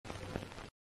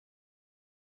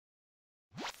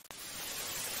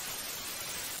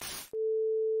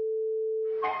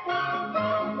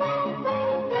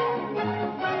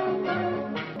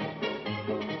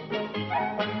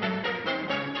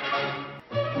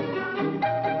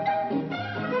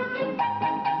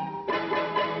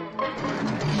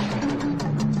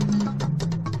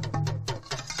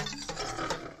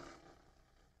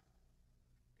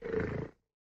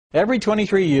Every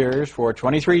 23 years, for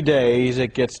 23 days,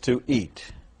 it gets to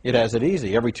eat. It has it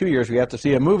easy. Every 2 years, we have to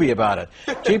see a movie about it.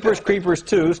 Jeepers Creepers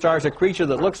 2 stars a creature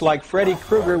that looks like Freddy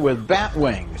Krueger with bat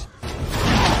wings.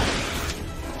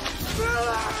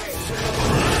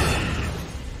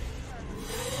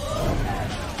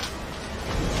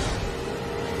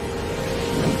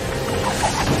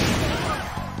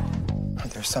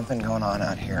 There's something going on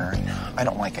out here, and I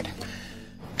don't like it.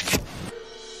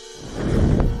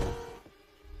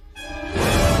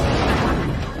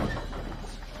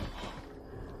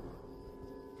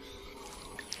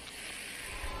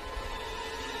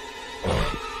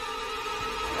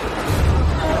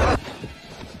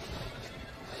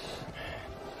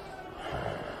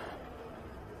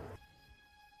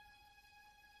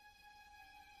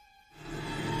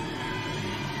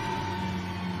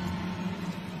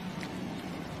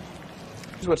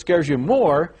 What scares you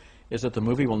more is that the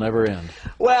movie will never end.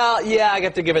 Well, yeah, I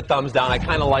got to give it thumbs down. I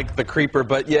kind of like the creeper,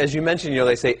 but yeah, as you mentioned,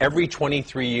 they say every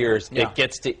 23 years it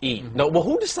gets to eat. No, well,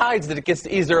 who decides that it gets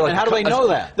to eat? Is there like and how do they know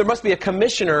that? There must be a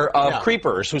commissioner of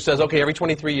creepers who says, okay, every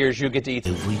 23 years you get to eat.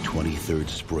 Every 23rd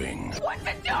spring. What's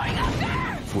it doing up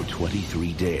there? For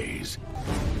 23 days.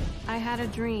 I had a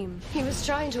dream. He was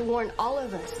trying to warn all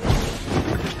of us.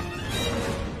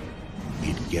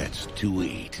 It gets to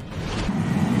eat.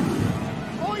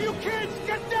 All you kids,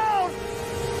 get down!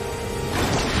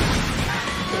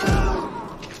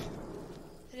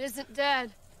 It isn't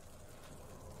dead.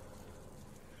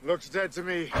 Looks dead to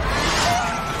me.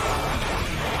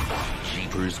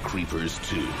 Jeepers Creepers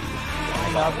 2.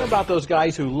 Now, what about those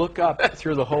guys who look up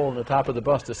through the hole in the top of the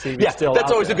bus to see if it's still that's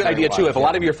out always there? a good idea, too. If a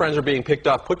lot of your friends are being picked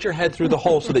off, put your head through the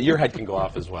hole so that your head can go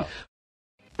off as well.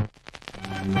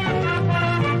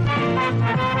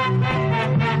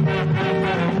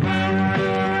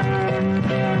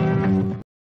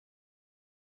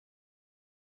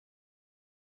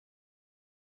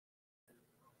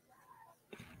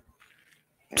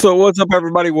 So what's up,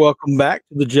 everybody? Welcome back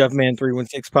to the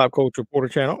JEFFMAN316 Pop Culture Reporter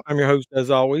channel. I'm your host,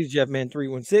 as always,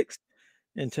 JEFFMAN316.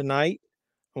 And tonight,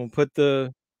 I'm going to put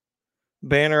the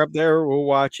banner up there. We're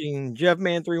watching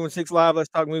JEFFMAN316 Live. Let's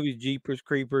Talk Movies, Jeepers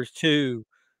Creepers 2.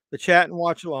 The chat and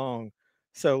watch along.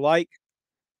 So like,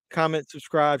 comment,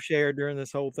 subscribe, share during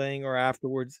this whole thing or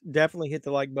afterwards. Definitely hit the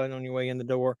like button on your way in the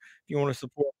door. If you want to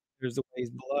support, there's the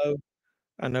ways below.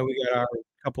 I know we got our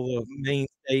couple of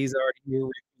mainstays already here.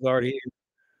 Rick was already here.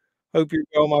 Hope you're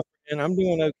well, my friend. I'm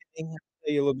doing okay. I'll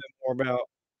tell you a little bit more about.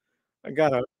 I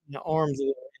got my arm's a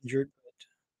little injured, but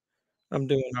I'm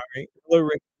doing all right. Hello,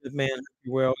 Rick. Good man. Hope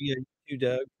you're well. Yeah, you too,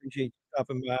 Doug. Appreciate you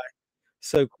stopping by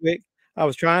so quick. I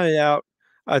was trying it out.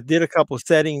 I did a couple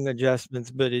setting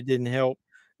adjustments, but it didn't help.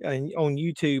 And on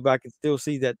YouTube, I can still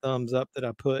see that thumbs up that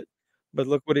I put. But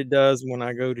look what it does when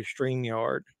I go to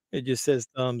StreamYard. It just says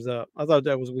thumbs up. I thought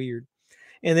that was weird.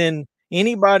 And then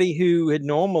anybody who had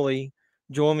normally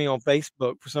joined me on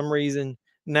Facebook, for some reason,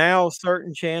 now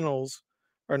certain channels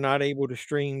are not able to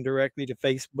stream directly to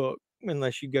Facebook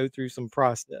unless you go through some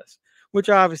process, which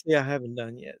obviously I haven't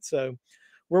done yet. So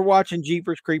we're watching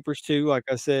Jeepers Creepers 2, like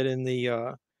I said in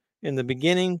the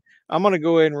beginning. I'm going to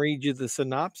go ahead and read you the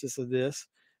synopsis of this,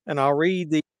 and I'll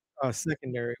read the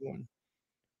secondary one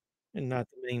and not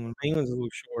the main one. The main one's a little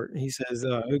short. He says,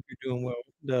 hope you're doing well,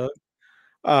 Doug.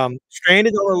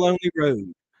 Stranded on a lonely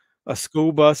road, a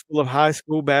school bus full of high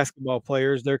school basketball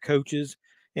players, their coaches,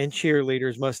 and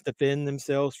cheerleaders must defend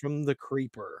themselves from the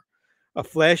Creeper, a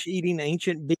flesh-eating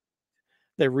ancient beast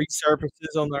that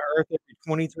resurfaces on the earth every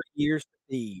 23 years to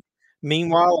feed.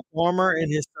 Meanwhile, a farmer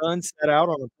and his son set out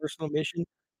on a personal mission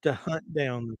to hunt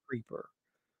down the Creeper.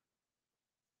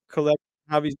 Collect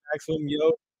hobbies, Maximum. Yo,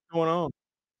 what's going on?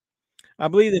 I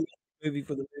believe the movie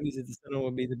for the movies at the cinema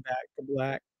would be the Back to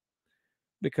Black,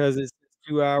 because it's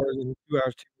 2 hours and 2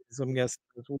 hours 2 minutes. I'm guessing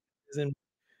that's what it is. And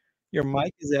your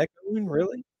mic is echoing,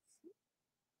 really?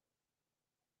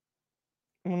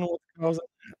 I don't know what's causing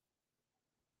that.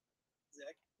 Is it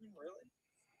echoing, really?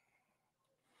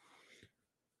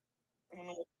 I don't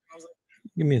know what's causing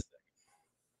that. Give me a second.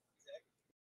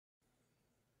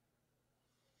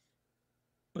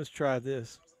 Let's try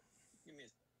this. Give me a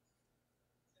second.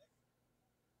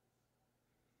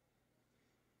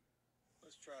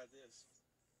 Let's try this.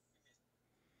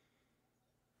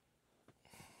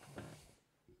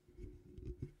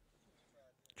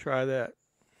 Try that.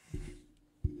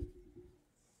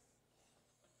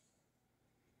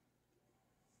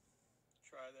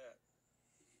 Try that.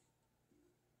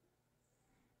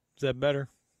 Is that better?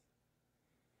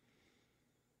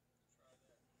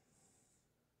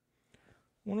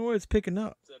 I wonder what it's picking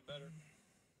up. Is that better?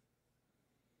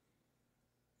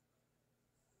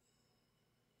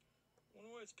 I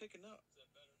wonder what it's picking up. Is that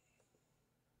better?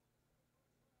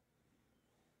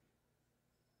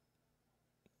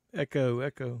 Echo,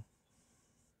 echo.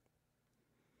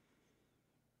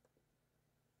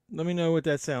 Let me know what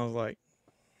that sounds like.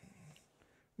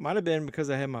 Might have been because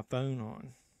I had my phone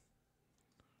on.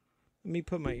 Let me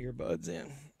put my earbuds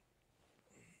in.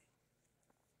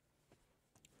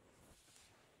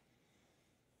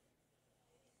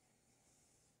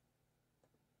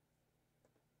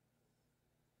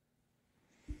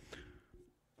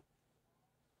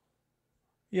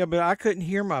 Yeah, but I couldn't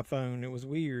hear my phone. It was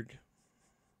weird.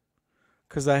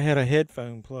 Because I had a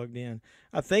headphone plugged in.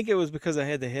 I think it was because I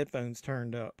had the headphones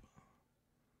turned up.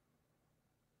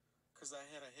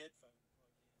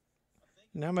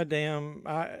 Now my damn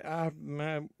now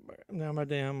my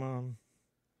damn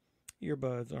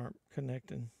earbuds aren't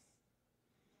connecting.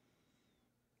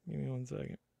 Give me 1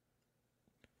 second.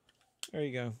 There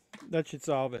you go. That should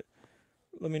solve it.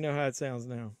 Let me know how it sounds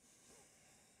now.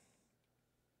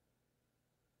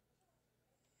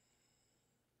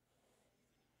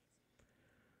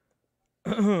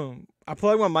 I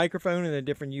plugged my microphone in a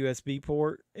different USB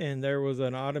port, and there was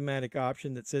an automatic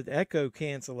option that said echo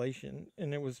cancellation,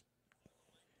 and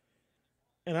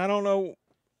I don't know.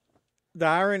 The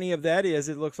irony of that is,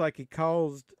 it looks like it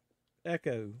caused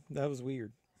echo. That was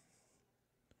weird.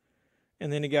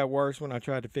 And then it got worse when I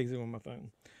tried to fix it with my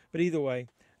phone. But either way,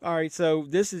 all right. So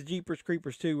this is Jeepers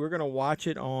Creepers 2. We're gonna watch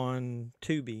it on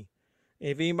Tubi.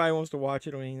 If anybody wants to watch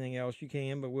it on anything else, you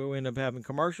can. But we'll end up having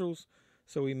commercials.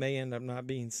 So we may end up not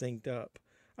being synced up.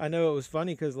 I know it was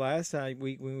funny because last time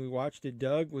when we watched it,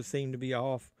 Doug seemed to be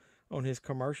off on his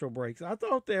commercial breaks. I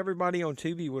thought that everybody on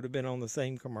Tubi would have been on the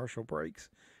same commercial breaks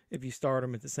if you start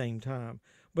them at the same time.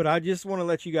 But I just want to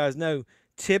let you guys know,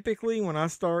 typically when I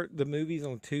start the movies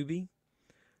on Tubi,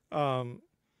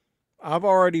 I've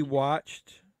already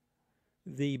watched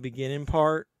the beginning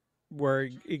part where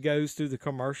it goes through the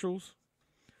commercials.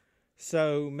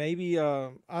 So maybe, I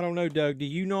don't know, Doug, do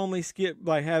you normally skip,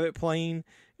 like have it playing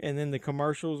and then the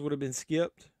commercials would have been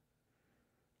skipped?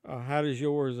 How does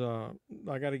yours,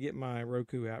 I got to get my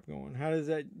Roku app going. How does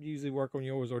that usually work on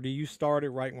yours? Or do you start it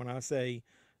right when I say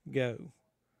go?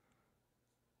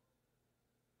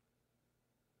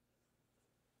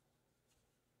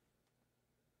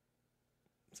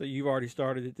 So you've already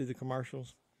started it through the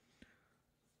commercials?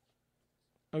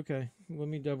 Okay, let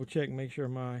me double check and make sure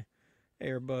my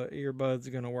earbuds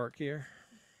are going to work here.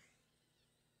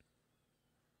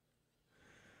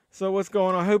 So what's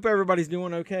going on? I hope everybody's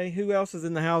doing okay. Who else is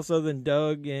in the house other than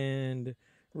Doug and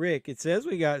Rick? It says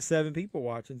we got 7 people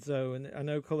watching. So, and I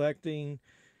know Collecting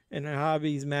and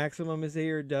Hobbies Maximum is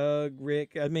here. Doug,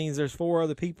 Rick. That means there's 4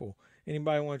 other people.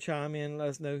 Anybody want to chime in and let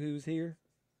us know who's here?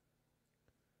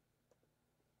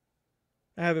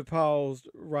 I have it paused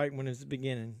right when it's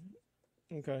beginning.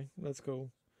 Okay, that's cool.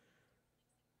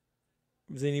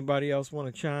 Does anybody else want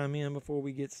to chime in before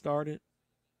we get started?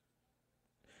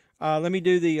 Let me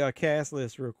do the cast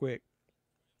list real quick.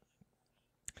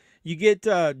 You get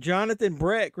Jonathan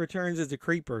Breck returns as a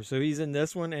creeper. So he's in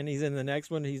this one and he's in the next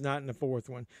one. He's not in the 4th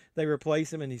one. They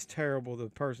replace him and he's terrible, the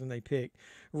person they picked.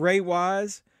 Ray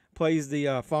Wise plays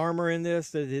the farmer in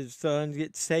this, that his son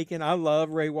gets taken. I love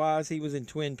Ray Wise. He was in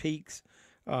Twin Peaks.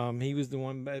 He was the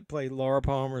one that played Laura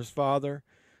Palmer's father.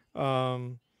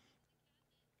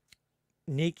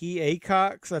 Nikki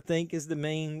Acox, I think, is the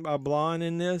main blonde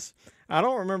in this. I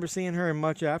don't remember seeing her in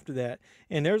much after that.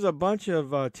 And there's a bunch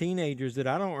of teenagers that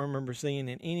I don't remember seeing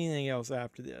in anything else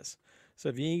after this. So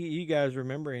if you guys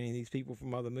remember any of these people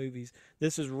from other movies,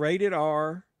 this is rated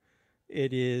R.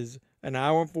 It is an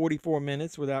hour and 44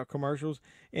 minutes without commercials.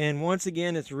 And once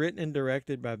again, it's written and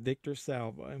directed by Victor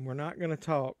Salva. And we're not going to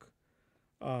talk.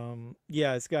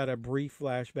 Yeah, it's got a brief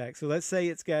flashback. So let's say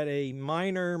it's got a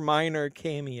minor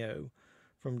cameo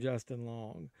from Justin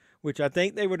Long, which I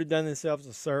think they would have done themselves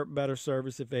a better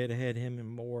service if they had had him in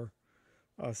more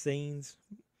scenes.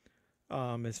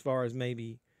 As far as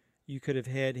maybe you could have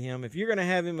had him, if you're going to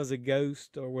have him as a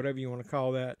ghost or whatever you want to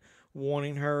call that,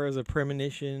 wanting her as a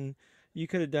premonition, you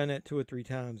could have done that 2 or 3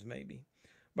 times maybe.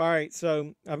 All right,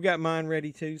 so I've got mine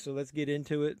ready too, so let's get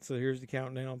into it. So here's the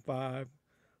countdown: 5,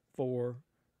 4,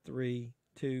 3,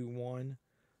 2, 1.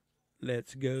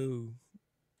 Let's go.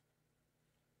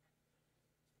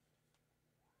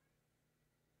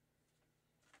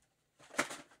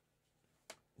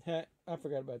 I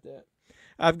forgot about that.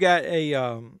 I've got a,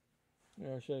 I'll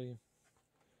show you.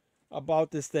 I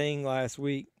bought this thing last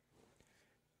week.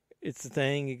 It's the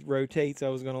thing, it rotates. I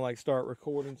was going to like start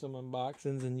recording some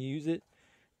unboxings and use it.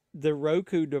 The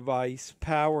Roku device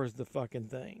powers the fucking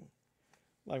thing.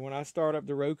 Like when I start up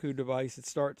the Roku device, it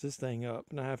starts this thing up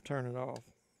and I have to turn it off.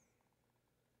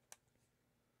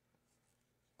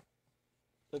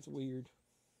 That's weird.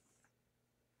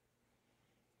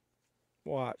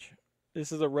 Watch.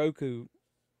 This is a Roku.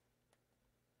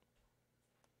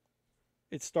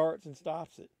 It starts and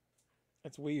stops it.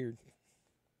 That's weird.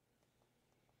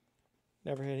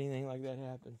 Never had anything like that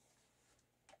happen.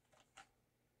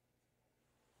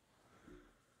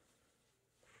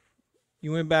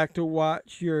 You went back to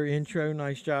watch your intro.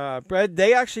 Nice job, Brad.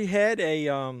 They actually had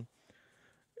a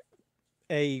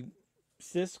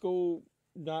Siskel,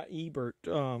 not Ebert.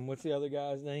 What's the other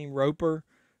guy's name? Roper.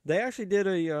 They actually did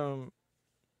a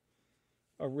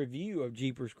review of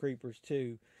Jeepers Creepers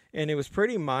 2, and it was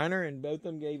pretty minor, and both of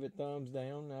them gave it thumbs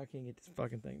down. Now I can't get this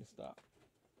fucking thing to stop.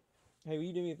 Hey, will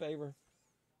you do me a favor?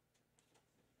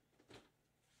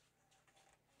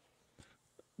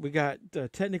 We got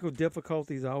technical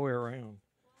difficulties all the way around.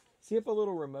 See if a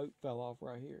little remote fell off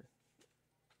right here.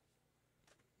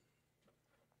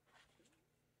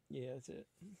 Yeah, that's it.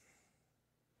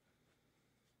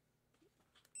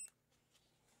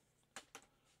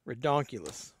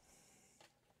 Redonkulous.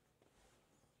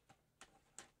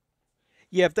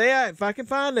 Yeah, if I can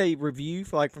find a review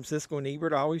for, like, from Siskel and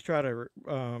Ebert, I always try to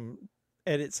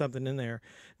edit something in there.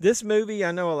 This movie,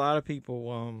 I know a lot of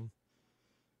people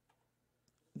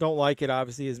don't like it,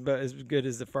 obviously, as good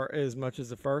as as much as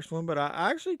the first one, but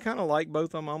I actually kind of like both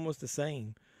of them almost the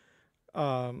same.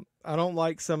 I don't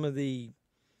like some of the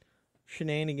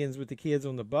shenanigans with the kids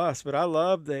on the bus, but I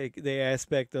love the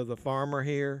aspect of the farmer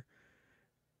here.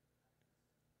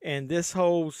 And this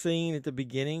whole scene at the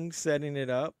beginning, setting it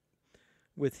up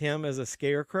with him as a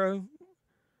scarecrow,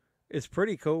 is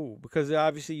pretty cool, because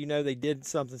obviously, you know, they did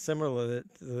something similar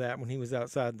to that when he was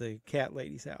outside the cat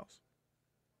lady's house.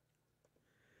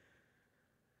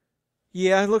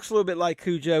 Yeah, it looks a little bit like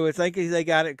Cujo. I think they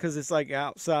got it because it's like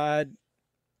outside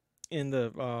in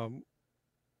the,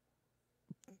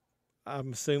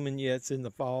 I'm assuming, yeah, it's in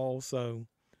the fall, so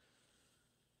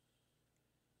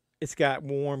it's got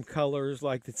warm colors,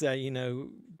 like it's, you know,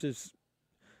 just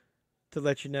to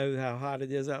let you know how hot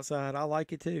it is outside. I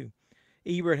like it too.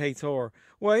 Ebert hates horror.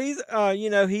 Well, he's, you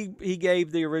know, he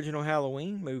gave the original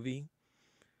Halloween movie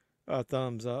a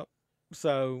thumbs up.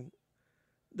 So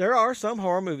there are some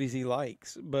horror movies he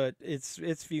likes, but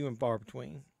it's few and far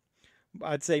between.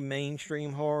 I'd say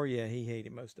mainstream horror, yeah, he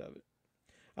hated most of it.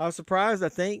 I was surprised, I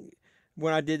think,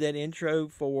 when I did that intro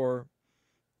for,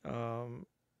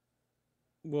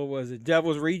 what was it,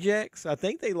 Devil's Rejects? I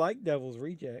think they like Devil's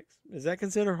Rejects. Is that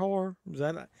considered horror? Is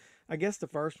that, I guess the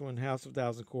first one, House of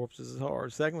Thousand Corpses, is horror.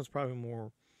 The second one's probably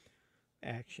more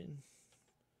action.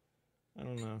 I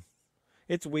don't know.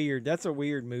 It's weird. That's a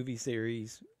weird movie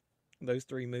series. Those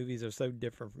three movies are so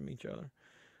different from each other.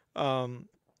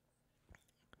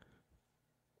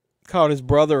 Called his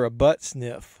brother a butt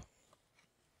sniff.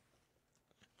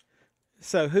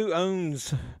 So who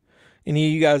owns, any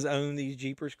of you guys own these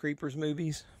Jeepers Creepers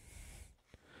movies?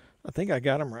 I think I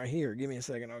got them right here. Give me a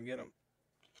second, I'll get them.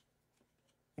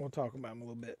 We'll talk about them a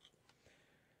little bit.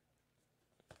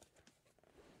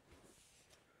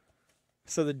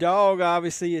 So the dog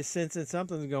obviously is sensing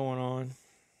something's going on.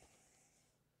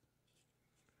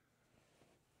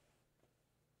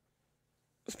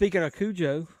 Speaking of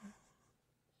Cujo,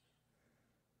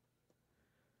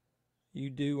 you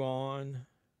do on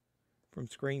from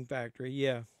Scream Factory,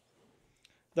 yeah.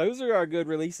 Those are our good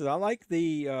releases. I like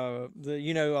the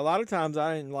you know, a lot of times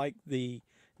I didn't like the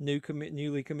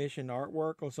newly commissioned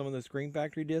artwork on some of the Scream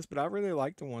Factory discs, but I really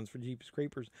like the ones for Jeepers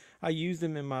Creepers. I used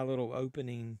them in my little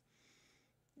opening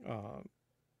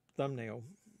thumbnail.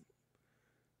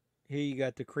 Here you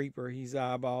got the creeper. He's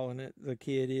eyeballing it. The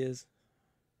kid is.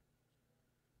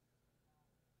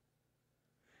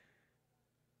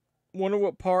 Wonder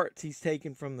what parts he's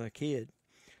taken from the kid.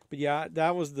 But yeah,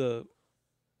 that was the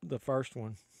first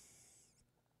one.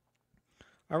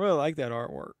 I really like that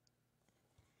artwork.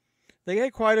 They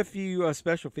had quite a few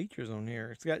special features on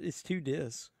here. It's 2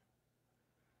 discs.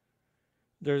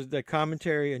 There's the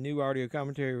commentary, a new audio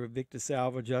commentary with Vic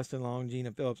DeSalva, Justin Long,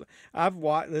 Gina Phillips. I've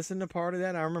listened to part of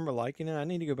that. I remember liking it. I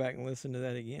need to go back and listen to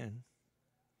that again.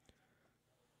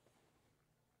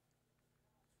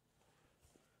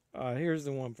 Here's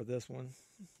the one for this one.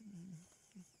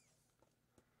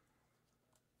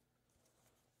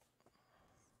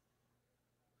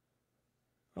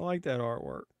 I like that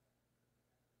artwork.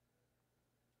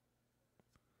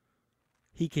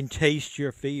 He can taste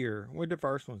your fear. What did the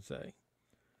first one say?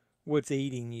 What's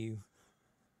eating you?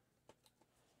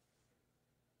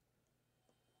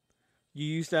 You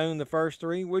used to own the first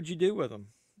 3. What'd you do with them?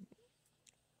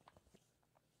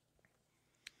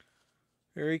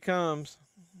 Here he comes.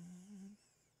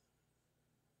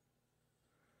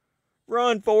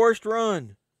 Run, Forrest,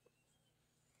 run.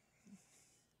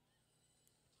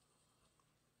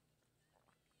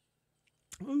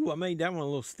 Ooh, I made that one a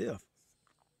little stiff.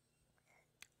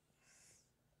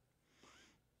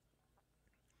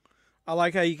 I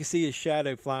like how you can see his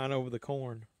shadow flying over the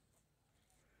corn.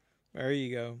 There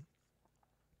you go.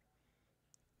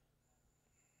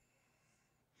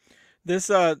 This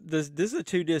is a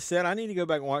 2-disc set. I need to go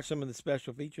back and watch some of the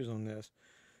special features on this.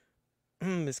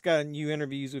 It's got new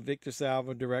interviews with Victor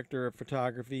Salva, director of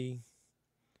photography.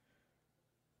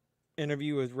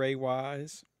 Interview with Ray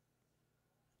Wise.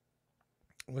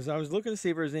 I was looking to see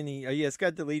if there's any. Yeah, it's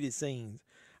got deleted scenes.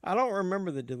 I don't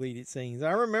remember the deleted scenes.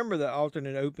 I remember the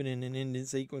alternate opening and ending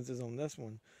sequences on this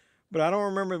one, but I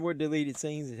don't remember what deleted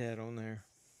scenes it had on there.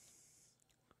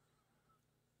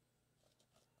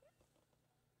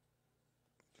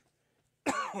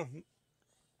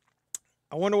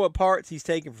 I wonder what parts he's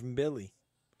taking from Billy.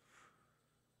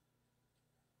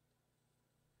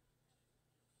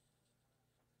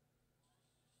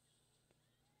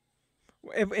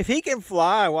 If he can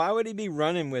fly, why would he be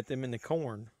running with him in the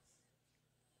corn?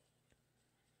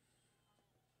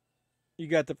 You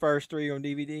got the first 3 on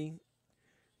DVD?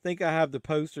 Think I have the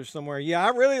poster somewhere. Yeah, I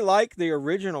really like the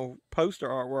original poster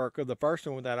artwork of the first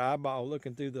one with that eyeball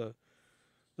looking through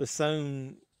the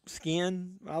sewn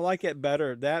skin. I like it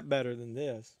better than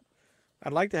this.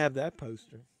 I'd like to have that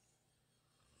poster.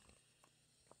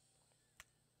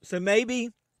 So maybe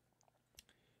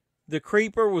the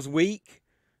creeper was weak.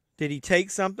 Did he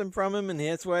take something from him and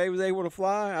that's why he was able to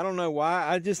fly? I don't know why.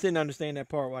 I just didn't understand that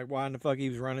part. Like why in the fuck he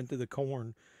was running through the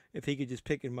corn if he could just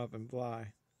pick him up and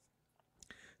fly.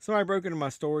 Somebody broke into my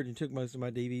storage and took most of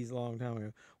my DVDs a long time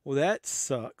ago. Well, that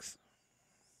sucks.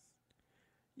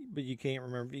 But you can't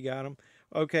remember if you got them.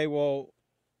 Okay, well,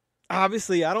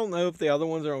 obviously I don't know if the other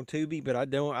ones are on Tubi, but I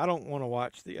don't want to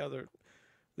watch the other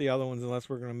ones unless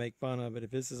we're going to make fun of it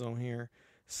if this is on here.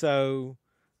 So,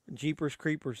 Jeepers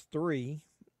Creepers 3,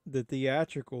 the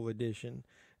theatrical edition.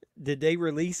 Did they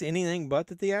release anything but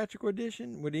the theatrical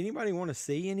edition? Would anybody want to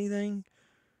see anything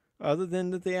other than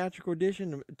the theatrical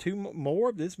edition? 2 more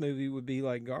of this movie would be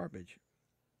like garbage.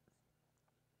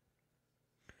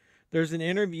 There's an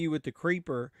interview with the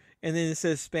creeper, and then it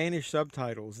says Spanish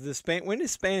subtitles. When did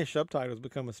Spanish subtitles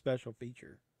become a special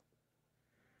feature?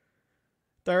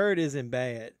 Third isn't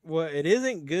bad. Well, it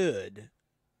isn't good.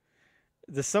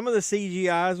 Some of the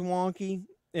CGI is wonky,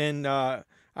 and I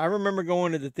remember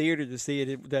going to the theater to see it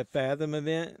at that Fathom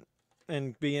event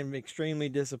and being extremely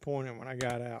disappointed when I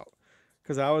got out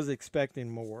because I was expecting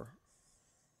more.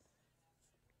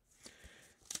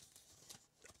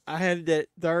 I had that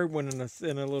third one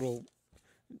in a little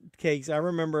case. I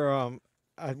remember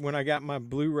when I got my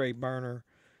Blu-ray burner,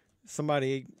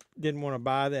 somebody didn't want to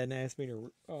buy that and asked me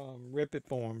to rip it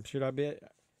for them. Should I be?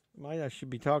 I should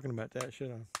be talking about that,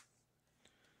 should I?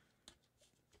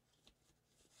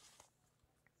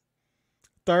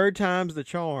 Third time's the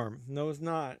charm. No, it's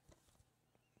not.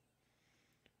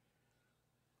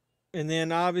 And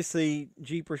then obviously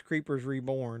Jeepers Creepers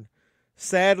Reborn.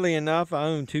 Sadly enough, I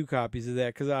own 2 copies of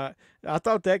that because I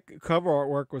thought that cover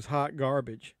artwork was hot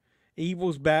garbage.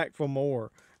 Evil's back for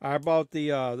more. I bought the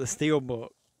steelbook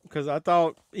because I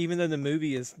thought even though the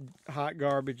movie is hot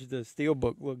garbage, the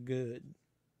steelbook looked good.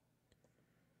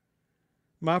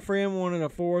 My friend wanted a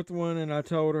 4th one, and I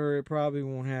told her it probably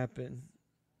won't happen.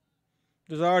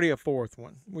 There's already a 4th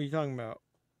one. What are you talking about?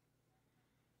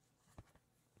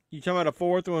 You talking about a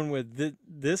 4th one with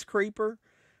this creeper?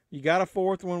 You got a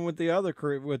 4th one with the other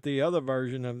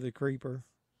version of the creeper.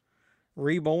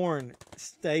 Reborn.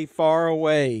 Stay far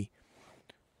away.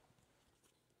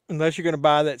 Unless you're going to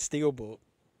buy that steelbook.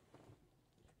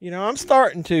 You know, I'm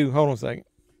starting to... Hold on a second.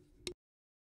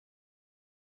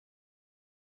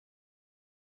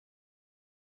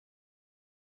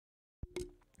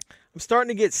 I'm starting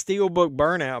to get steelbook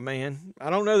burnout, man. I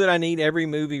don't know that I need every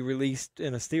movie released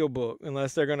in a steelbook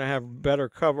unless they're going to have better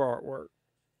cover artwork.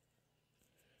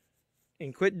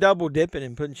 And quit double dipping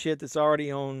and putting shit that's already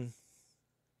on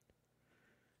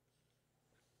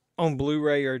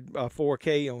Blu-ray or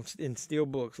 4K in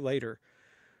steelbooks later.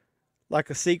 Like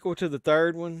a sequel to the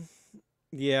 3rd one.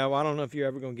 Yeah, well, I don't know if you're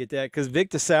ever going to get that. Because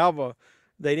Victor Salva,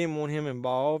 they didn't want him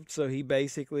involved. So he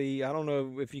basically, I don't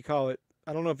know if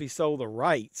he sold the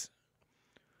rights.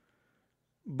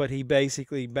 But he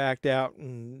basically backed out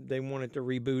and they wanted to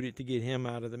reboot it to get him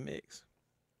out of the mix.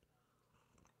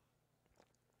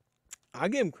 I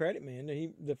give him credit, man.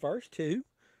 The first 2.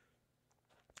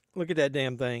 Look at that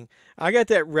damn thing. I got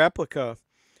that replica,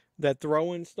 that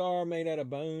throwing star made out of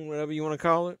bone, whatever you want to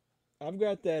call it. I've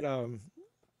got that.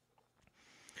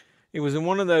 It was in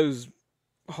one of those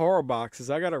horror boxes.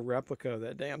 I got a replica of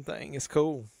that damn thing. It's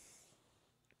cool.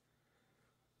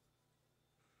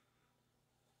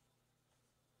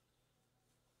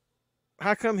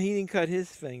 How come he didn't cut his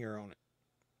finger on it?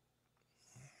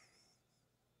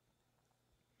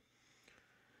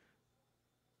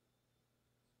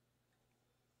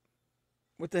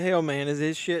 What the hell, man? Is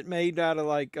his shit made out of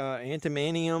like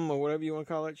antimanium or whatever you want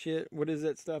to call that shit? What is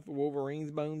that stuff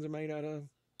Wolverine's bones are made out of?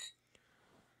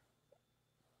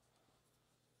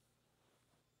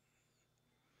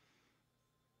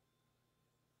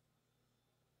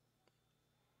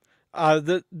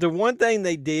 The one thing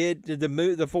they did,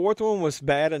 the fourth one was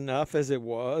bad enough as it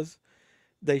was.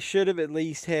 They should have at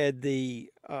least had the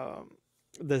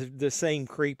same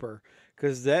creeper,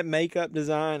 because that makeup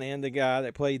design and the guy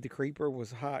that played the creeper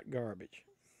was hot garbage.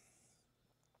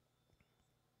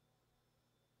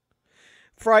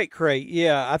 Fright Crate,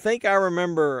 yeah, I think I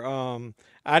remember.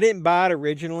 I didn't buy it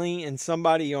originally, and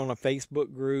somebody on a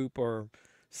Facebook group or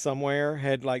somewhere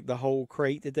had like the whole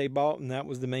crate that they bought, and that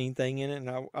was the main thing in it,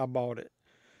 and I bought it.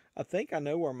 I think I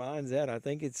know where mine's at. I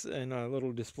think it's in a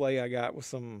little display I got with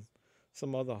some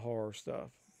other horror stuff.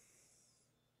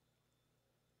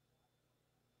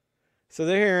 So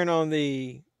they're hearing on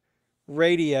the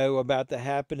radio about the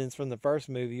happenings from the first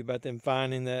movie, about them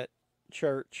finding that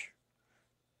church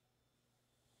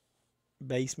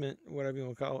basement, whatever you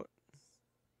want to call it.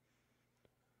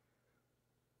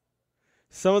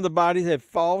 Some of the bodies had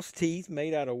false teeth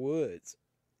made out of wood.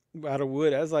 That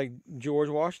was like George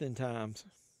Washington times.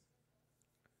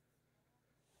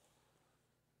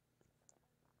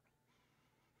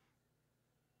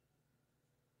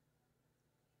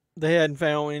 They hadn't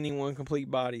found any one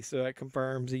complete body, so that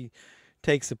confirms he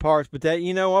takes the parts. But that,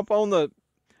 up on the...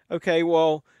 Okay,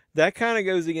 well, that kind of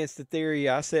goes against the theory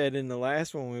I said in the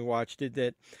last one we watched it,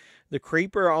 that the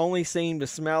creeper only seemed to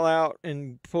smell out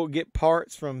and get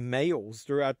parts from males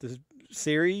throughout the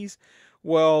series.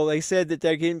 Well, they said that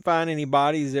they didn't find any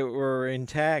bodies that were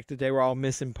intact, that they were all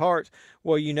missing parts.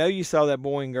 Well, you saw that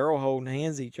boy and girl holding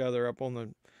hands each other up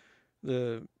on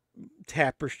the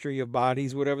tapestry of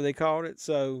bodies, whatever they called it.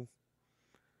 So,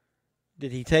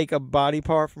 did he take a body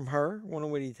part from her?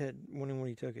 Wondering when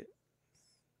he took it.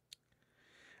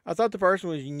 I thought the first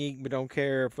one was unique, but don't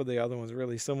care for the other ones,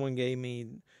 really. Someone gave me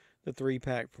the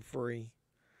 3-pack for free.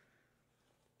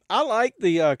 I like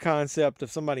the concept of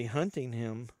somebody hunting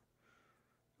him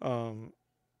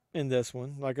in this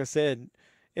one. Like I said,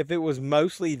 if it was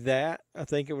mostly that, I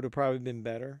think it would have probably been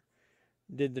better.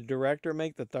 Did the director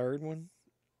make the third one?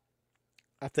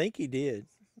 I think he did.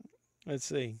 Let's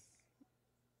see.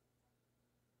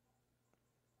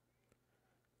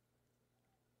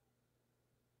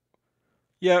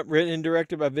 Yep, written and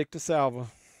directed by Victor Salva.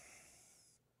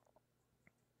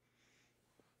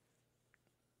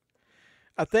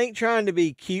 I think trying to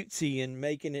be cutesy and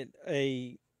making it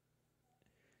a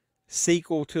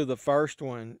sequel to the first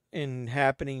one and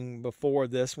happening before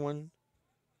this one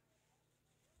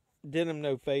did them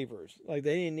no favors. Like,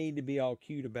 they didn't need to be all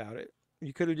cute about it.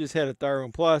 You could have just had a third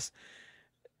one. Plus,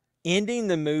 ending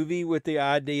the movie with the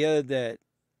idea that,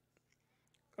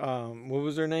 what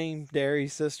was her name?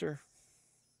 Derry's sister?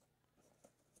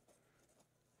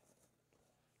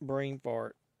 Brain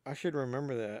fart. I should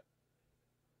remember that.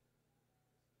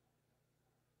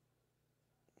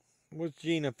 What's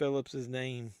Gina Phillips'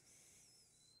 name?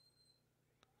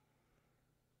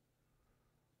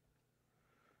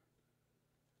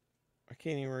 I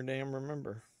can't even damn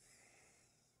remember.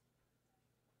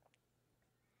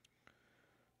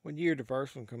 What year did the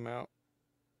first one come out?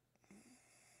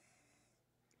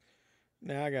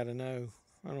 Now I gotta know.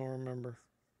 I don't remember.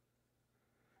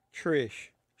 Trish.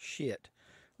 Shit.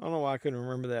 I don't know why I couldn't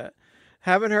remember that.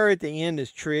 Having her at the end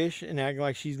as Trish and acting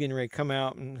like she's getting ready to come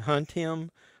out and hunt him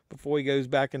before he goes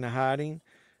back into hiding,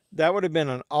 that would have been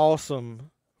an awesome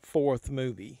fourth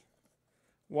movie.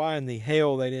 Why in the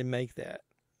hell they didn't make that?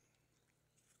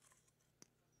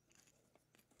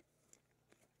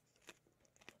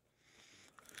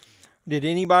 Did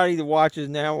anybody that watches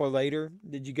now or later,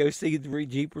 did you go see the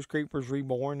Jeepers Creepers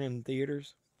Reborn in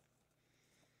theaters?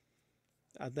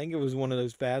 I think it was one of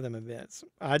those Fathom events.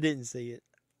 I didn't see it.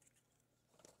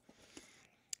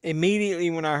 Immediately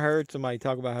when I heard somebody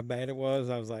talk about how bad it was,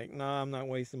 I was like, no, I'm not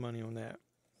wasting money on that.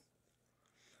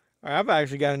 All right, I've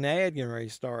actually got an ad getting ready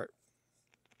to start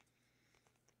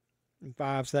in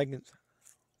 5 seconds.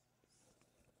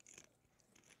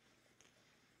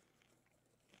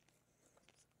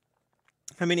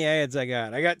 How many ads I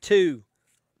got? I got 2.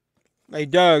 Hey,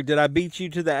 Doug, did I beat you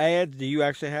to the ads? Do you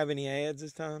actually have any ads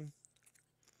this time?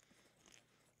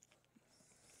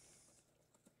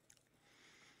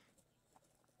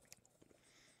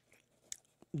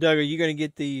 Doug, are you going to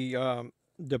get the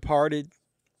Departed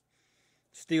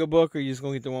Steelbook, or are you just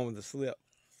going to get the one with the slip?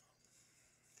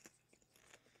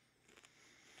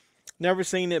 Never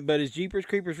seen it, but is Jeepers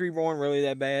Creepers Reborn really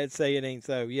that bad? Say it ain't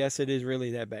so. Yes, it is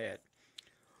really that bad.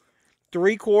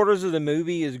 3/4 of the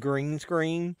movie is green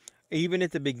screen. Even at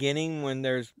the beginning when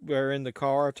they're in the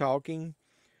car talking,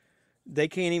 they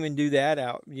can't even do that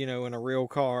out, in a real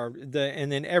car.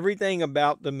 And then everything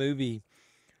about the movie,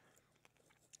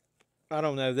 I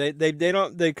don't know.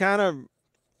 They kind of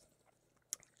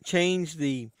changed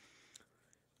the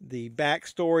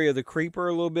backstory of the creeper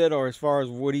a little bit, or as far as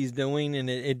what he's doing, and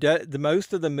it does the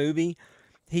most of the movie.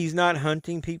 He's not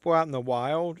hunting people out in the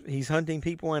wild. He's hunting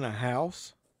people in a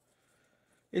house.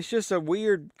 It's just a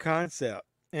weird concept.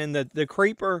 And the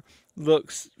creeper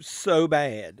looks so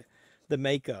bad. The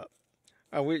makeup.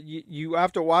 You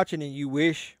after watching it, you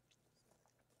wish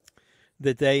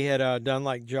that they had done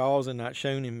like Jaws and not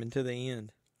shown him until the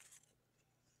end.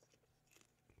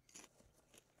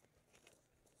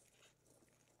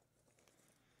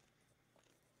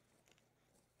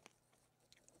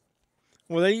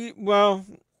 Well,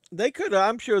 they could.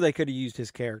 I'm sure they could have used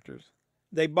his characters.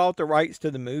 They bought the rights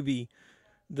to the movie,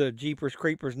 the Jeepers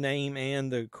Creepers name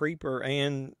and the creeper,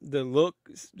 and the look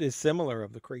is similar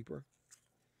of the creeper.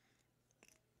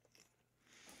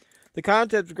 The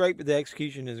concept's great, but the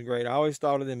execution isn't great. I always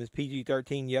thought of them as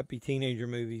PG-13 yuppie teenager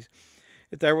movies.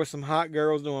 If there was some hot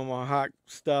girls doing more hot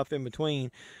stuff in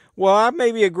between. Well, I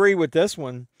maybe agree with this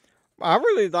one. I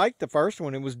really liked the first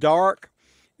one. It was dark.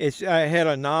 It had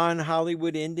a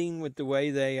non-Hollywood ending with the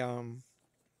way they,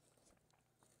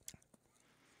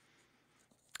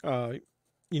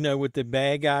 with the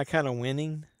bad guy kind of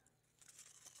winning.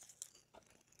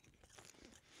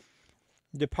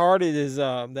 Departed is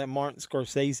that Martin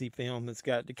Scorsese film that's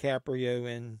got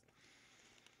DiCaprio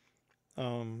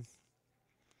and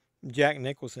Jack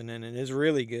Nicholson in it. It's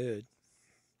really good.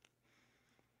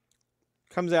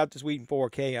 Comes out this week in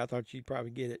 4K. I thought you'd probably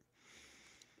get it.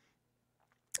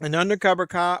 An undercover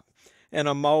cop and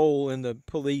a mole in the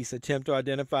police attempt to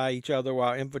identify each other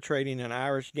while infiltrating an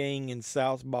Irish gang in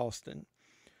South Boston.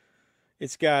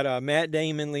 It's got Matt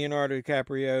Damon, Leonardo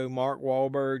DiCaprio, Mark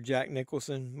Wahlberg, Jack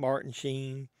Nicholson, Martin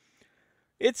Sheen.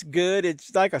 It's good.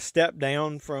 It's like a step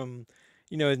down from,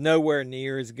 it's nowhere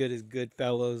near as good as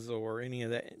Goodfellas or any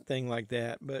of that thing like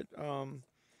that. But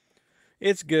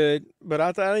it's good. But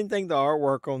I didn't think the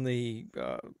artwork on the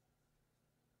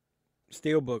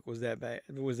Steelbook was that bad.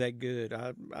 It was that good.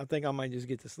 I think I might just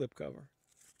get the slipcover.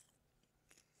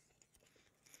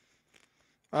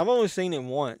 I've only seen it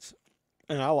once,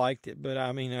 and I liked it. But,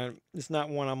 it's not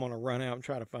one I'm going to run out and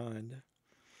try to find.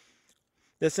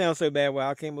 That sounds so bad. Well,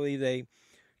 I can't believe they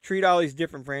treat all these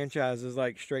different franchises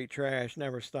like straight trash.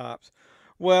 Never stops.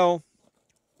 Well,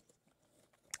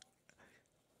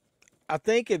 I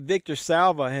think if Victor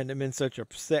Salva hadn't been such a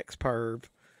sex perv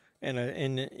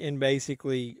and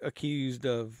basically accused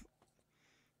of,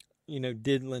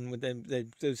 diddling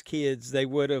with those kids, they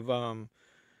would have,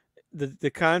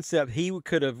 the concept, he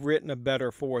could have written a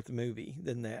better fourth movie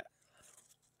than that.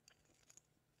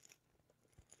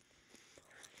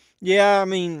 Yeah,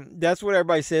 that's what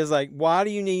everybody says. Like, why do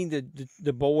you need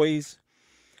the boys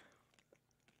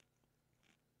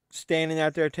standing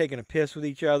out there taking a piss with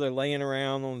each other, laying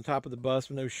around on the top of the bus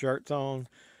with no shirts on?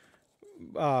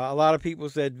 A lot of people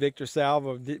said Victor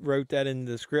Salva wrote that in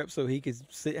the script so he could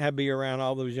be around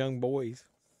all those young boys.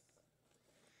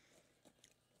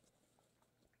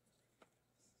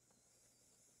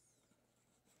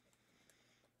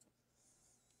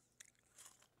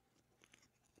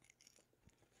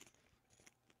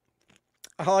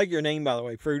 I like your name, by the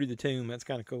way, Fruit of the Tomb. That's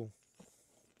kind of cool.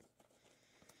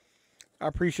 I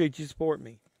appreciate you supporting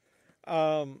me.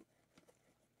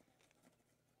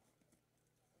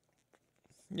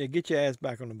 Yeah, get your ass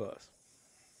back on the bus.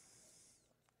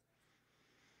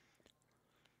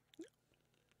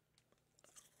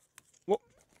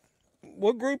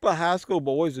 What group of high school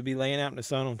boys would be laying out in the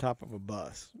sun on top of a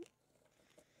bus?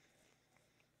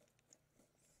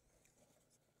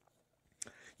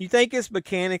 You think it's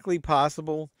mechanically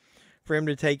possible for him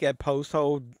to take that post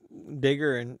hole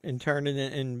digger and turn it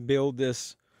in and build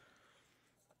this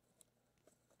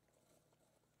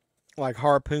like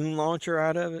harpoon launcher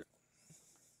out of it?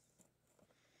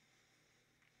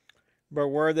 But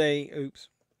were they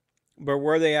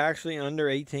actually under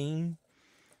 18?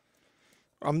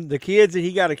 The kids that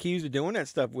he got accused of doing that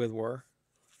stuff with were.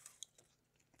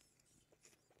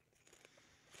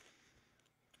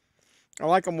 I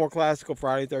like a more classical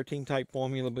Friday 13 type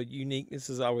formula, but uniqueness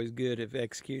is always good if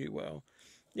executed well.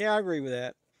 Yeah, I agree with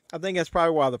that. I think that's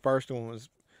probably why the first one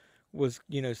was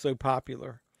so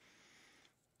popular.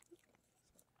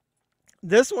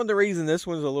 The reason this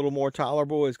one's a little more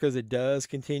tolerable is because it does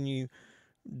continue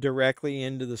directly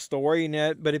into the story.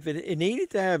 But if it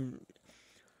needed to have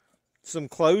some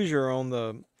closure on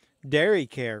the Derry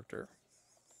character.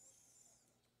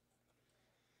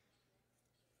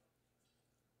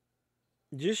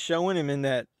 Just showing him in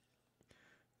that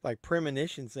like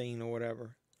premonition scene or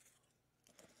whatever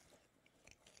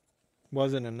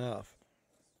wasn't enough.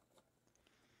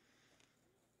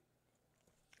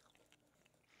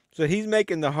 So he's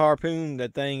making the harpoon,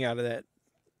 that thing out of that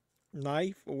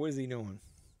knife, or what is he doing?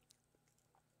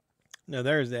 No,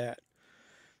 there's that.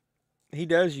 He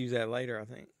does use that later, I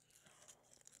think.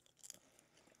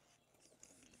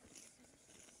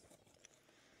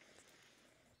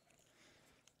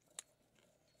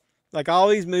 Like all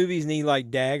these movies need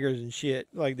like daggers and shit,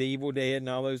 like the Evil Dead and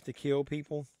all those to kill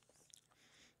people,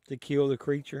 to kill the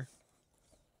creature.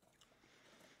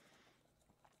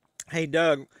 Hey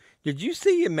Doug, did you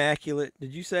see Immaculate?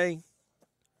 Did you say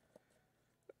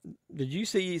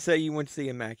you went to see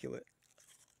Immaculate?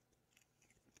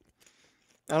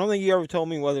 I don't think you ever told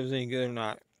me whether it was any good or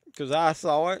not, because I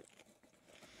saw it.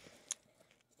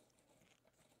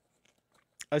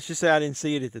 Let's just say I didn't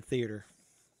see it at the theater.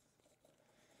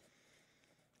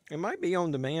 It might be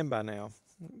on demand by now.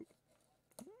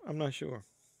 I'm not sure.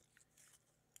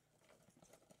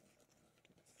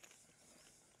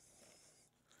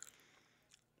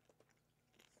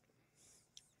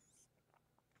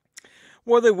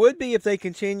 Well, they would be if they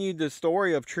continued the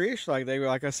story of Trish,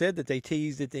 like I said, that they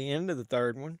teased at the end of the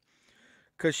third one,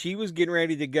 because she was getting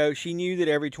ready to go. She knew that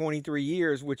every 23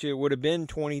 years, which it would have been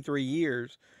 23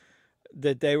 years,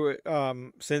 that they were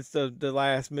since the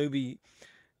last movie,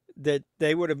 that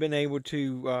they would have been able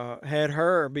to had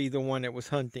her be the one that was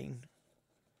hunting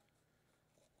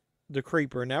the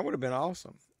creeper, and that would have been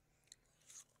awesome.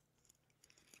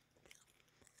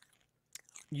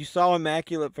 You saw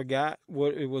Immaculate, forgot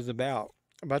what it was about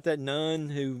that nun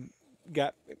who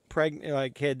got pregnant,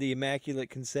 like had the Immaculate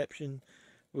Conception,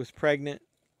 was pregnant,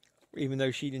 even though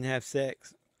she didn't have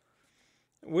sex.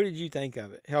 What did you think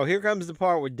of it? Hell, here comes the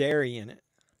part with Derry in it.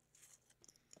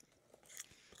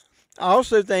 I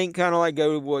also think, kind of like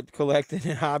go to what Collected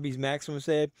and Hobbies Maximum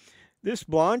said, this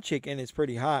blonde chicken is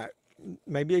pretty hot.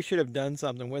 Maybe they should have done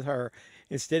something with her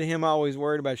instead of him always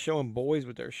worried about showing boys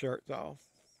with their shirts off.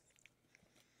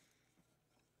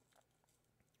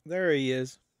 There he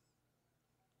is.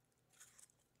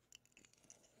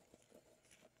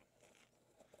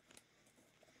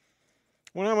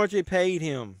 Wonder how much they paid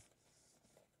him.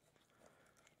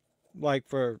 Like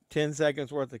for 10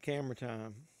 seconds worth of camera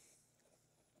time.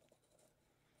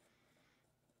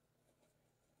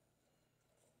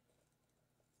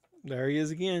 There he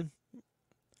is again.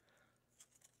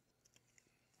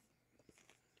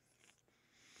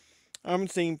 I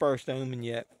haven't seen First Omen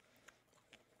yet.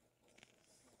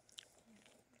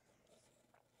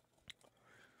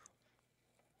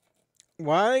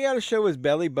 Why they got to show his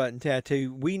belly button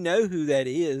tattoo? We know who that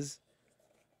is.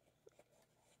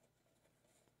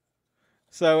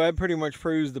 So that pretty much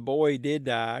proves the boy did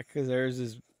die, because there's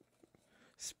his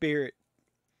spirit.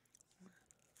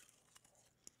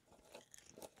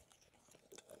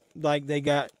 Like they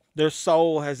got, their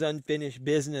soul has unfinished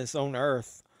business on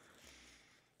earth.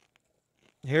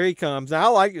 Here he comes. Now, I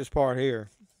like this part here.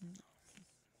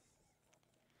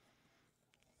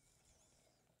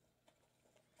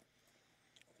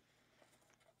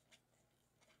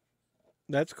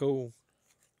 That's cool.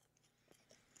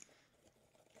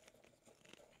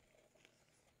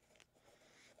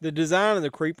 The design of the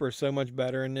creeper is so much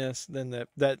better in this than the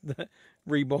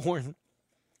Reborn.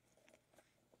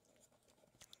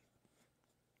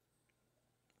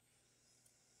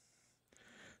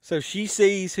 So she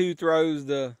sees who throws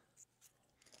the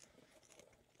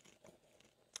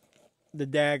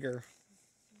dagger.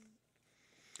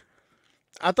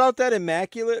 I thought that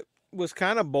Immaculate was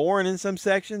kind of boring in some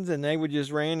sections, and they would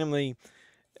just randomly,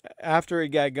 after it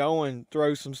got going,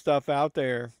 throw some stuff out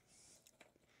there.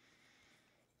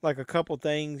 Like a couple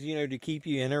things, you know, to keep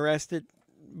you interested.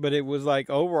 But it was like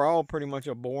overall pretty much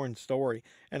a boring story.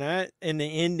 And in the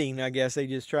ending, I guess they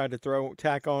just tried to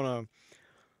tack on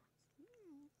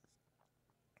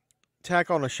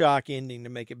a shock ending to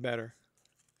make it better.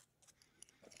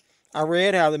 I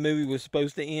read how the movie was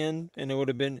supposed to end, and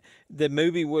the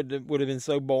movie would have been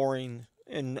so boring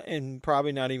and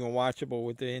probably not even watchable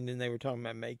with the ending they were talking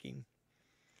about making.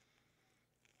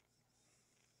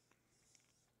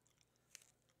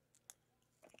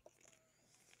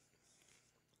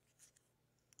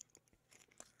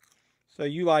 So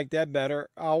you like that better?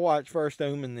 I'll watch First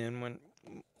Omen then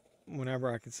whenever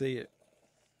I can see it.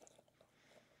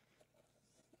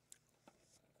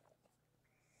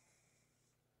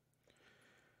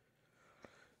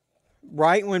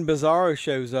 Right when Bizarro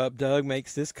shows up, Doug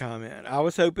makes this comment. I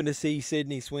was hoping to see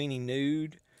Sydney Sweeney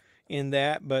nude in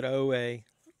that, but OA.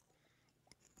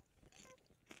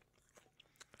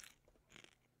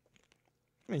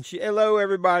 And hello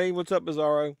everybody, what's up,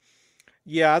 Bizarro?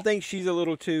 Yeah, I think she's a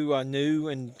little too new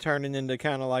and turning into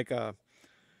kind of like a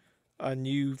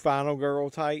new Final Girl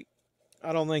type.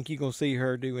 I don't think you're gonna see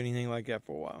her do anything like that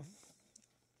for a while.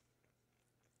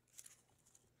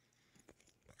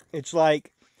 It's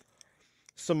like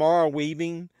Samara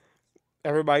Weaving.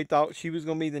 Everybody thought she was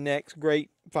gonna be the next great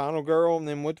Final Girl, and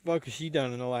then what the fuck has she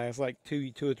done in the last like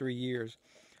two or 3 years?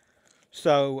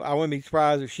 So I wouldn't be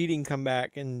surprised if she didn't come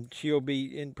back, and she'll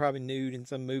be probably nude in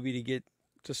some movie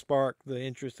to spark the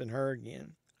interest in her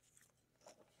again.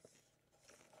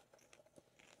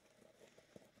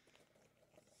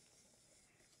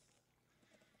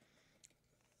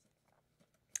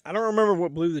 I don't remember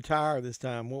what blew the tire this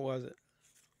time. What was it?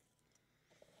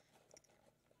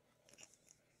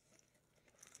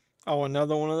 Oh,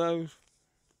 another one of those?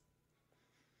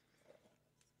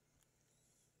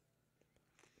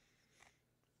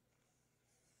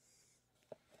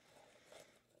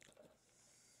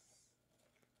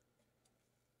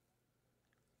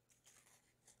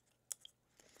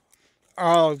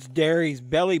 Oh, it's Derry's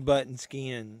belly button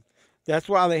skin. That's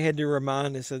why they had to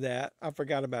remind us of that. I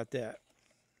forgot about that.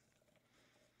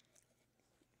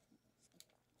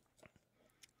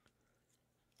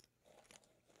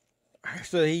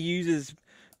 So he uses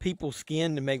people's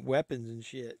skin to make weapons and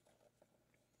shit.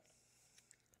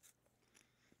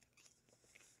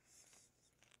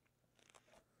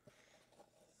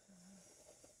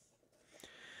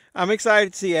 I'm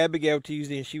excited to see Abigail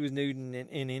Tuesday, and she was nude in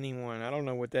Anyone. I don't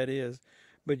know what that is.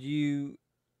 But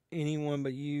Anyone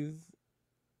But You.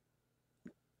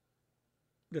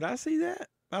 Did I see that?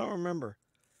 I don't remember.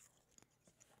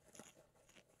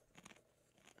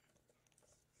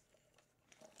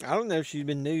 I don't know if she's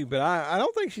been nude, but I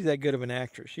don't think she's that good of an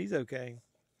actress. She's okay.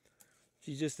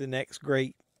 She's just the next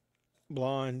great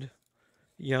blonde,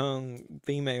 young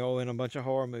female in a bunch of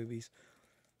horror movies.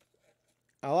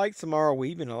 I like Samara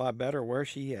Weaving a lot better. Where's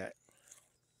she at?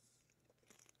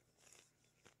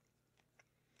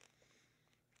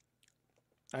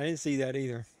 I didn't see that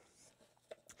either.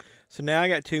 So now I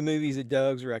got 2 movies that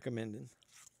Doug's recommending.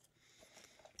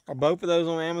 Are both of those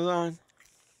on Amazon?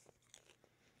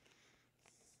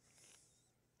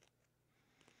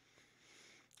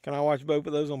 Can I watch both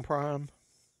of those on Prime?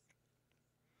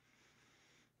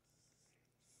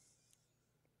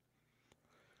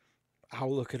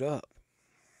 I'll look it up.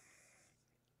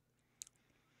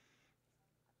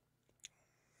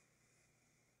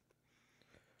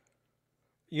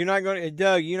 You're not going to,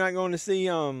 Doug, you're not going to see,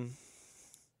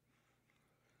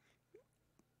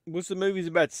 what's the movies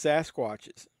about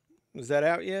Sasquatches? Was that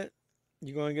out yet?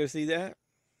 You going to go see that?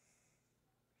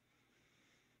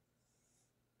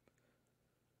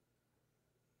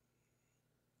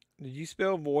 Did you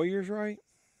spell Voyeurs right?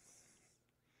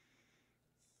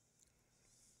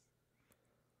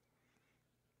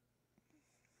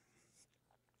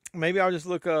 Maybe I'll just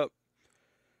look up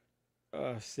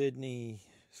Sydney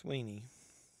Sweeney.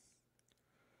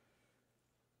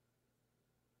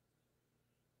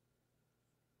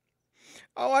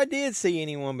 Oh, I did see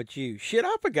Anyone But You. Shit,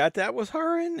 I forgot that was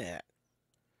her in that.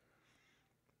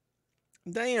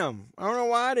 Damn. I don't know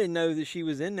why I didn't know that she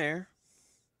was in there.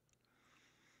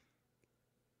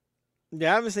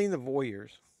 Yeah, I haven't seen The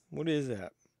Voyeurs. What is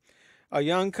that? A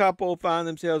young couple find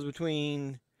themselves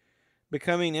between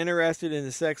becoming interested in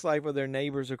the sex life of their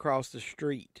neighbors across the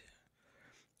street,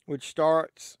 which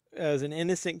starts as an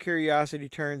innocent curiosity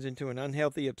turns into an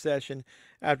unhealthy obsession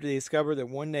after they discover that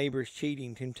one neighbor is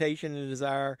cheating. Temptation and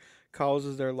desire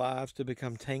causes their lives to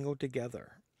become tangled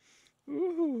together.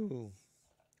 Ooh.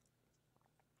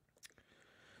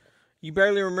 You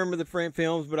barely remember the French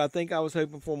films, but I think I was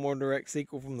hoping for a more direct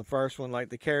sequel from the first one, like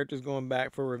the characters going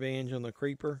back for revenge on the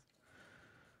creeper.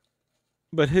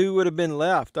 But who would have been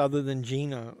left other than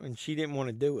Gina? And she didn't want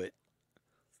to do it.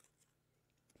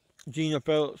 Gina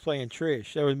Phillips playing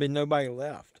Trish. There would have been nobody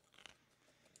left.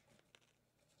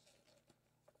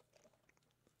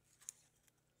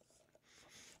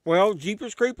 Well,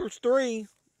 Jeepers Creepers 3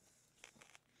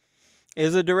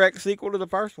 is a direct sequel to the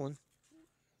first one.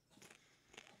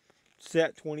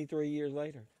 Set 23 years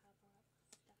later.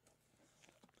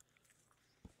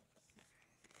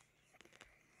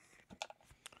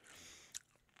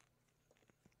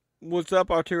 What's up,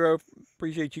 Arturo?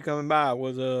 Appreciate you coming by.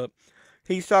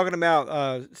 He's talking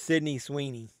about Sydney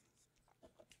Sweeney.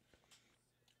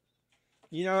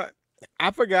 You know,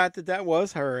 I forgot that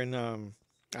was her, and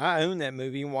I own that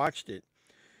movie and watched it.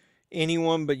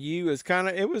 Anyone But You is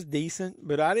it was decent,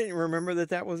 but I didn't remember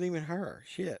that was even her.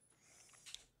 Shit.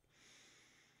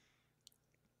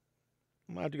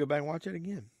 I might have to go back and watch it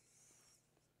again.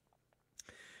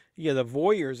 Yeah, The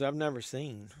Voyeurs I've never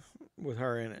seen with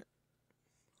her in it.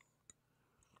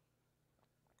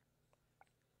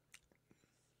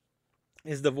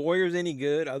 Is The Voyeurs any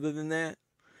good other than that?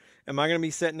 Am I going to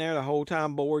be sitting there the whole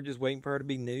time bored just waiting for her to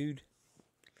be nude?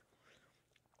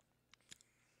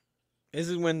 This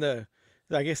is when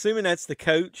assuming that's the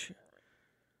coach.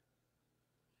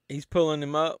 He's pulling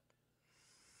him up.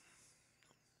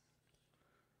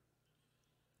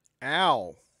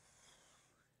 Ow.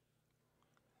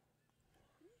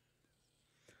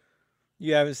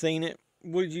 You haven't seen it?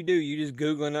 What did you do? You just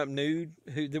Googling up nude?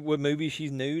 What movie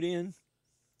she's nude in?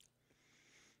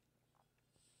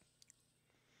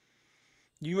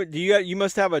 You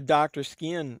must have a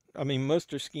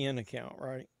Mr. Skin account,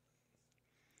 right?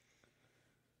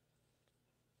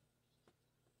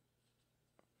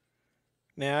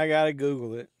 Now I gotta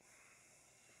Google it.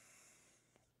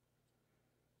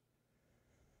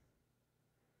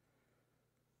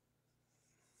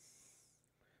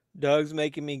 Doug's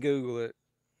making me Google it.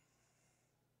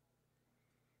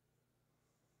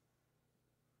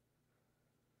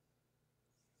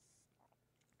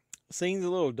 Scene's a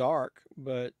little dark,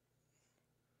 but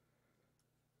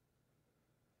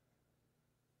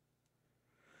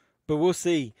we'll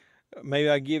see. Maybe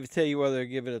I tell you whether I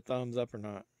give it a thumbs up or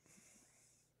not.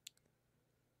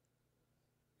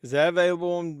 Is that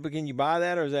available? Can you buy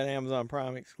that, or is that Amazon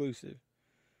Prime exclusive?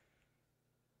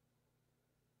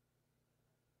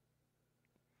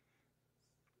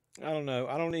 I don't know.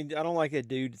 I don't like that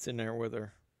dude that's in there with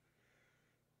her.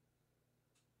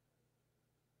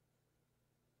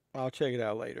 I'll check it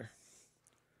out later.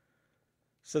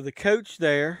 So the coach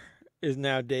there is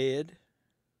now dead.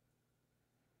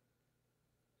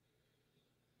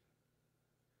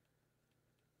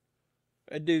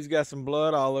 That dude's got some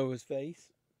blood all over his face.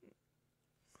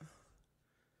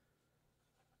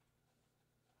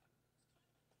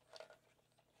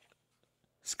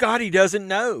 Scotty doesn't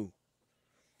know.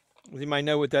 Does anybody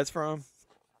know what that's from?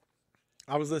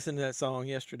 I was listening to that song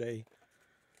yesterday.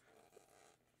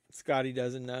 Scotty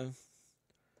doesn't know.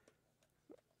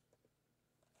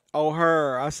 Oh,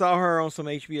 her. I saw her on some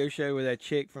HBO show with that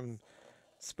chick from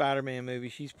Spider-Man movie.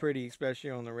 She's pretty,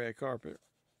 especially on the red carpet.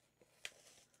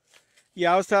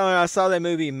 Yeah, I was telling her I saw that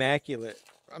movie Immaculate.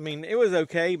 I mean, it was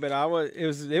okay, but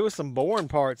it was some boring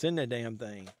parts in that damn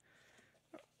thing.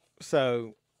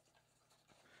 So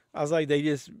I was like, they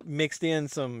just mixed in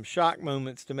some shock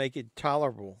moments to make it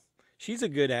tolerable. She's a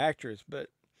good actress, but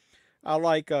I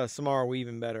like Samara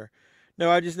Weaving better. No,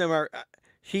 I just know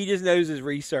he just knows his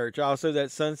research. Also,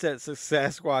 that Sunset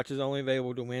Sasquatch is only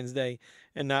available to Wednesday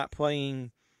and not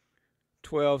playing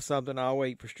 12 something. I'll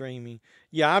wait for streaming.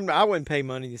 Yeah, I wouldn't pay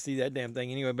money to see that damn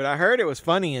thing anyway. But I heard it was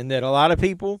funny and that a lot of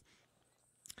people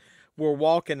were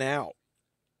walking out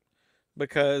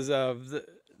because of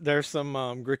there's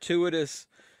some gratuitous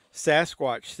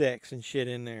Sasquatch sex and shit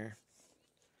in there.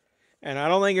 And I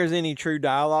don't think there's any true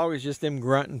dialogue. It's just them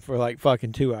grunting for like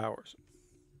fucking 2 hours.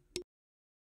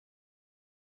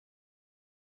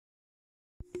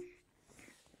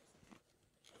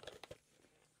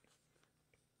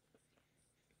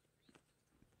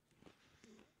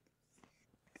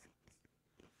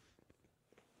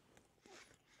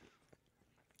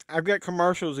 I've got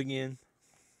commercials again.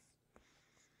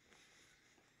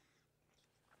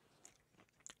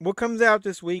 What comes out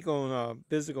this week on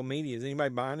physical media? Is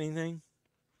anybody buying anything?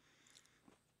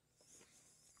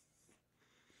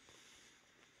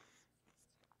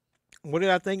 What did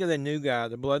I think of the new guy?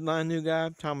 The Bloodline new guy,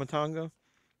 Tamatonga,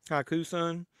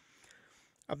 Haku-san?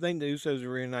 I think the Usos are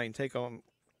reunite and take on...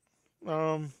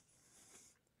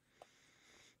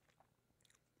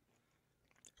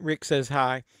 Rick says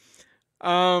hi.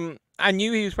 I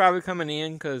knew he was probably coming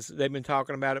in because they've been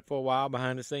talking about it for a while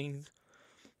behind the scenes.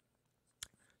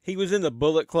 He was in the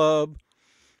Bullet Club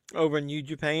over in New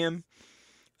Japan.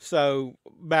 So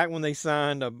back when they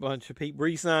signed a bunch of people,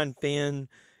 re-signed Finn,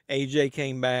 AJ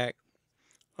came back.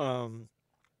 Whoever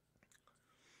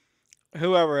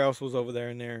else was over there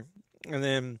in there. And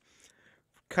then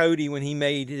Cody, when he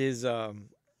made his, in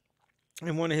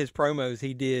one of his promos,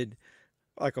 he did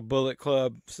like a Bullet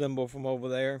Club symbol from over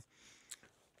there.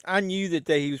 I knew that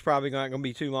he was probably not going to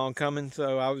be too long coming,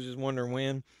 so I was just wondering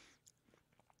when.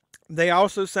 They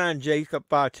also signed Jacob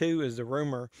Fatu as the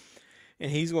rumor, and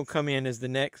he's going to come in as the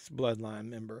next Bloodline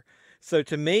member. So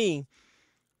to me,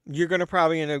 you're going to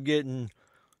probably end up getting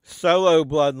Solo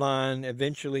Bloodline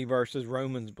eventually versus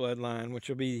Roman's Bloodline, which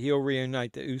will be he'll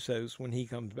reunite the Usos when he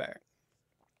comes back.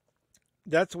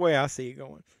 That's the way I see it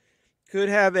going. Could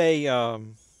have a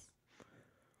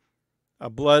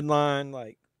bloodline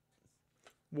like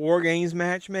War Games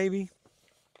match maybe.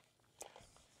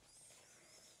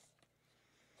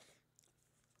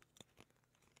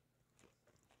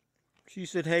 She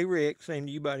said, "Hey Rick, same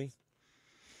to you, buddy."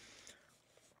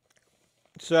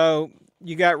 So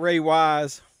you got Ray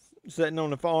Wise sitting on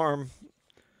the farm,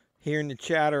 hearing the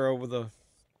chatter over the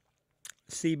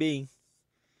CB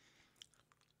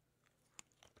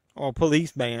or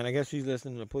police band. I guess she's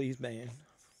listening to the police band.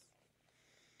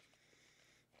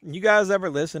 You guys ever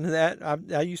listen to that?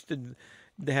 I used to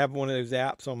have one of those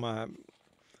apps on my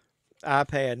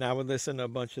iPad, and I would listen to a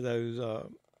bunch of those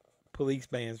police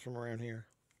bands from around here.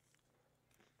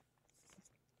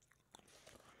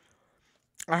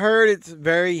 I heard it's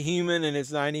very human and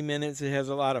it's 90 minutes. It has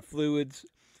a lot of fluids,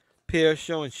 piss,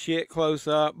 showing shit close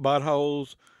up,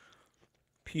 buttholes,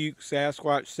 puke,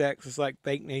 Sasquatch sex. It's like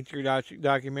fake nature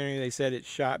documentary. They said it's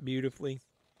shot beautifully.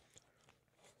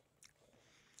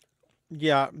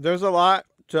 Yeah, there's a lot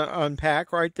to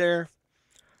unpack right there.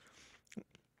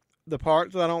 The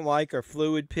parts I don't like are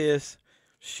fluid, piss,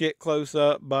 shit close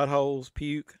up, buttholes,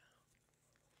 puke.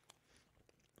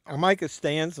 I might could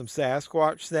stand some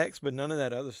Sasquatch sex, but none of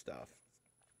that other stuff.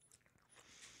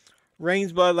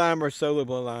 Reigns bloodline or Solo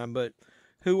bloodline, but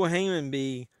who will Heyman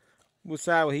be? What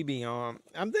side will he be on?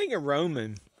 I'm thinking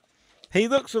Roman. He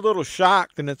looks a little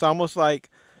shocked, and it's almost like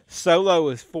Solo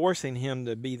is forcing him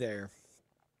to be there.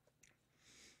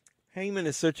 Heyman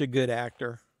is such a good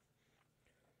actor.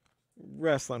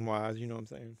 Wrestling-wise, you know what I'm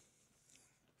saying?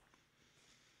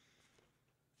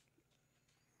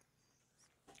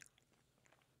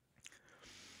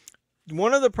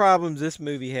 One of the problems this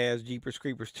movie has, Jeepers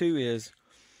Creepers 2, is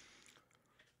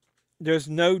there's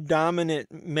no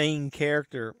dominant main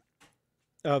character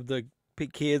of the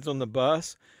kids on the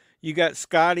bus. You got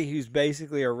Scotty, who's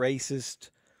basically a racist,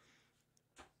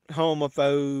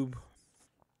 homophobe,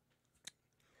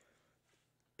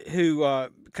 who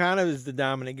kind of is the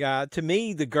dominant guy. To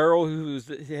me, the girl who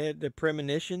had the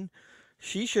premonition,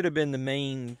 she should have been the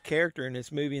main character in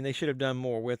this movie, and they should have done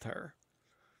more with her.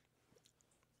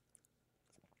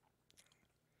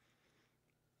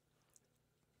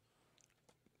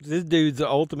 This dude's the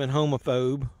ultimate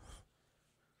homophobe.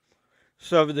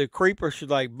 So the creeper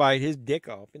should like bite his dick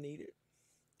off and eat it.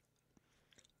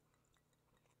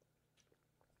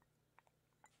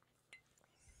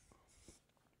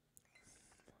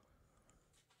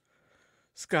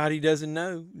 Scotty doesn't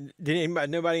know.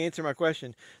 Nobody answer my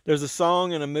question. There's a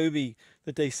song in a movie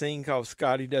that they sing called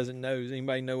Scotty Doesn't Know. Does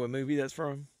anybody know what movie that's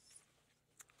from?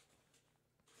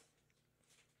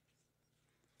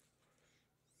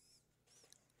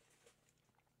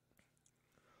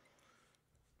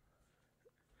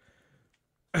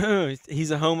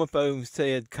 He's a homophobe who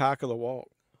said cock of the walk.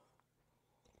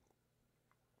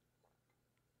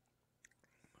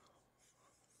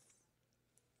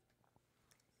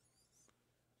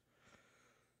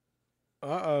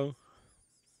 Uh-oh.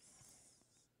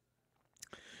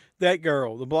 That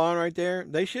girl, the blonde right there,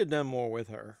 they should have done more with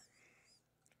her.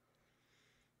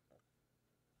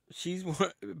 She's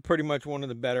pretty much one of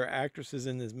the better actresses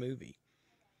in this movie.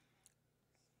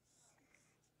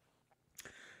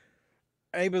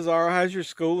 Hey, Bizarro, how's your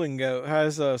schooling go?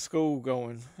 How's school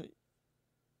going?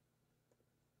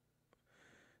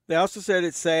 They also said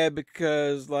it's sad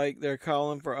because, like, they're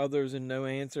calling for others and no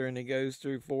answer, and it goes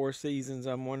through 4 seasons.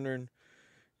 I'm wondering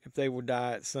if they will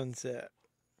die at sunset.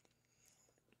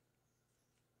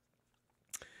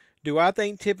 Do I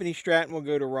think Tiffany Stratton will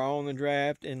go to Raw in the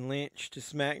draft and Lynch to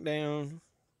SmackDown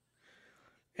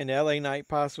and LA Knight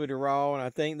possibly to Raw? And I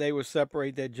think they will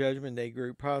separate that Judgment Day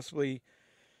group possibly.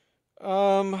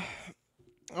 I'm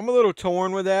a little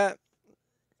torn with that.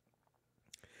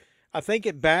 I think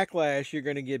at Backlash you're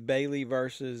going to get Bayley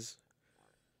versus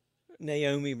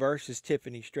Naomi versus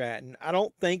Tiffany Stratton. I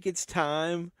don't think it's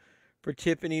time for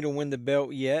Tiffany to win the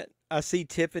belt yet. I see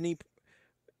Tiffany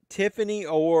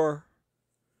or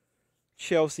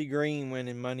Chelsea Green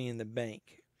winning Money in the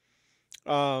Bank.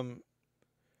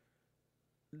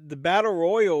 The Battle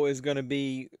Royal is going to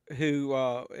be who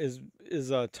is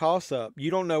a toss-up.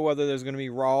 You don't know whether there's going to be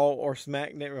Raw or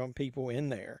SmackDown people in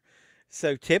there.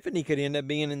 So Tiffany could end up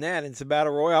being in that. It's a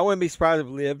Battle Royal. I wouldn't be surprised if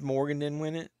Liv Morgan didn't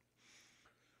win it.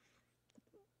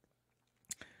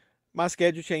 My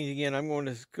schedule changed again. I'm going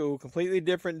to school completely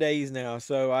different days now.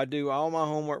 So I do all my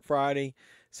homework Friday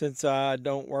since I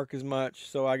don't work as much.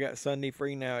 So I got Sunday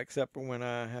free now except for when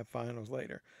I have finals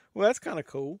later. Well, that's kind of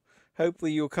cool.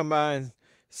 Hopefully you'll come by and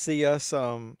see us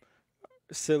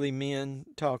silly men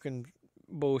talking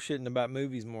bullshitting about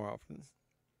movies more often.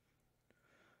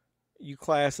 you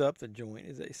class up the joint,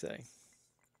 as they say.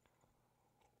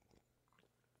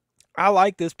 I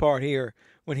like this part here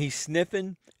when he's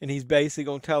sniffing and he's basically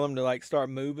going to tell him to like start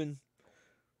moving.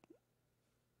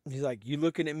 He's like, "You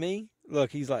looking at me?"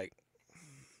 Look, he's like,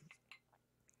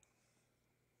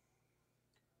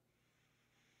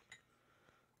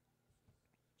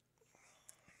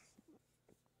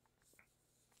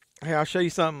 "Hey, I'll show you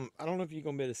something. I don't know if you're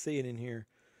going to be able to see it in here.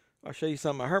 I'll show you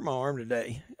something. I hurt my arm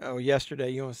today. Oh, yesterday.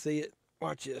 You want to see it?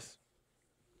 Watch this.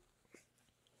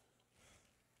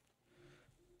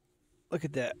 Look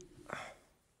at that.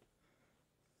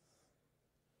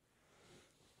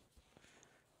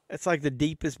 It's like the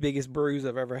deepest, biggest bruise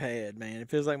I've ever had, man. It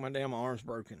feels like my damn arm's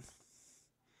broken.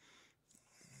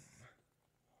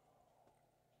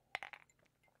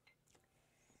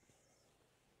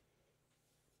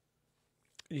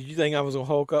 Did you think I was going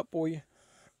to hulk up for you?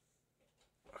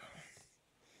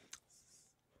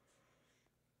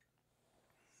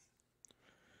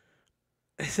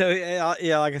 So,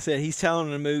 yeah, like I said, he's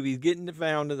telling the movie, he's getting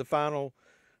found to the final,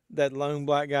 that lone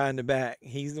black guy in the back.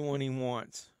 He's the one he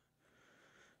wants.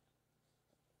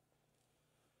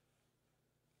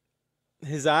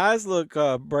 His eyes look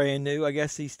brand new. I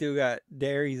guess he's still got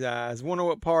Derry's eyes. Wonder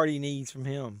what part he needs from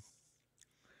him.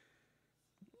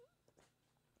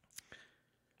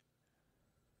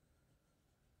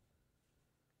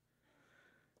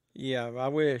 Yeah, I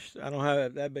wish. I don't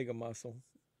have that big a muscle.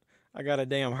 I got a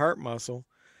damn hurt muscle.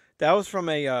 That was from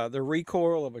the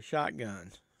recoil of a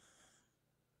shotgun.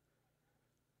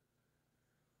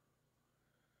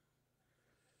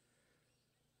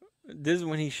 This is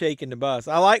when he's shaking the bus.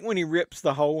 I like when he rips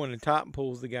the hole in the top and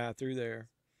pulls the guy through there.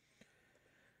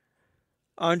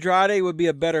 Andrade would be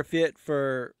a better fit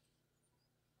for...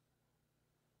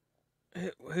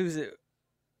 Who's it?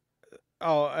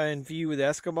 Oh, and Feud with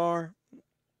Escobar?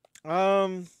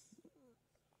 I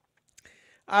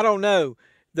don't know.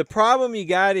 The problem you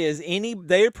got is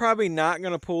they're probably not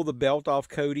going to pull the belt off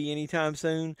Cody anytime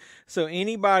soon. So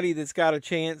anybody that's got a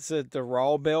chance at the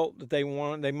Raw belt that they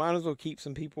want, they might as well keep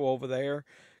some people over there.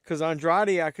 Because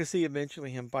Andrade, I could see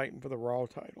eventually him fighting for the Raw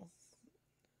title.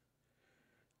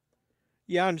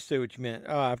 Yeah, I understood what you meant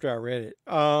after I read it.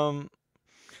 I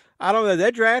don't know.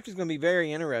 That draft is going to be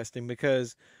very interesting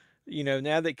because, you know,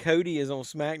 now that Cody is on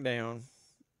SmackDown,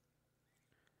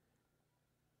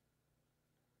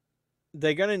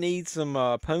 they're going to need some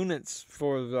opponents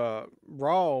for the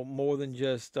Raw more than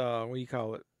just, what do you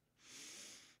call it?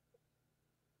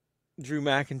 Drew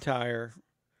McIntyre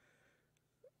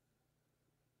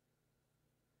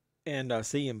and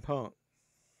CM Punk.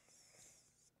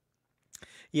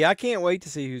 Yeah, I can't wait to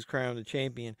see who's crowned the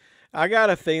champion. I got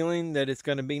a feeling that it's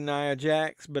going to be Nia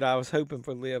Jax, but I was hoping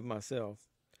for Liv myself.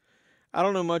 I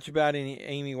don't know much about any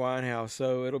Amy Winehouse,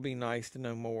 so it'll be nice to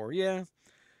know more. Yeah.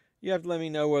 You have to let me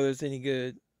know whether it's any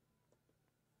good.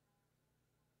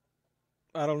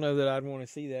 I don't know that I'd want to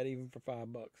see that even for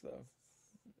 $5, though.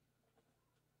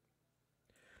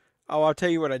 Oh, I'll tell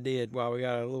you what I did while we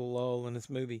got a little lull in this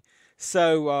movie.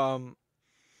 So,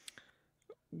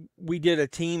 we did a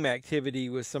team activity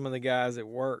with some of the guys at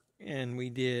work, and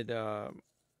we did,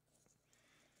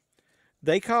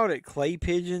 they called it clay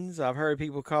pigeons. I've heard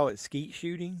people call it skeet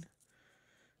shooting.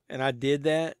 And I did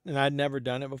that, and I'd never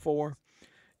done it before.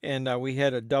 And we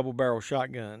had a double barrel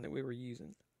shotgun that we were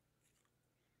using.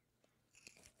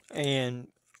 And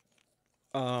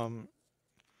on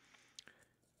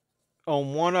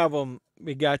one of them,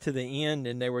 we got to the end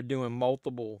and they were doing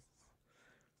multiple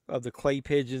of the clay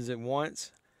pigeons at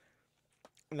once.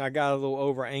 And I got a little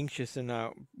over anxious, and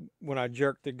when I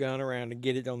jerked the gun around to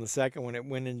get it on the second one, it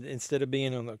went in, instead of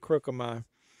being on the crook of my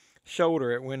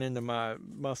shoulder, it went into my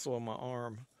muscle of my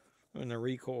arm. And the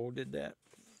recoil did that.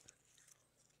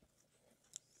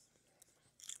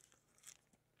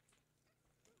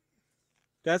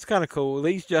 That's kind of cool. At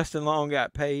least Justin Long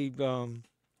got paid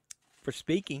for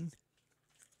speaking.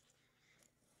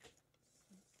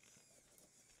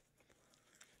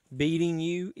 Beating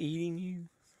you, eating you.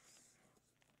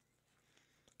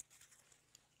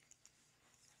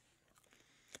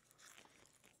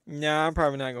 Nah, I'm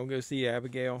probably not going to go see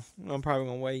Abigail. I'm probably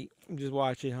going to wait and just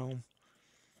watch it home.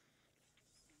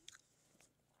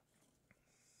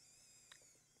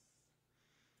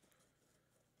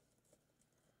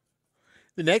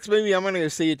 The next movie I'm going to go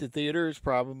see at the theater is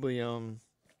probably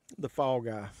The Fall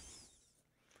Guy. I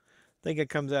think it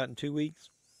comes out in 2 weeks.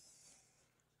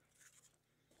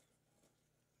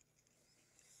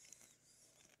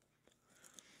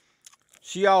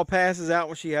 She all passes out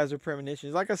when she has her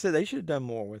premonitions. Like I said, they should have done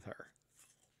more with her.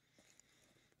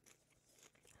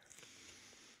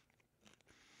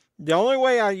 The only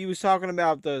way you was talking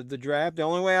about the draft, the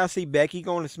only way I see Becky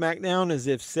going to SmackDown is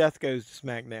if Seth goes to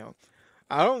SmackDown.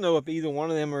 I don't know if either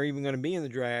one of them are even going to be in the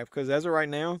draft because as of right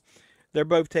now, they're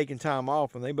both taking time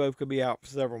off and they both could be out for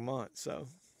several months. So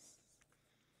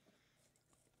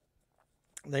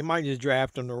they might just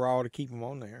draft them to Raw to keep them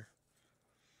on there.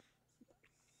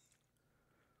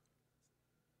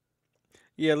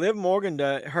 Yeah, Liv Morgan,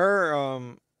 her,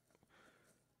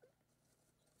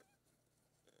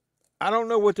 I don't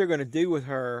know what they're going to do with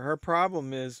her. Her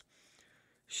problem is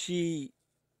the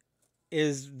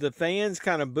fans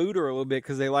kind of booed her a little bit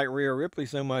because they like Rhea Ripley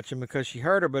so much and because she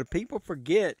hurt her. But people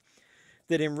forget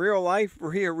that in real life,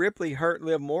 Rhea Ripley hurt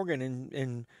Liv Morgan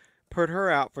and put her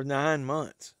out for 9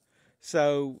 months.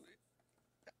 So,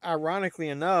 ironically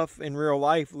enough, in real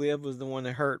life, Liv was the one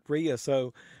that hurt Rhea.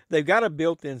 So, they've got a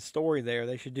built-in story there.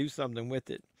 They should do something with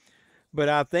it. But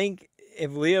I think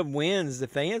if Liv wins, the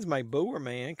fans might boo her,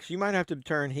 man, because she might have to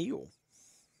turn heel.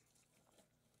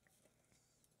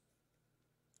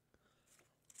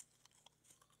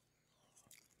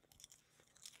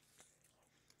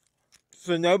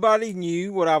 So nobody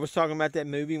knew what I was talking about that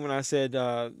movie when I said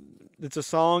it's a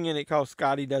song in it called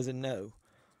Scotty Doesn't Know.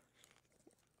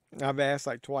 I've asked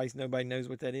like twice. Nobody knows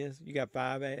what that is. You got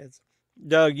 5 ads.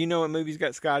 Doug, you know what movie's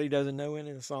got Scotty Doesn't Know in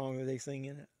it? A song that they sing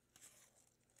in it.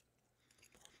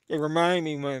 It reminded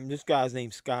me when this guy's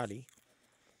named Scotty.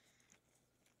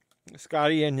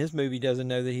 Scotty in this movie doesn't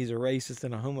know that he's a racist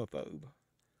and a homophobe.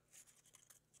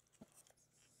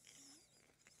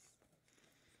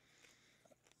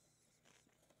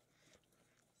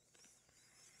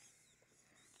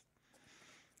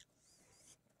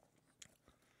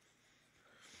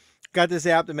 Got this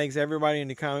app that makes everybody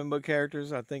into comic book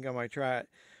characters. I think I might try it.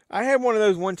 I had one of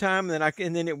those one time,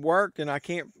 and then it worked, and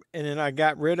then I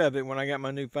got rid of it when I got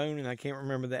my new phone, and I can't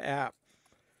remember the app.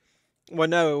 Well,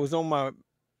 no, it was on my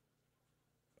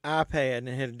iPad, and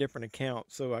it had a different account,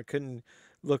 so I couldn't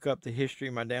look up the history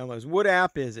of my downloads. What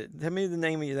app is it? Tell me the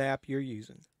name of the app you're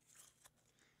using.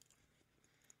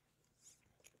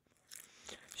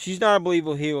 She's not a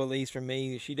believable heel, at least for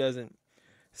me. She doesn't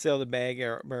sell the bag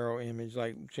barrel image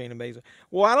like Shayna Baszler.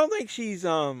 Well, I don't think she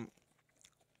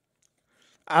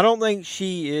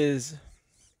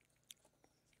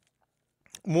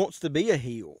wants to be a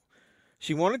heel.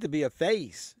 She wanted to be a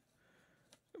face.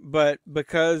 But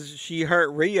because she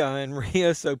hurt Rhea and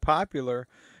Rhea's so popular,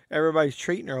 everybody's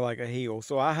treating her like a heel.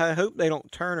 So I hope they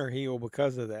don't turn her heel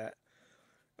because of that.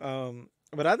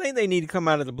 But I think they need to come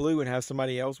out of the blue and have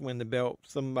somebody else win the belt.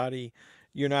 Somebody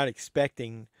you're not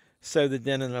expecting, so that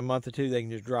then in a month or two they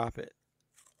can just drop it.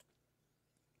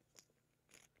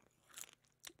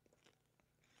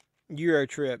 Euro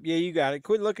trip. Yeah, you got it.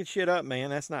 Quit looking shit up,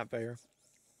 man. That's not fair.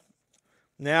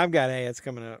 Now I've got ads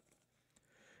coming up.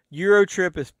 Euro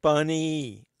trip is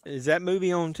funny. Is that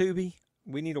movie on Tubi?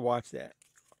 We need to watch that.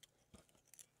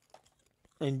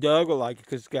 And Doug will like it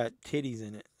because it's got titties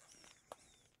in it.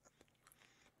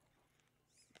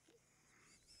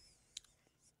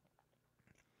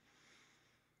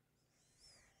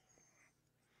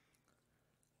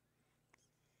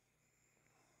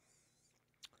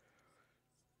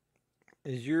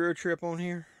 Is Euro trip on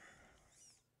here?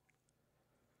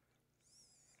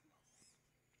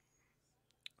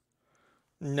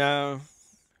 No.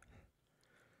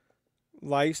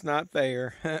 Life's not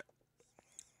fair.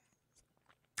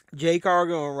 Jake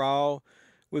Cargo and Raw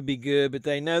would be good, but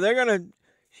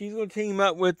she's gonna team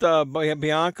up with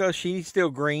Bianca. She's still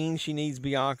green. She needs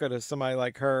Bianca to somebody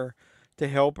like her to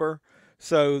help her.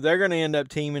 So they're gonna end up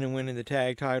teaming and winning the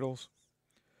tag titles.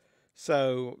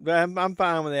 So I'm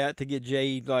fine with that to get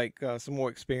Jade some more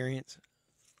experience.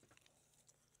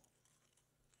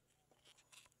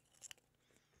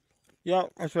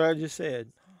 Yep, that's what I just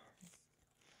said.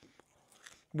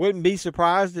 Wouldn't be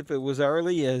surprised if it was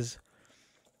early as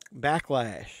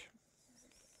Backlash.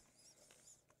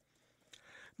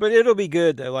 But it'll be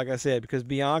good, though, like I said, because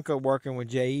Bianca working with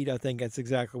Jade, I think that's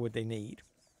exactly what they need.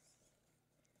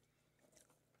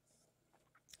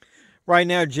 Right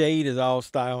now, Jade is all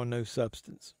style and no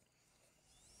substance.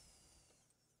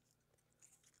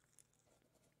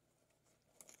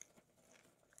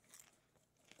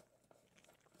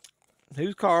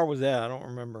 Whose car was that? I don't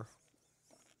remember.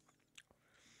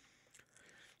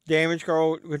 Damage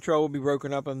control will be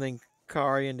broken up. I think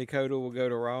Kari and Dakota will go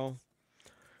to Raw.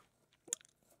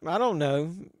 I don't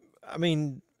know. I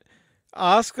mean,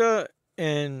 Asuka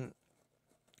and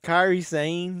Kairi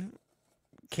Sane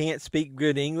can't speak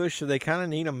good English, so they kind of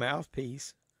need a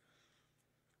mouthpiece.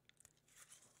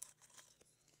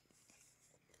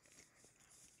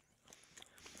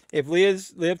 If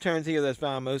Liv turns heel, that's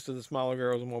fine. Most of the smaller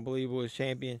girls are more believable as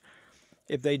champion.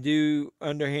 if they do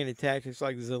underhanded tactics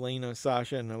like Zelina,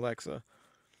 Sasha, and Alexa.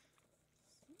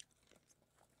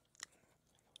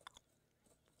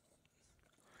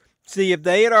 See, if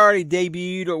they had already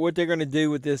debuted or what they're going to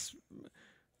do with this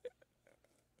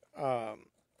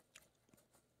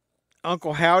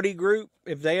Uncle Howdy group,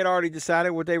 if they had already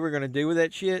decided what they were going to do with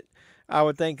that shit, I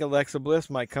would think Alexa Bliss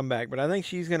might come back. But I think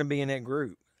she's going to be in that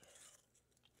group.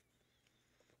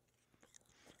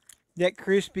 That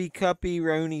crispy, cuppy,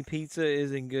 roni pizza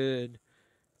isn't good.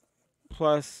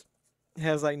 Plus, it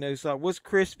has like no salt. What's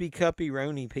crispy, cuppy,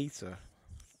 roni pizza?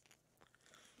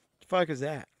 The fuck is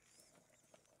that?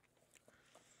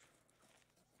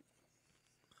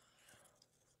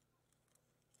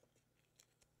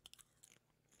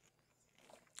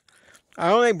 I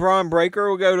don't think Braun Breaker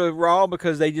will go to Raw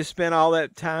because they just spent all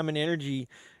that time and energy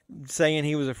saying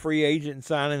he was a free agent and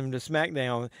signing him to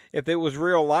SmackDown. If it was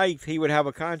real life, he would have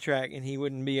a contract and he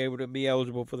wouldn't be able to be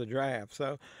eligible for the draft.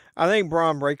 So I think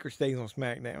Braun Breaker stays on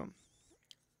SmackDown.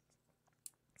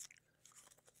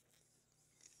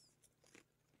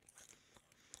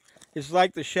 It's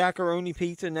like the Shakaroni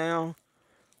pizza now.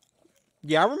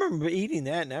 Yeah, I remember eating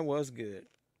that and that was good.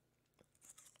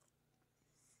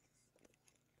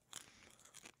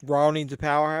 Raw needs a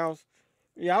powerhouse.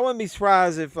 Yeah, I wouldn't be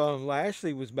surprised if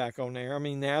Lashley was back on there. I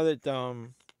mean, now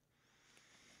that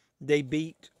they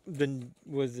beat the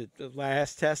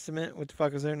Last Testament? What the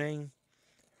fuck is their name?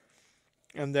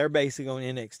 And they're basically on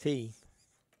NXT.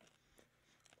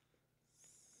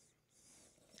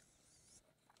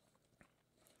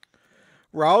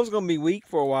 Raw's going to be weak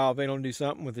for a while if they don't do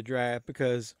something with the draft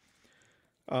because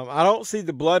I don't see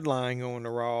the bloodline going to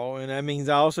Raw, and that means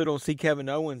I also don't see Kevin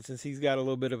Owens since he's got a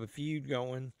little bit of a feud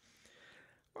going,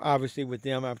 obviously, with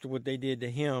them after what they did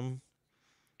to him.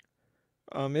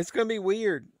 It's going to be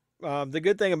weird. The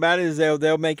good thing about it is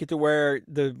they'll make it to where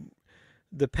the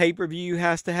pay-per-view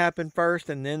has to happen first,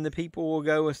 and then the people will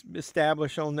go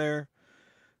establish on their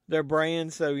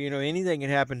brand. So, you know, anything can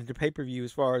happen at the pay-per-view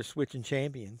as far as switching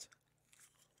champions.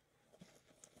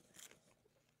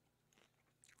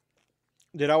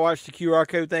 Did I watch the QR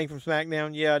code thing from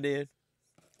SmackDown? Yeah, I did.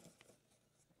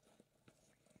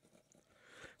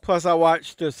 Plus, I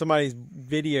watched somebody's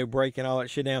video breaking all that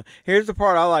shit down. Here's the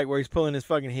part I like where he's pulling his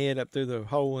fucking head up through the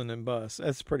hole in the bus.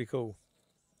 That's pretty cool.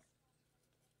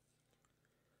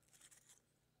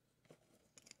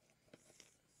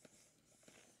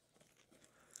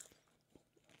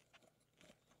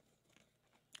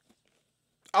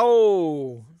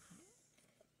 Oh!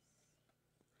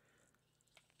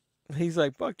 He's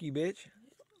like, fuck you, bitch.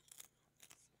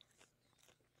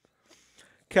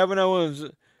 Kevin Owens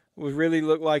was really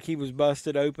looked like he was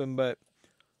busted open, but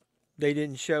they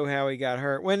didn't show how he got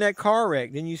hurt. When that car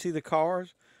wreck, didn't you see the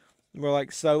cars? Where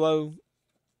like Solo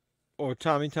or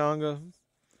Tommy Tonga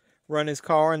run his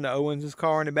car and the Owens'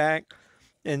 car in the back.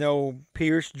 And old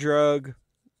Pierce drug,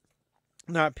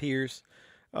 not Pierce,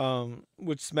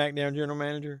 which SmackDown general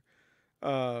manager,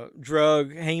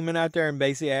 drug Heyman out there and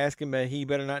basically asked him that he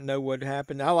better not know what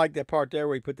happened. I like that part there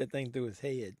where he put that thing through his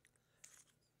head.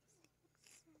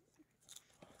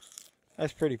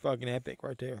 That's pretty fucking epic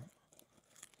right there.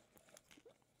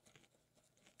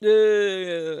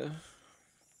 Yeah.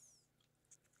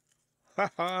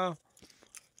 Haha.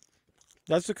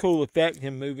 That's a cool effect,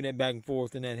 him moving it back and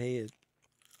forth in that head.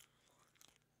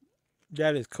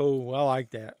 That is cool. I like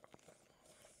that.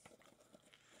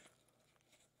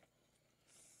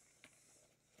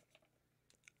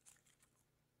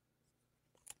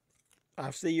 I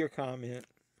see your comment.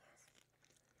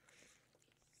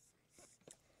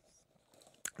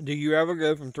 Do you ever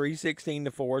go from 316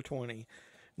 to 420?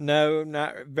 No,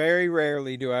 not very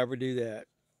rarely do I ever do that.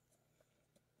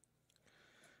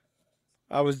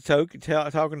 I was talking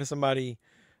to somebody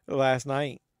last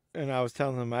night, and I was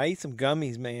telling them I ate some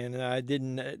gummies, man, and I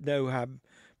didn't know how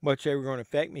much they were going to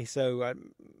affect me, so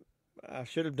I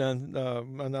should have done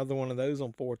another one of those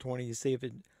on 420 to see if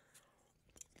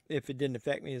it didn't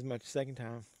affect me as much the second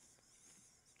time.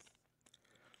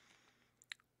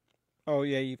 Oh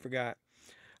yeah, you forgot.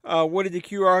 What did the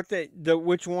QR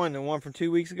which one? The one from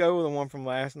 2 weeks ago or the one from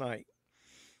last night?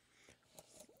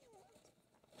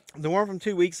 The one from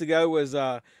 2 weeks ago was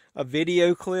a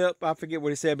video clip. I forget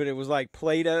what it said, but it was like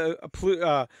Play-Doh,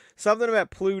 something about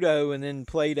Pluto and then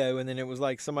Play-Doh, and then it was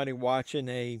like somebody watching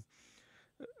a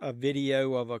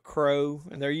video of a crow,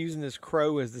 and they're using this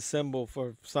crow as the symbol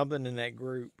for something in that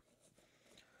group.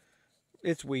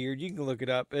 It's weird. You can look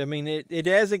it up. I mean, it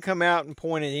hasn't come out and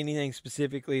pointed anything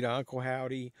specifically to Uncle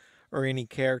Howdy or any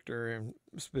character, and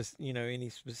any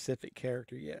specific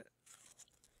character yet.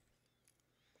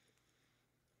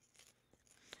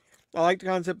 I like the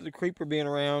concept of the creeper being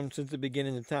around since the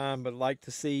beginning of time, but I'd like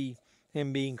to see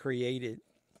him being created.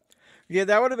 Yeah,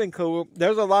 that would have been cool.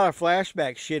 There's a lot of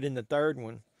flashback shit in the third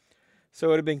one. So it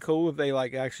would have been cool if they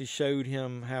like actually showed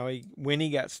him when he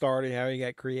got started, how he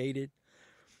got created.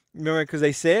 Remember, because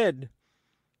they said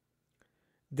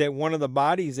that one of the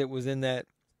bodies that was in that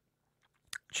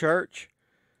church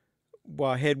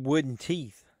had wooden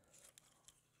teeth.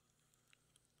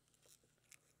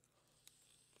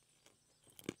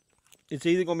 It's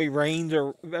either going to be Reigns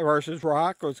versus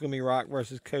Rock, or it's going to be Rock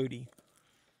versus Cody.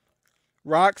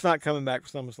 Rock's not coming back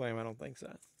for SummerSlam. I don't think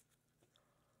so.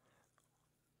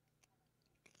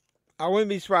 I wouldn't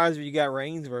be surprised if you got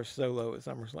Reigns versus Solo at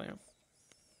SummerSlam.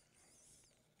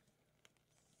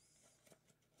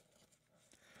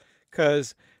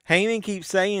 Because Heyman keeps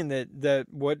saying that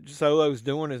what Solo's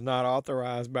doing is not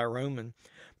authorized by Roman.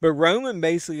 But Roman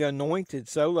basically anointed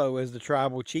Solo as the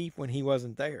tribal chief when he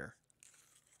wasn't there.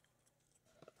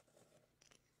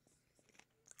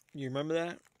 You remember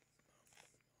that?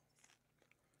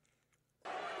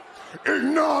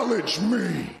 Acknowledge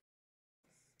me!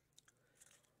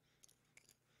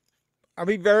 I'll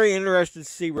be very interested to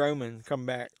see Roman come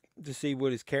back to see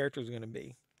what his character is going to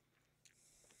be.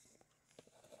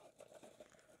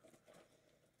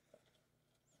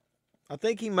 I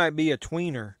think he might be a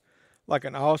tweener, like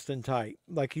an Austin type.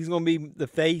 Like he's going to be the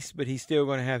face, but he's still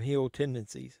going to have heel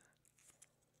tendencies.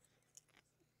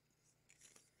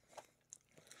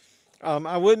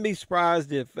 I wouldn't be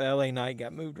surprised if LA Knight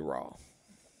got moved to Raw.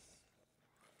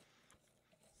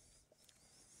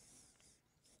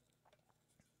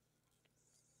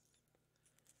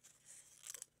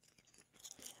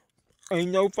 Ain't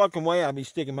no fucking way I'd be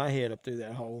sticking my head up through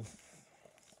that hole.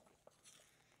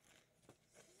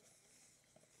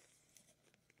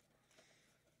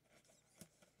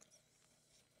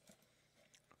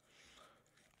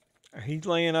 He's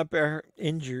laying up there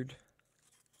injured.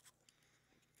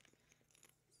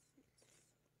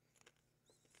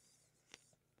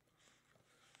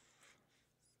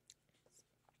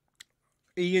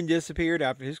 Ian disappeared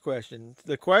after his question.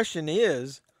 The question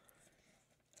is,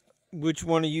 which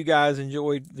one of you guys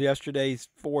enjoyed yesterday's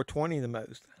 420 the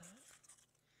most?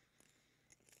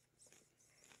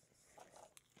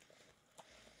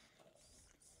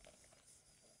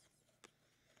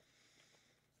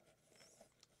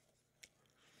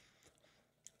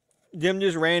 Them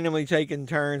just randomly taking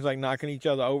turns, like knocking each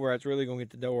other over, that's really going to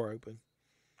get the door open.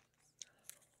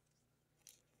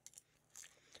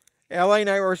 LA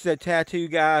Knight versus that tattoo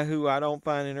guy who I don't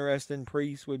find interesting,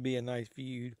 Priest, would be a nice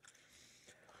feud.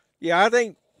 Yeah, I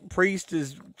think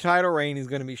Priest's title reign is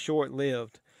going to be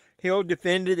short-lived. He'll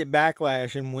defend it at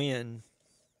Backlash and win.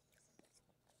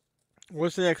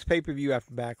 What's the next pay-per-view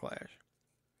after Backlash?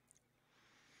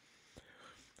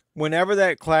 Whenever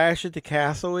that Clash at the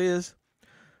Castle is,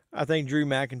 I think Drew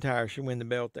McIntyre should win the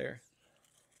belt there.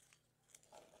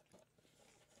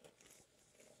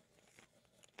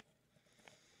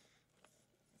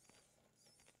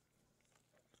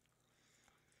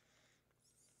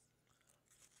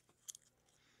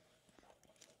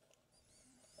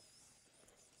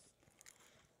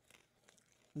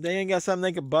 They ain't got something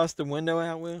they could bust the window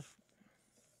out with?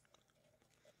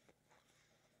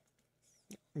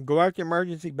 Go out the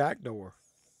emergency back door.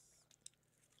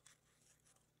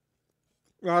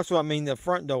 That's what I mean, the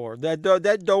front door. That door,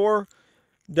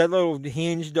 that little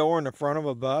hinge door in the front of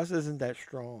a bus isn't that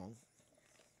strong.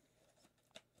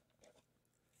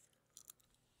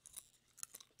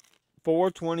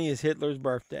 .420 is Hitler's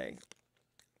birthday.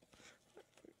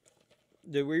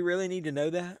 Do we really need to know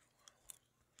that?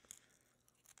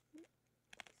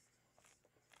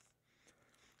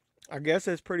 I guess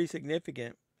that's pretty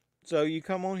significant. So you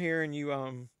come on here and you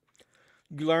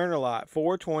learn a lot.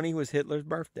 .420 was Hitler's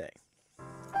birthday.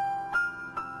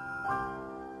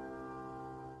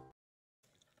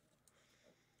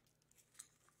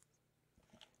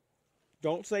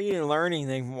 Don't say you didn't learn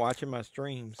anything from watching my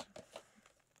streams.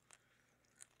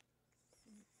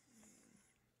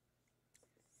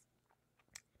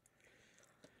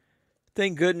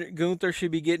 Think Gunther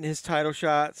should be getting his title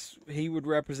shots. He would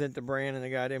represent the brand and the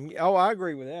goddamn. Oh, I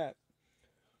agree with that.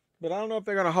 But I don't know if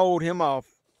they're going to hold him off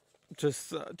to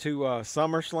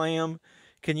SummerSlam.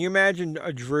 Can you imagine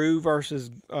a Drew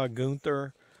versus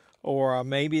Gunther? Or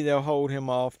maybe they'll hold him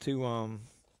off to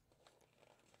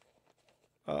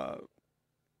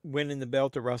winning the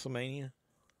belt at WrestleMania.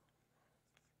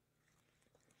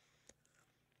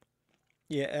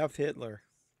 Yeah, F Hitler.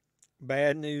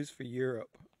 Bad news for Europe.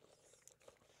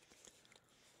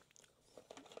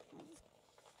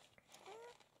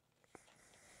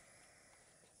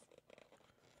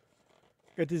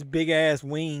 Got this big ass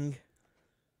wing.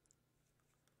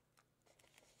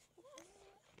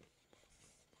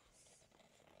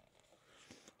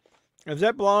 Has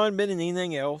that blonde been in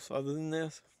anything else other than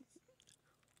this?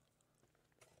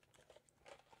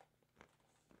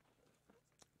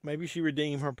 Maybe she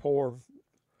redeemed her poor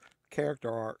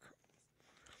character arc.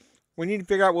 We need to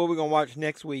figure out what we're going to watch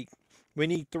next week. We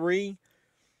need three.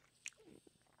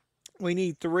 We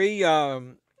need three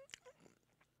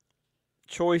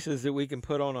choices that we can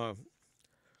put on a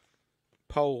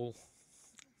poll.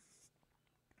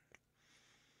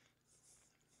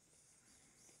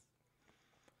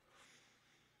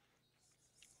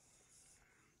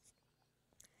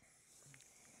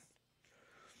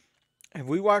 Have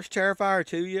we watched Terrifier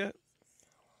 2 yet?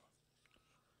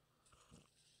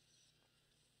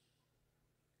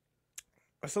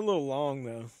 That's a little long,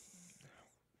 though.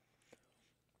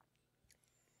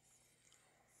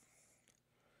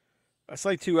 That's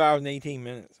like 2 hours and 18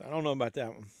 minutes. I don't know about that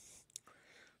one.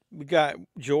 We got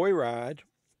Joyride.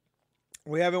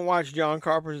 We haven't watched John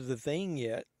Carpenter's The Thing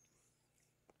yet.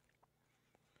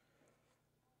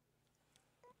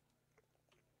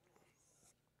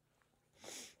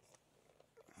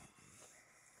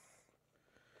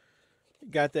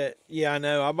 Got that. Yeah, I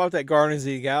know. I bought that Guardians of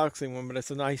the Galaxy one, but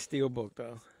it's a nice steelbook,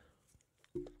 though.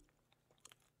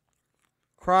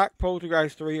 Croc,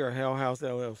 Poltergeist 3, or Hell House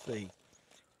LLC?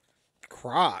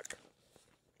 Croc.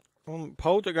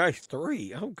 Poltergeist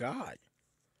 3. Oh, God.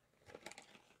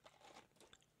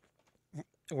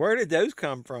 Where did those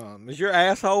come from? Is your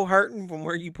asshole hurting from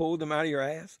where you pulled them out of your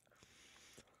ass?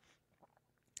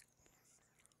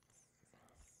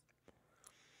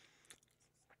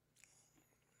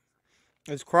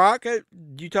 Is Croc,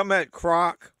 you talking about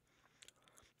Croc?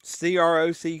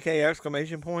 C-R-O-C-K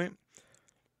exclamation point?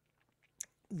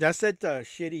 That's that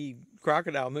shitty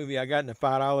crocodile movie I got in the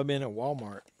 $5 bin at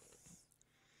Walmart.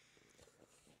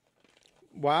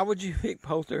 Why would you pick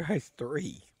Poltergeist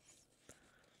 3?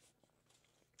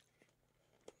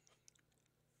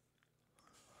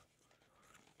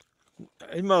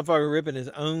 This motherfucker ripping his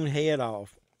own head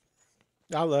off.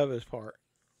 I love this part.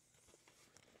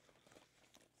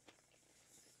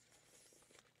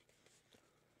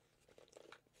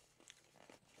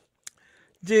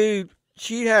 Dude,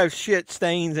 she'd have shit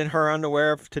stains in her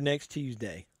underwear to next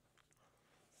Tuesday.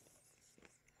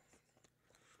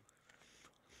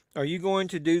 Are you going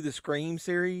to do the Scream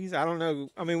series? I don't know.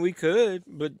 I mean, we could,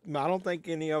 but I don't think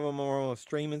any of them are on a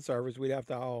streaming service. We'd have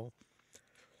to all.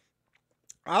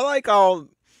 I like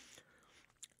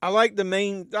the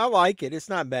main. I like it. It's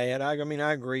not bad. I mean,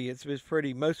 I agree. It's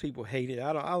pretty. Most people hate it.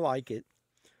 I like it.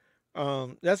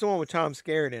 That's the one with Tom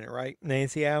Skerritt in it, right?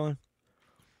 Nancy Allen.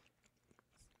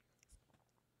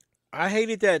 I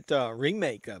hated that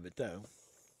remake of it, though.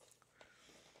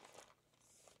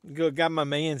 Got my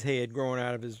man's head growing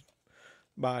out of his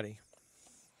body.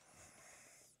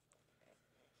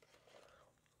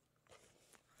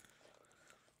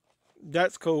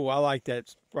 That's cool. I like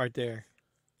that right there.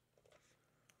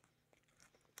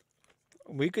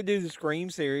 We could do the Scream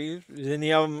series.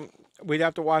 Any of them, we'd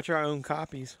have to watch our own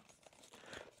copies.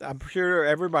 I'm sure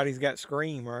everybody's got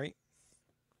Scream, right?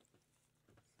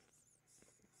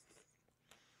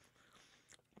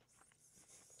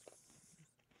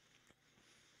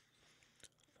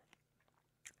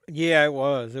 Yeah, it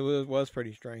was. It was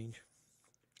pretty strange.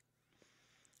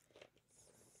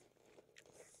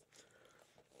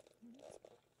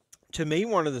 To me,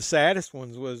 one of the saddest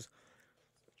ones was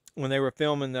when they were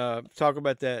filming talk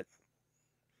about that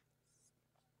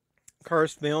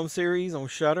cursed film series on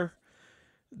Shudder.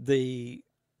 The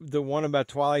one about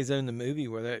Twilight Zone, the movie,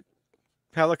 where that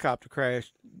helicopter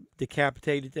crash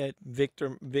decapitated that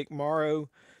Vic Morrow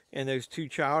and those two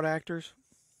child actors.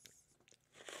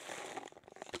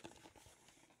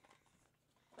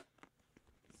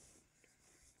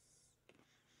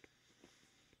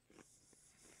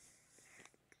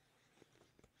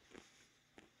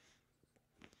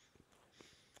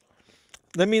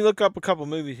 Let me look up a couple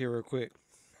movies here real quick.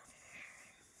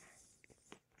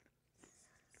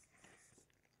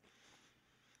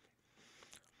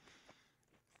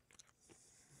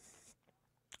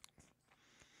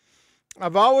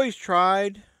 I've always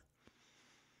tried.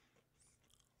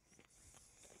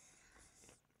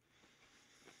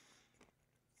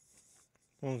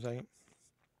 One second.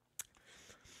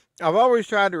 I've always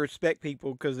tried to respect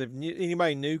people, because if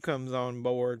anybody new comes on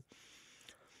board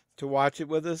to watch it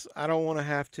with us, I don't want to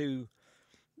have to.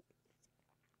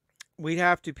 We'd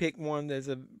have to pick one that's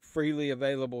freely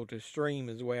available to stream,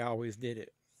 is the way I always did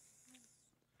it.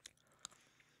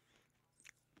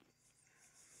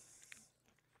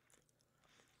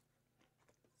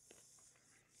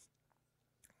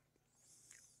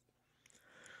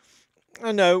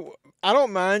 I know I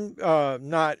don't mind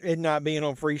not being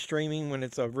on free streaming when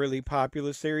it's a really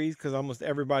popular series because almost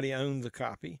everybody owns a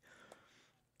copy.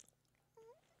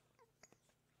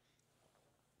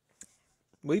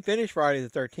 We finished Friday the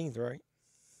 13th, right?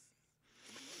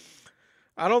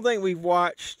 I don't think we've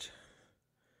watched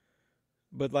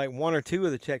but like one or two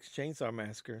of the Texas Chainsaw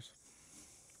Massacres.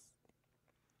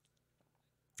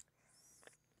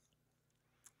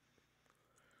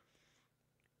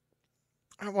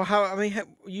 Well,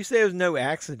 you say it was no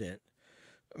accident.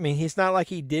 I mean, it's not like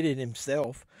he did it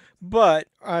himself, but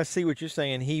I see what you're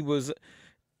saying. He was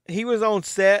on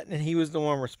set and he was the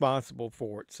one responsible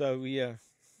for it. So yeah.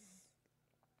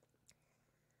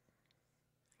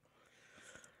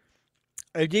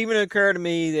 It even occurred to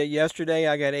me that yesterday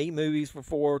I got 8 movies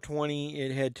for $4.20.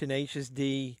 It had Tenacious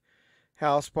D,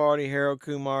 House Party, Harold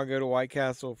Kumar, Go to White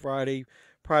Castle Friday,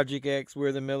 Project X,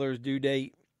 We're the Millers, Due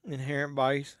Date, Inherent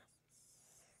Vice.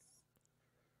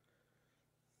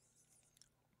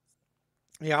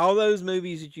 Yeah, all those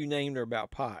movies that you named are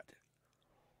about pot.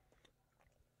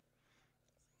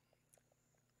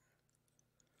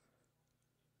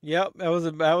 Yep, that was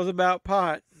about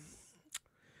pot.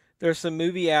 There's some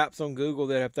movie apps on Google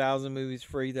that have 1,000 movies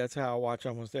free. That's how I watch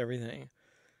almost everything.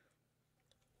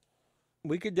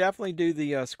 We could definitely do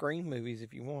the Scream movies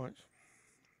if you want.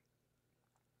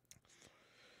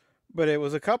 But it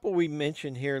was a couple we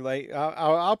mentioned here. Like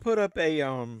I'll put up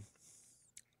a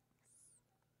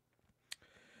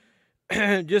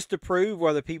just to prove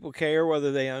whether people care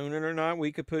whether they own it or not.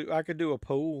 I could do a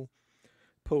poll,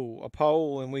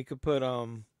 and we could put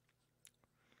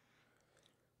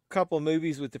couple of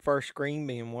movies with the first Scream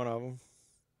being one of them.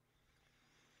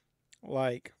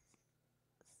 Like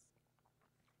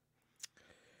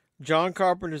John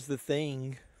Carpenter's The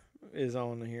Thing is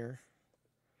on here.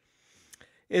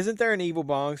 Isn't there an Evil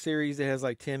Bong series that has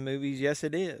like 10 movies? Yes,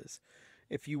 it is.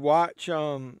 If you watch,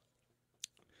 go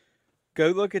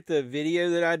look at the video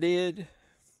that I did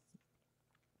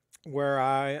where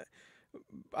I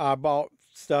bought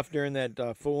stuff during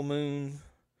that full moon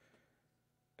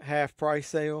half price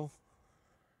sale.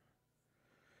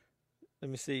 Let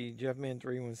me see,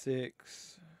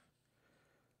 JEFFMAN316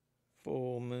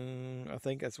 full moon. I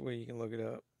think that's where you can look it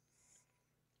up.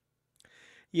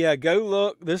 Yeah, go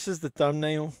look. This is the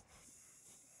thumbnail.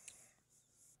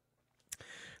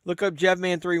 Look up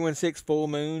JEFFMAN316 full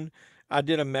moon. I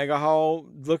did a mega haul.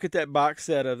 Look at that box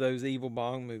set of those Evil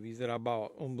Bong movies that I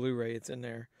bought on Blu-ray. It's in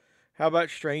there. How about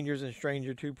Strangers and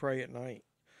Stranger 2 Pray at Night?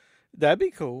 That'd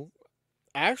be cool.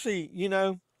 Actually, you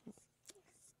know,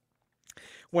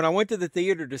 when I went to the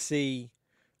theater to see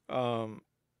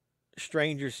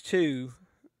Strangers 2,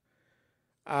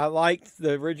 I liked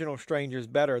the original Strangers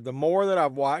better. The more that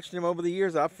I've watched them over the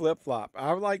years, I flip-flop.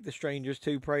 I like the Strangers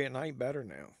 2 Pray at Night better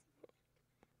now.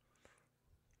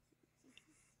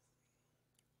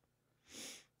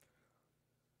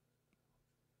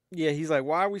 Yeah, he's like,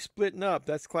 why are we splitting up?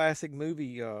 That's classic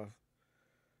movie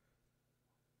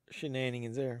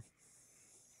shenanigans there.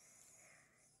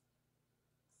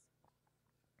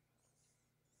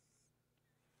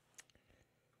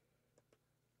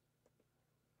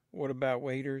 What about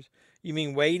Waiters? You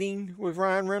mean Waiting with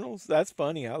Ryan Reynolds? That's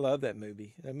funny. I love that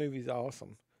movie. That movie's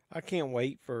awesome. I can't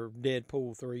wait for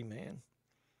Deadpool 3, man.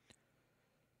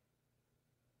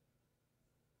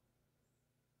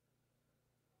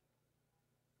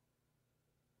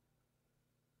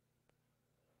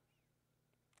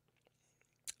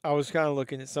 I was kind of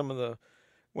looking at some of the,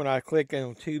 when I click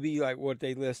on Tubi, like what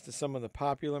they list as some of the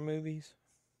popular movies.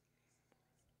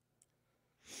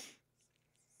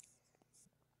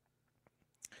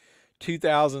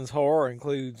 "2000s horror"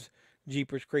 includes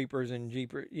Jeepers Creepers and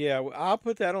Jeepers. Yeah, I'll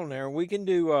put that on there. We can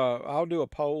do. I'll do a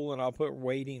poll and I'll put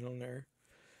Waiting on there.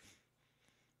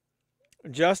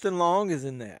 Justin Long is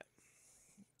in that.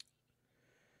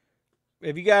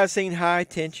 Have you guys seen High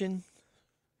Tension?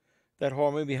 That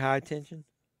horror movie, High Tension.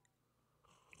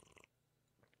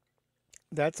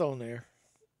 That's on there.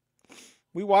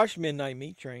 We watched Midnight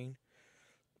Meat Train.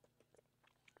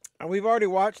 And we've already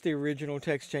watched the original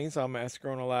Texas Chainsaw Massacre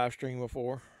on a live stream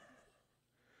before.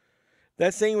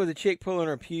 That scene with the chick pulling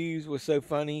her pews was so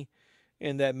funny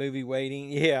in that movie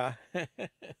Waiting. Yeah.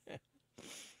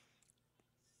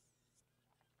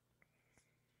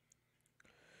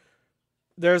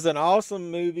 There's an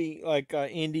awesome movie, like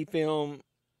indie film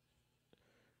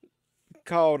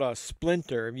called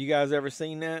Splinter. Have you guys ever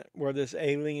seen that? Where this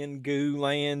alien goo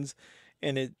lands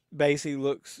and it basically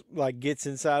looks like gets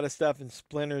inside of stuff and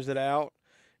splinters it out.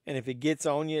 And if it gets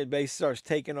on you, it basically starts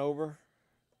taking over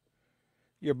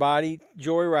your body.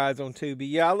 Joyride's on Tubi.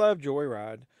 Yeah, I love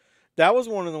Joyride. That was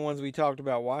one of the ones we talked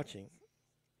about watching.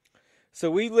 So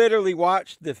we literally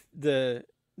watched they're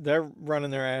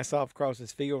running their ass off across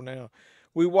this field now.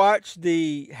 We watched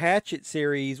the Hatchet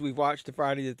series. We've watched the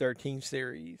Friday the 13th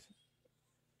series.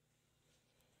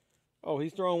 Oh,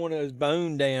 he's throwing one of those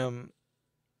bone damn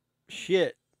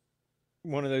shit.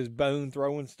 One of those bone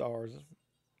throwing stars.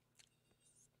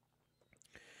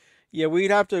 Yeah, we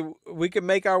could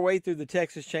make our way through the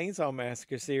Texas Chainsaw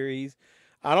Massacre series.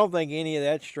 I don't think any of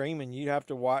that's streaming. You'd have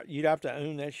to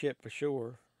own that shit for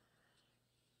sure.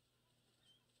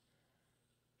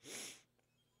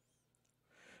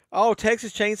 Oh,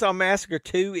 Texas Chainsaw Massacre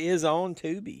 2 is on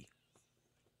Tubi.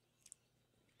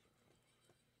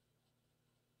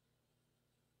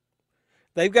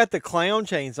 They've got the Clown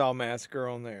Chainsaw Massacre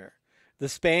on there. The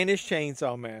Spanish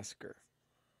Chainsaw Massacre.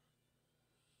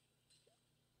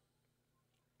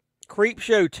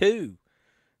 Creepshow 2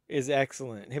 is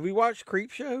excellent. Have we watched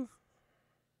Creepshow?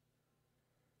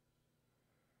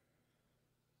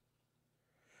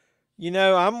 You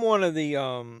know, I'm one of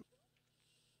the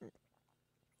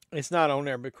it's not on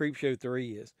there, but Creepshow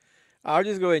 3 is. I'll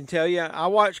just go ahead and tell you, I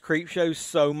watched Creepshow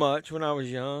so much when I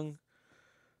was young.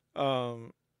 I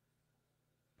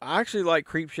actually like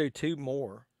Creepshow 2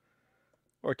 more.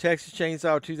 Or Texas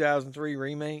Chainsaw 2003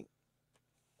 remake.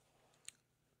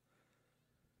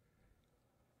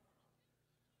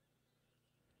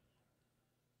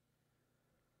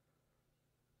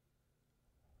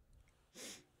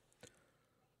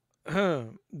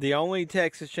 The only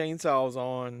Texas Chainsaws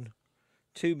on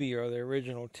Tubi are the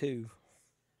original 2.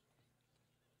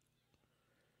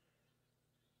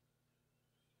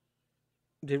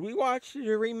 Did we watch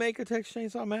the remake of Texas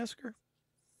Chainsaw Massacre?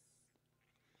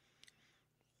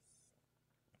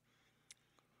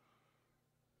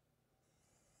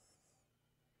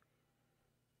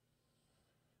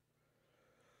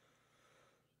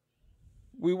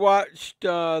 We watched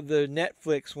the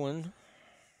Netflix one.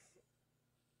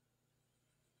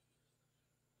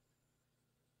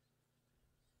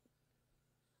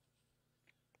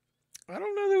 I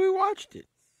don't know that we watched it.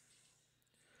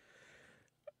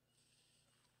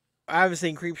 I haven't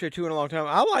seen Creepshow 2 in a long time.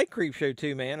 I like Creepshow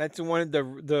 2, man. That's one of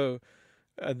the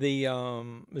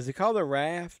is it called the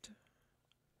Raft?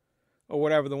 Or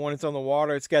whatever, the one that's on the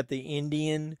water. It's got the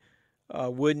Indian,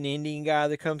 wooden Indian guy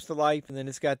that comes to life, and then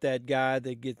it's got that guy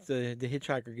that gets the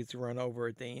hitchhiker gets run over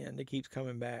at the end. It keeps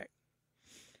coming back.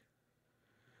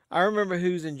 I remember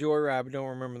who's in Joyride, but don't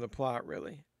remember the plot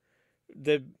really.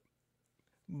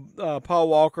 Paul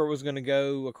Walker was going to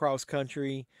go across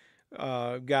country,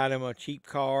 got him a cheap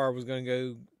car, was going to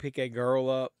go pick a girl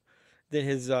up.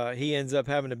 Then he ends up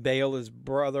having to bail his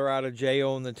brother out of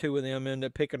jail, and the two of them end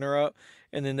up picking her up.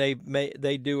 And then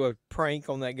they do a prank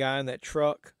on that guy in that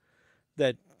truck,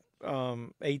 that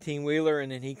 18-wheeler,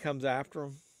 and then he comes after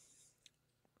him.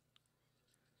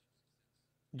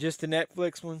 Just a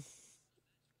Netflix one.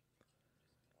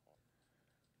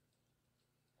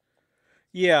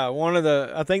 Yeah,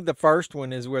 I think the first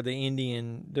one is where the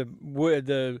Indian,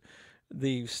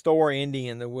 the store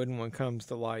Indian, the wooden one, comes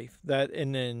to life. That,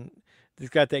 and then it's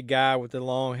got that guy with the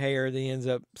long hair that ends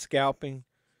up scalping.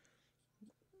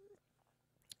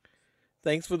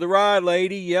 Thanks for the ride,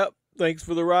 lady. Yep, thanks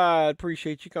for the ride.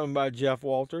 Appreciate you coming by, Jeff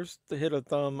Walters. To hit a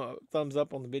thumbs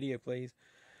up on the video, please.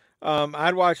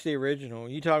 I'd watch the original.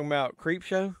 You talking about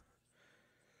Creepshow?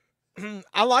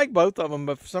 I like both of them,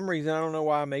 but for some reason, I don't know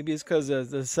why. Maybe it's because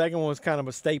the second one was kind of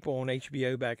a staple on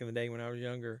HBO back in the day when I was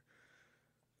younger.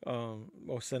 Or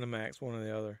Cinemax, one or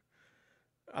the other.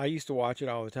 I used to watch it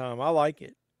all the time. I like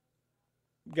it.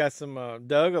 Got some,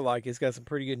 Doug will like it. It's got some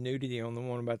pretty good nudity on the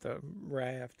one about the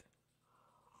raft.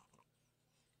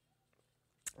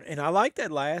 And I like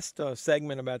that last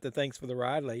segment about the thanks for the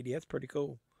ride lady. That's pretty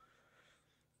cool.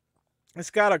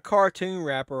 It's got a cartoon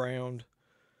wraparound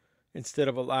instead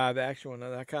of a live action one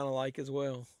that I kind of like as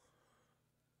well.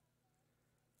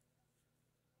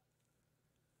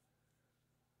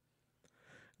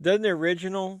 Doesn't the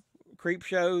original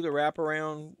Creepshow, the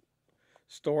wraparound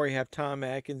story, have Tom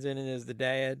Atkins in it as the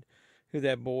dad, who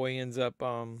that boy ends up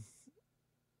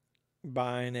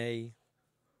buying a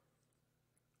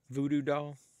voodoo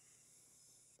doll?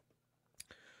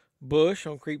 Bush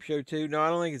on Creepshow 2. No, I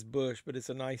don't think it's Bush, but it's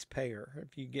a nice pair,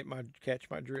 if you catch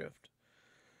my drift.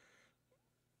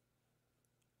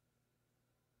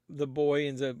 The boy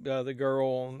ends up, the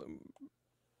girl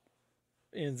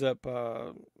ends up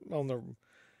out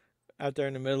there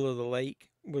in the middle of the lake.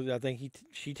 I think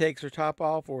she takes her top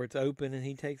off, or it's open and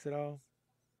he takes it off.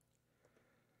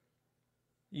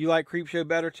 You like Creepshow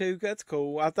better too? That's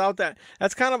cool. I thought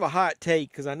that's kind of a hot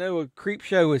take, because I know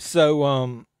Creepshow is so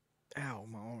ow,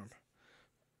 my arm.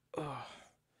 Ugh.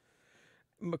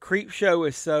 Creep Show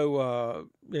is so,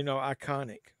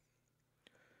 iconic.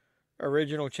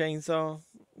 Original Chainsaw.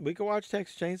 We could watch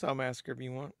Texas Chainsaw Massacre if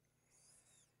you want.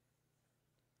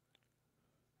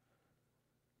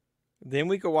 Then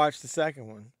we could watch the second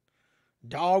one.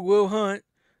 Dog Will Hunt.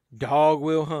 Dog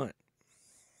Will Hunt.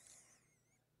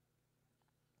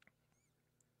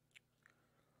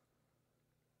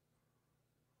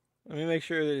 Let me make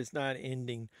sure that it's not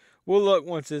ending. We'll look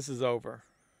once this is over.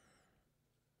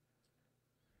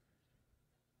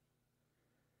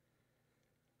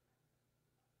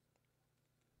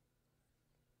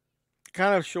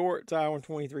 Kind of short. It's an hour and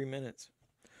 23 minutes.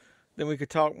 Then we could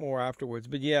talk more afterwards.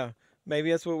 But yeah,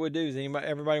 maybe that's what we'll do. Is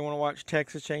everybody want to watch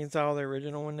Texas Chainsaw, the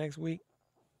original one, next week?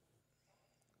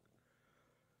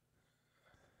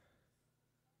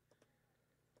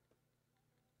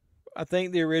 I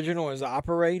think the original is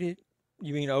operated.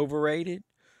 You mean overrated?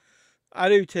 I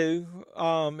do too.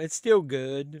 It's still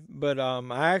good, but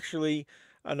I actually,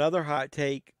 another hot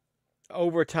take,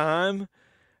 over time,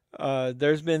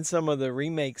 there's been some of the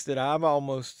remakes that I've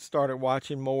almost started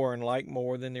watching more and like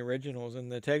more than the originals, and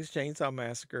the Texas Chainsaw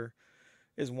Massacre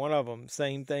is one of them.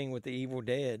 Same thing with the Evil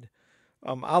Dead.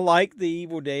 I like the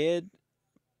Evil Dead,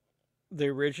 the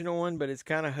original one, but it's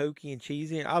kind of hokey and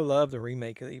cheesy. I love the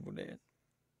remake of the Evil Dead.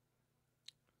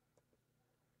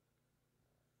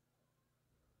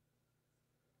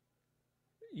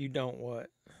 You don't what?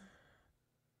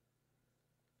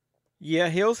 Yeah,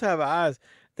 Hills Have Eyes.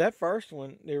 That first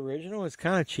one, the original, is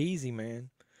kind of cheesy,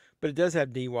 man. But it does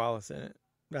have Dee Wallace in it.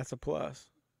 That's a plus.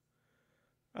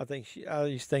 I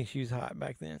used to think she was hot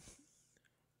back then.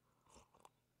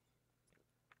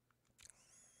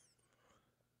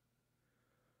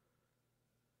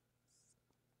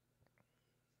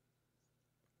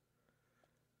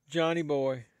 Johnny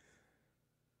Boy.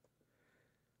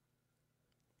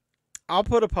 I'll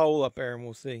put a poll up there and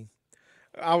we'll see.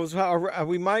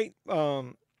 We might.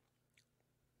 I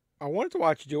wanted to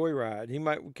watch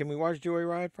Joyride. Can we watch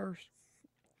Joyride first?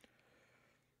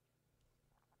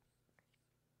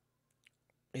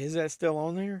 Is that still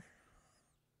on there?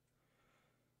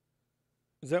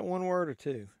 Is that one word or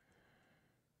two?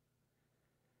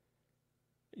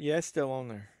 Yeah, it's still on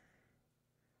there.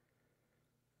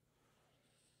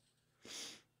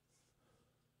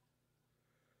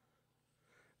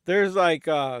 There's like 3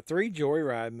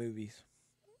 Joyride movies.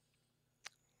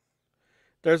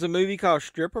 There's a movie called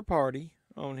Stripper Party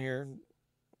on here.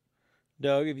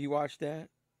 Doug, have you watched that?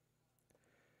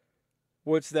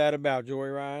 What's that about,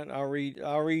 Joyride?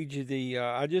 I'll read you the.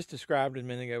 I just described it a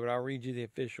minute ago, but I'll read you the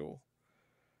official.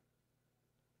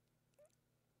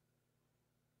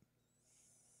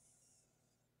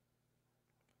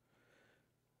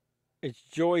 It's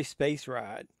Joy Space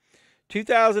Ride.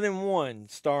 2001,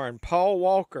 starring Paul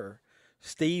Walker,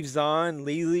 Steve Zahn,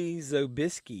 Lily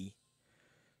Zobisky.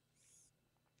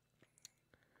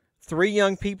 3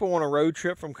 young people on a road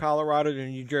trip from Colorado to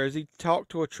New Jersey talk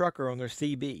to a trucker on their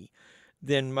CB,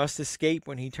 then must escape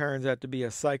when he turns out to be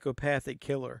a psychopathic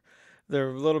killer. There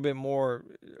are a little bit more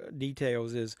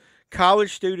details. Is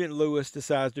college student Lewis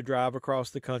decides to drive across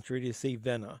the country to see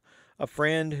Venna, a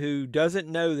friend who doesn't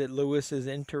know that Lewis is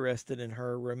interested in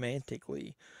her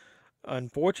romantically.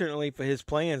 Unfortunately for his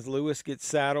plans, Lewis gets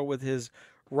saddled with his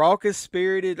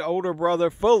raucous-spirited older brother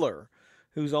Fuller,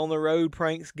 whose on the road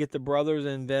pranks get the brothers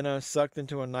and Venna sucked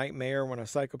into a nightmare when a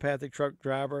psychopathic truck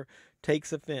driver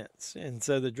takes offense, and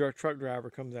so the truck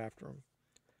driver comes after him.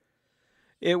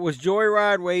 It was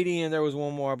Joyride, Waiting, and there was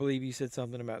one more. I believe you said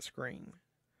something about Scream.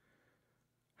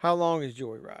 How long is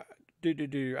Joyride?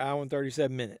 Hour and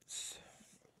 37 minutes.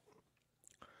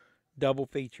 Double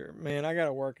feature. Man, I got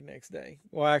to work the next day.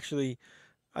 Well, actually,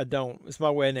 I don't. It's my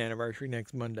wedding anniversary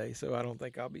next Monday, so I don't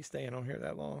think I'll be staying on here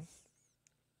that long.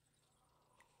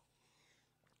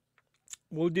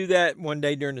 We'll do that one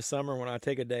day during the summer when I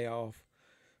take a day off.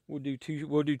 We'll do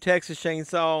Texas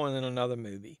Chainsaw and then another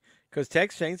movie. Because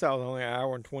Texas Chainsaw is only an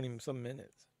hour and 20 some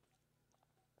minutes.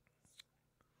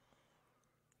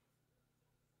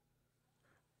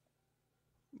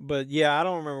 But yeah, I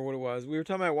don't remember what it was. We were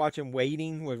talking about watching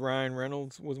Waiting with Ryan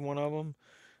Reynolds was one of them.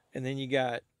 And then you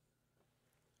got...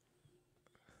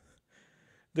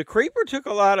 The Creeper took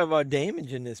a lot of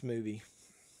damage in this movie.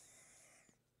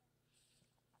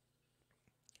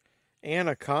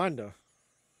 Anaconda.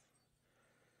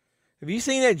 Have you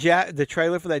seen that the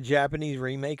trailer for that Japanese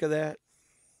remake of that?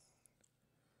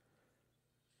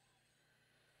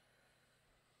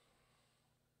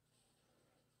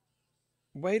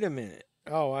 Wait a minute.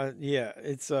 Oh, yeah,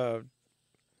 it's Anaconda.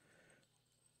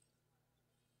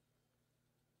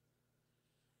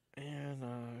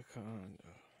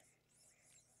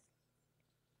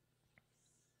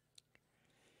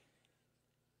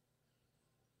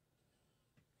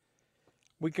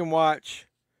 We can watch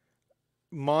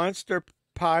Monster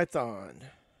Python.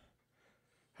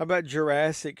 How about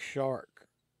Jurassic Shark?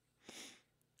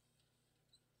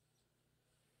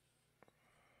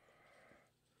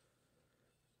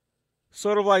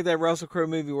 Sort of like that Russell Crowe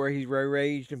movie where he's road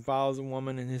raged and follows a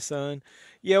woman and his son.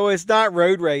 Yeah, well, it's not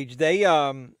road rage. They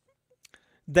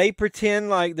pretend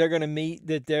like they're gonna meet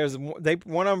that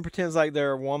one of them pretends like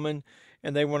they're a woman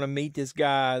and they want to meet this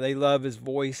guy. They love his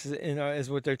voice, and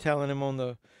is what they're telling him on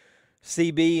the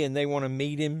CB, and they want to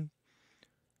meet him.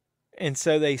 And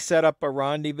so they set up a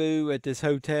rendezvous at this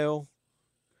hotel.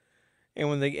 And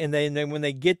when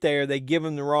they get there, they give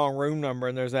him the wrong room number,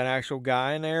 and there's that actual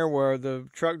guy in there where the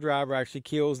truck driver actually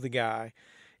kills the guy,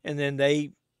 and then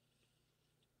they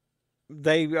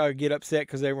get upset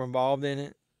because they were involved in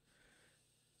it,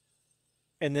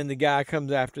 and then the guy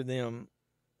comes after them.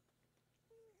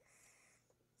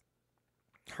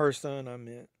 Her son, I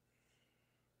meant.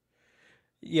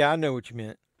 Yeah, I know what you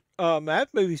meant. That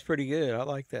movie's pretty good. I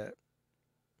like that.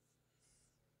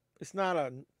 It's kind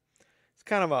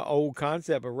of an old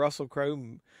concept, but Russell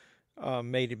Crowe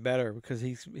made it better because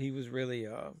he was really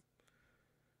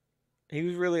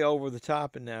over the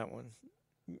top in that one.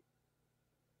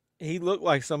 He looked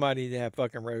like somebody that had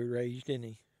fucking road rage, didn't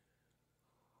he?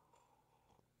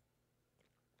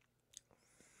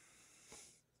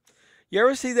 You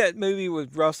ever see that movie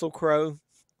with Russell Crowe?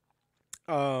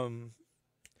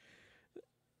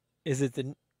 Is it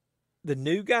the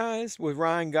New Guys with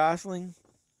Ryan Gosling?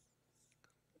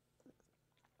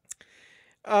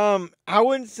 I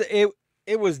wouldn't say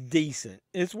it was decent.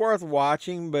 It's worth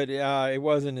watching, but it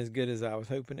wasn't as good as I was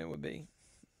hoping it would be.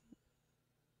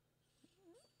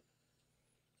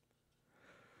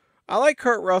 I like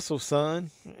Kurt Russell's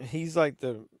son. He's like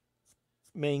the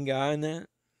main guy in that.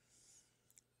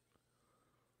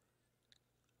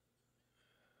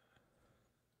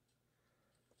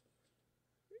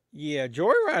 Yeah,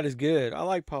 Joyride is good. I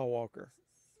like Paul Walker.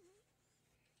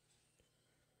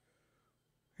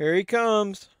 Here he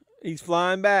comes. He's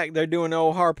flying back. They're doing the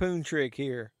old harpoon trick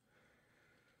here.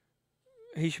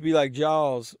 He should be like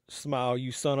Jaws. Smile,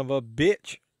 you son of a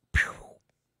bitch. Pew.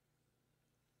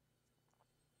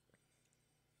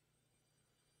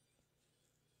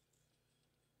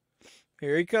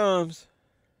 Here he comes.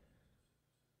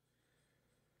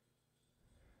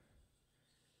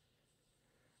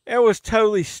 It was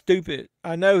totally stupid.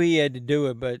 I know he had to do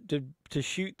it, but to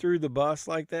shoot through the bus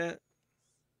like that.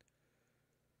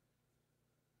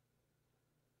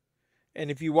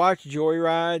 And if you watch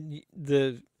Joyride,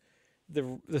 the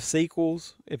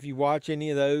sequels, if you watch any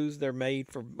of those, they're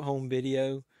made for home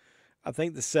video. I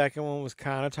think the second one was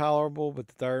kind of tolerable, but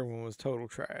the third one was total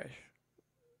trash.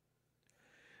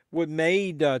 What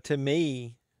made, to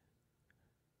me,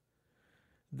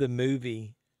 the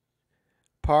movie,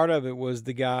 part of it was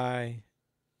the guy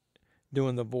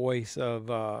doing the voice of,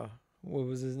 what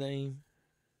was his name?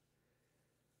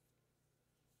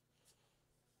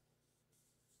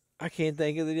 I can't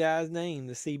think of the guy's name,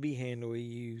 the CB handle he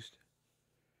used.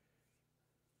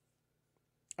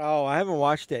 Oh, I haven't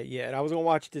watched that yet. I was going to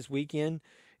watch it this weekend,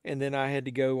 and then I had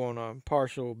to go on a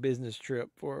partial business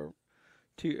trip for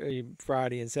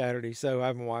Friday and Saturday, so I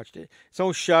haven't watched it. It's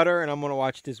on Shudder, and I'm going to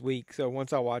watch it this week, so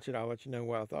once I watch it, I'll let you know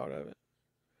what I thought of it.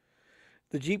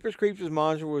 The Jeepers Creepers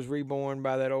monster was reborn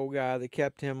by that old guy that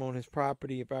kept him on his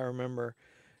property, if I remember.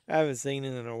 I haven't seen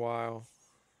it in a while.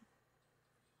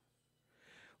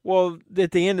 Well,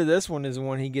 at the end of this one is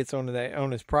when he gets on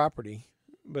his property,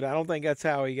 but I don't think that's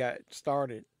how he got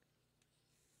started.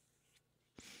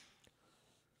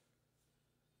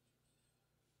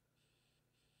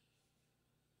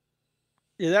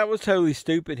 Yeah, that was totally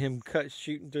stupid. Him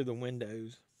shooting through the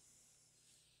windows.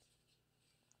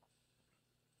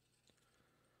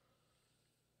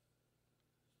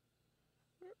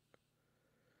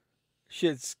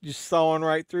 Shit's just sawing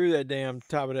right through that damn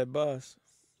top of that bus.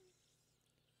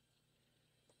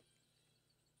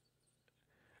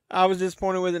 I was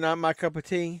disappointed with it, not my cup of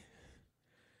tea.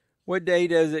 What day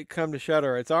does it come to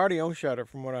Shudder? It's already on Shudder,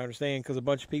 from what I understand, because a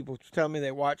bunch of people tell me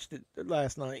they watched it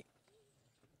last night.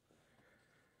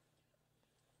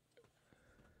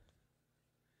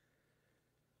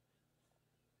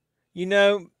 You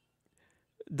know,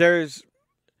 there's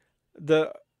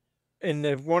in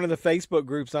one of the Facebook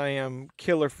groups I am,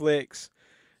 Killer Flicks,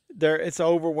 it's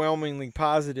overwhelmingly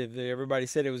positive that everybody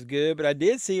said it was good, but I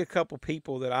did see a couple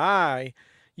people that I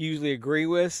usually agree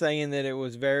with saying that it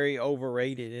was very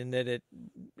overrated and that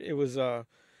it was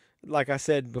like I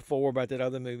said before about that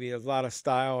other movie, a lot of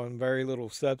style and very little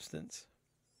substance.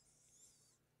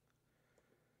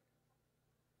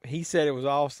 He said it was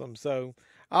awesome, so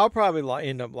I'll probably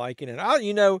end up liking it.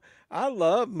 I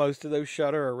love most of those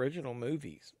Shudder original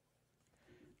movies.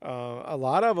 A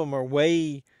lot of them are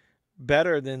way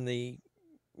better than the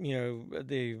you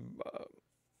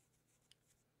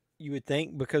would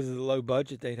think, because of the low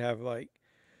budget they'd have like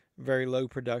very low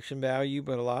production value,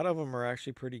 but a lot of them are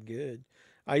actually pretty good.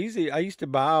 I used to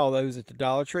buy all those at the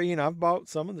Dollar Tree, and I've bought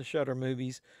some of the Shudder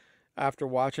movies after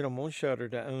watching them on Shudder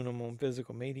to own them on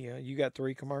physical media. You got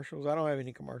 3 commercials? I don't have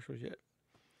any commercials yet.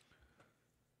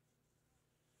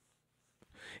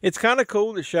 It's kind of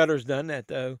cool that Shudder's done that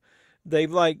though.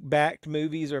 They've like backed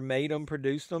movies or made them,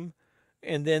 produced them,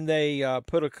 and then they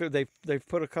they've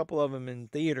put a couple of them in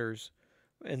theaters,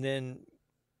 and then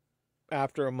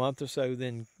after a month or so,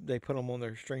 then they put them on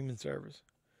their streaming service.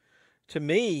 To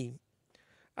me,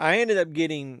 I ended up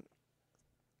getting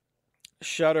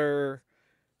Shudder.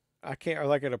 I can't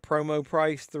like at a promo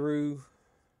price through.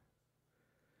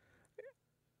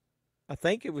 I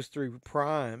think it was through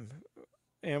Prime.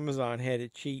 Amazon had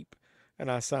it cheap,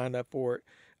 and I signed up for it.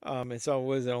 And so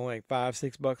was it only like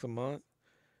 $5-6 a month?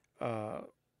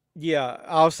 Yeah.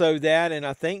 Also that, and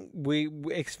I think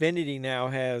Xfinity now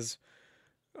has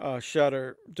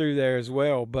Shudder through there as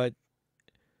well. But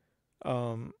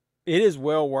it is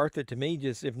well worth it to me,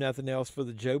 just if nothing else for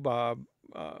the Joe Bob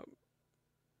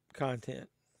content.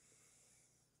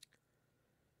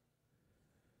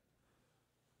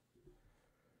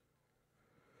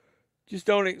 Just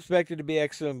don't expect it to be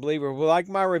Excellent Believer. Well, like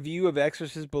my review of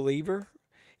Exorcist Believer,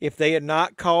 if they had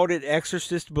not called it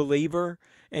Exorcist Believer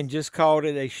and just called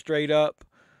it a straight up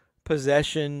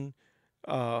possession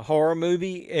horror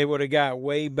movie, it would have got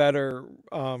way better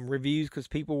reviews, because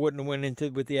people wouldn't have went into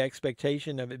it with the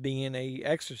expectation of it being a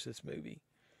Exorcist movie.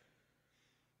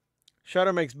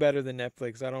 Shudder makes better than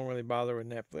Netflix. I don't really bother with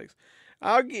Netflix.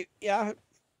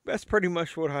 That's pretty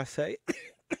much what I say.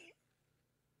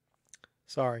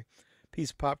 Sorry.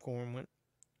 Piece of popcorn went.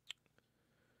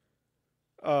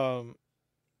 I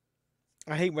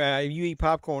hate when you eat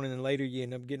popcorn and then later you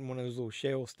end up getting one of those little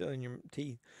shells still in your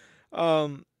teeth.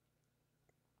 But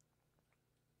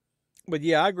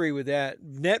yeah, I agree with that.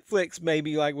 Netflix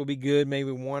maybe will be good, maybe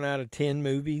 1 out of 10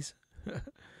 movies.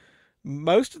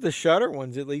 Most of the Shudder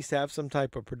ones at least have some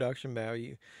type of production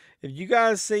value. If you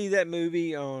guys see that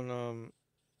movie on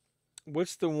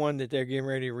what's the one that they're getting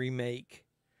ready to remake?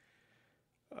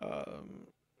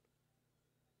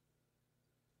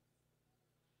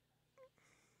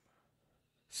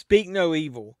 Speak No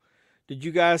Evil. Did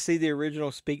you guys see the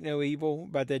original Speak No Evil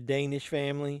about that Danish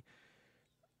family?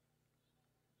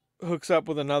 Hooks up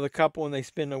with another couple and they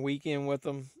spend a weekend with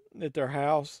them at their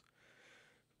house.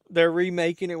 They're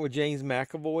remaking it with James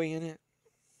McAvoy in it.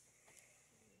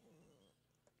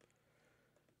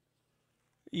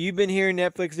 You've been hearing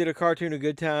Netflix did a cartoon of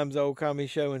Good Times, the old comedy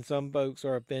show, and some folks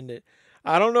are offended.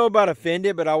 I don't know about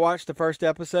offended, but I watched the first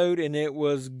episode and it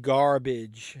was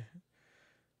garbage.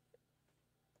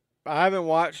 I haven't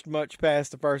watched much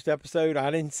past the first episode. I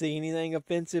didn't see anything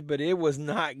offensive, but it was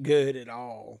not good at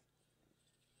all.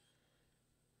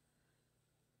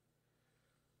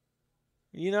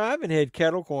 You know, I haven't had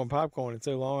kettle corn popcorn in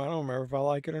so long, I don't remember if I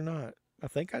like it or not. I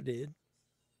think I did.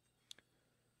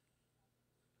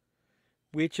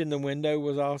 Witch in the Window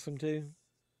was awesome too.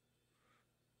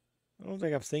 I don't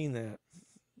think I've seen that.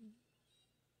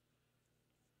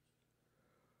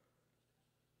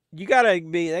 You gotta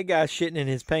be, that guy's shitting in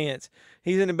his pants.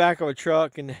 He's in the back of a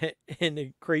truck and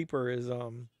the creeper is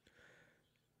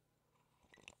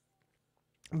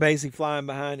basically flying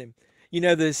behind him. You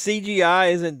know, the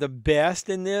CGI isn't the best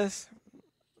in this.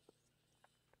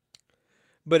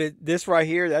 But this right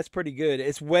here, that's pretty good.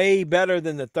 It's way better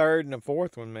than the third and the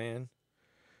fourth one, man.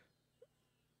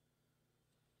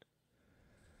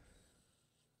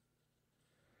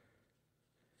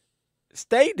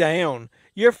 Stay down.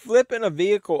 You're flipping a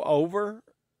vehicle over.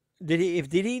 Did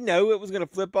he know it was going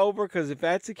to flip over? Because if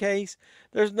that's the case,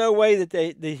 there's no way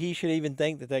that he should even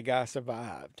think that guy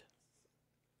survived.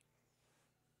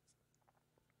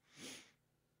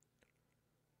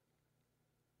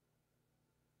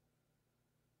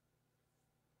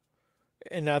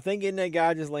 And I think isn't that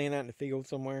guy just laying out in the field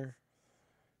somewhere?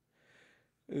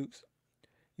 Oops.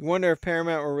 You wonder if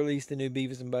Paramount will release the new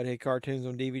Beavis and Butthead cartoons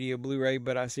on DVD or Blu-ray,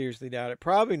 but I seriously doubt it.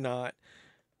 Probably not.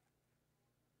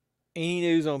 Any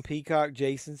news on Peacock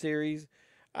Jason series?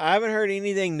 I haven't heard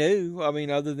anything new. I mean,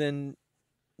 other than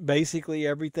basically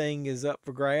everything is up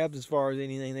for grabs as far as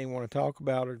anything they want to talk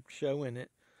about or show in it.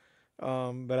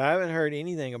 But I haven't heard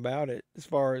anything about it as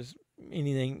far as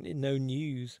anything, no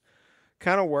news.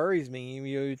 Kind of worries me.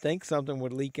 You would think something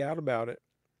would leak out about it.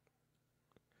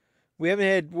 We haven't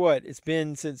had, what, it's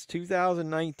been since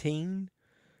 2019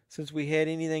 since we had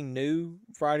anything new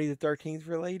Friday the 13th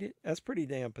related. That's pretty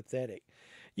damn pathetic.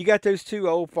 You got those two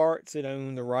old farts that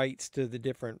own the rights to the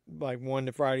different, like one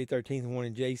to Friday the 13th and one to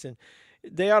Jason.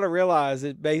 They ought to realize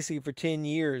that basically for 10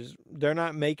 years, they're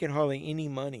not making hardly any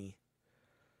money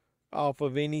off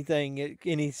of anything.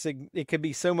 It could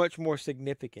be so much more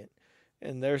significant.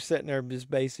 And they're sitting there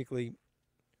just basically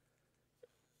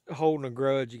holding a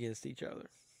grudge against each other.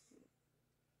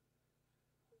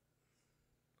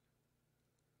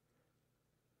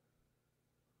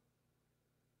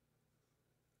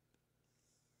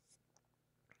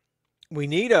 We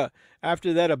need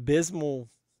after that abysmal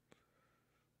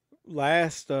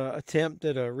last attempt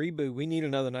at a reboot, we need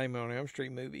another Nightmare on Elm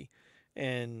Street movie.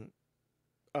 And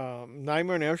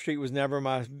Nightmare on Elm Street was never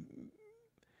my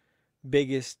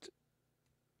biggest,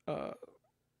 I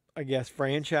guess,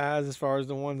 franchise as far as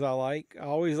the ones I like. I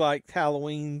always liked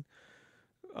Halloween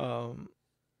as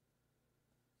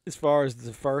far as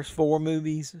the first 4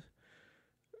 movies.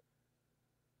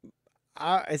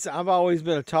 I've always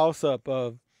been a toss-up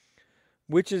of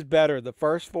which is better, the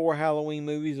first 4 Halloween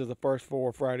movies or the first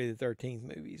 4 Friday the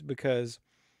 13th movies? Because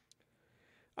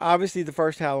obviously the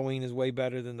first Halloween is way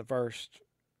better than the first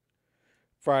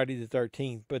Friday the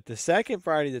 13th. But the second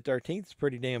Friday the 13th is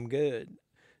pretty damn good.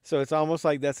 So it's almost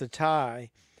like that's a tie.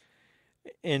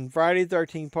 And Friday the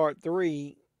 13th Part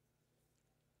 3,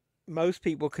 most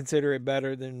people consider it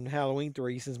better than Halloween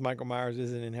 3 since Michael Myers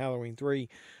isn't in Halloween 3.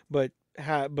 But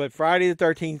Friday the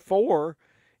 13th 4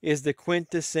 is the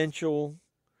quintessential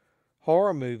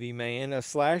horror movie, man. A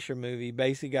slasher movie.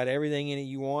 Basically got everything in it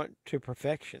you want to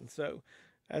perfection. So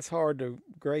that's hard to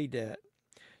grade that.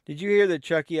 Did you hear that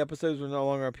Chucky episodes will no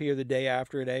longer appear the day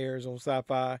after it airs on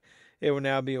Sci-Fi? It will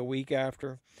now be a week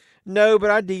after. No,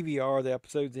 but I DVR the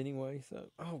episodes anyway.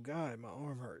 So, oh God, my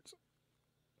arm hurts.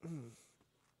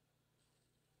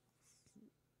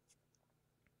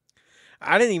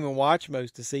 I didn't even watch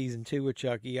most of season 2 of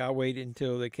Chucky. I waited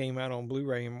until they came out on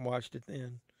Blu-ray and watched it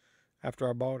then, after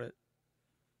I bought it.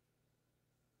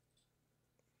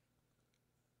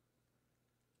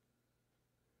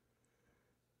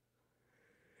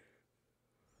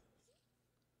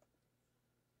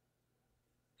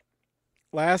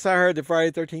 Last I heard, the Friday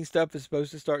the 13th stuff is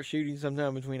supposed to start shooting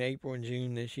sometime between April and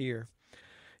June this year.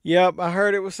 Yep, I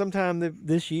heard it was sometime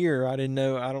this year. I didn't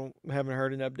know. Haven't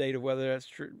heard an update of whether that's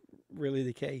really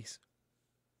the case.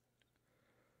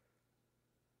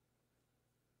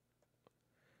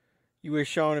 You wish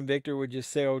Sean and Victor would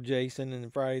just sell Jason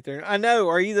and Friday the 13th. I know,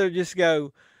 or either just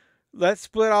go, let's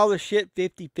split all the shit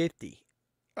 50-50.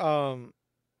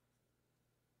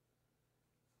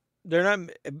 They're not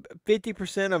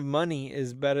 50% of money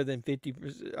is better than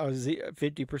 50% or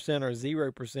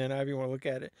 0%, however you want to look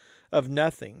at it, of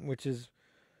nothing, which is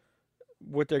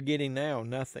what they're getting now,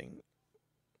 nothing.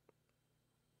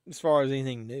 As far as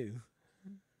anything new.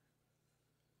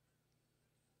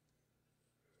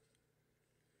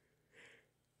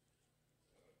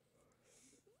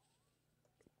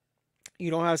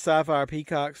 You don't have Sci-Fi or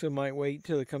Peacock, so might wait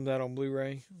till it comes out on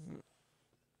Blu-ray.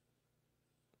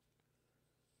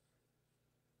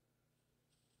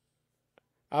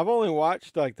 I've only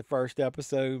watched like the first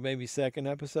episode, maybe second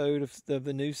episode of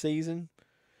the new season.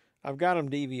 I've got them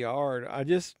DVR'd. I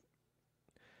just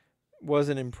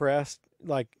wasn't impressed.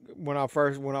 Like when I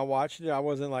watched it, I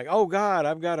wasn't like, oh God,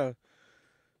 I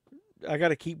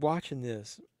gotta keep watching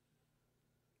this.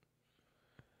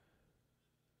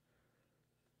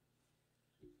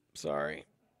 Sorry.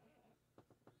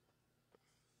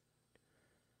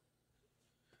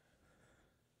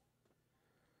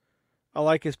 I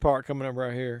like his part coming up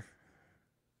right here.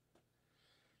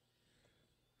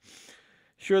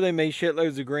 Sure, they made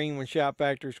shitloads of green when Shout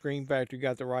Factory, Scream Factory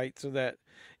got the rights. So that,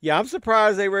 yeah, I'm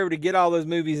surprised they were able to get all those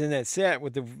movies in that set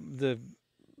with the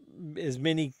as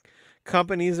many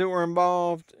companies that were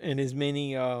involved and as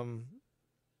many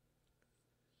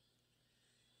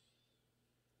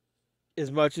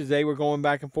as much as they were going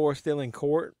back and forth still in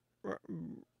court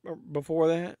before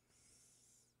that.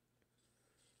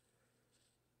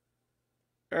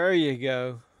 There you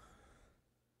go.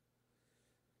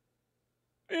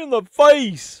 In the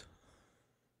face.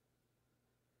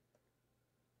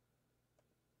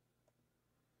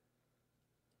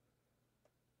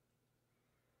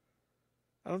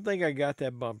 I don't think I got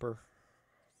that bumper.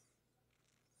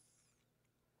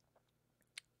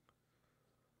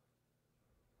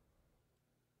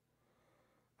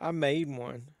 I made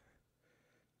one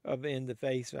of In the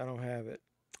Face. I don't have it.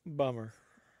 Bummer.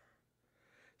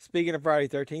 Speaking of Friday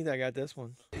 13th, I got this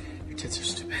one. Your tits are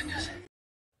stupendous.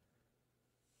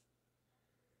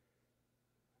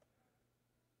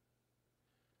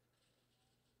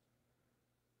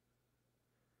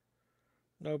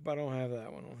 Nope, I don't have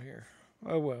that one on here.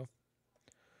 Oh well.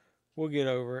 We'll get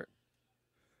over it.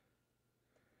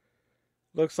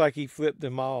 Looks like he flipped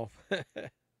them off.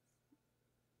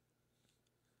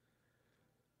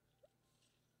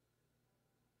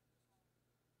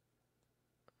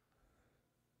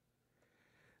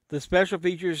 The special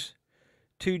features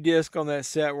 2 disc on that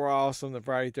set were awesome, the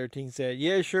Friday 13th set.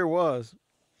 Yeah, it sure was.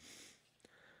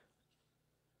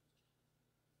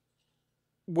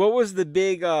 What was the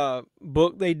big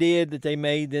book they did that they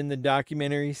made in the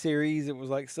documentary series? It was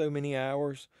like so many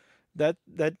hours. That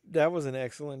was an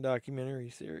excellent documentary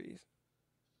series.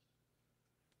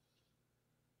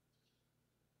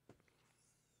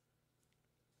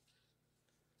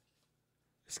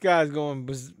 This guy's going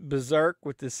berserk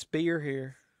with this spear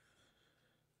here.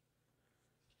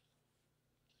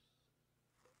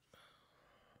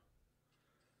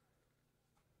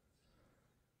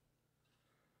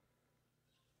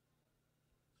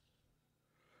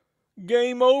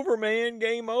 Game over, man.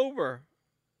 Game over.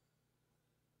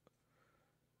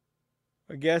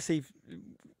 I guess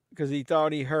because he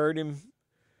thought he heard him.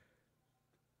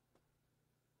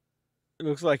 It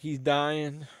looks like he's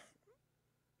dying.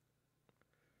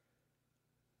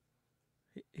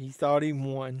 He thought he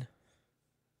won.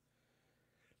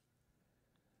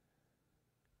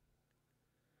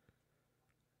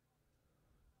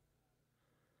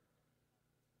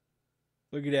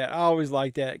 Look at that. I always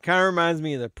like that. It kind of reminds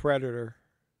me of the Predator.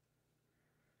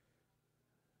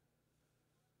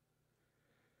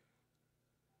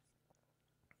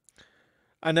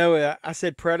 I know I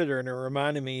said Predator and it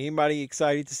reminded me. Anybody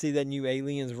excited to see that new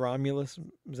Aliens Romulus?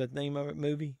 Was that the name of it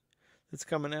movie that's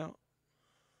coming out?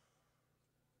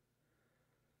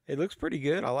 It looks pretty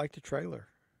good. I like the trailer.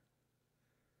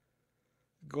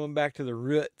 Going back to the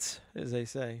roots, as they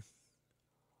say.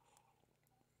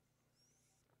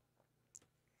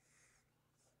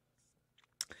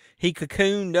 He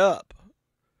cocooned up.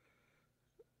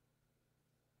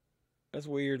 That's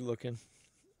weird looking.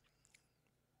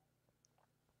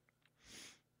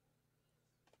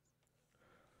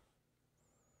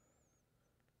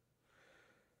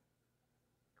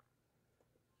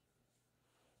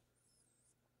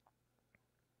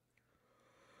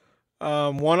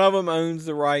 One of them owns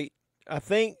the right. I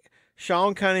think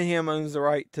Sean Cunningham owns the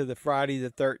right to the Friday the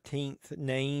 13th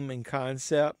name and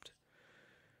concept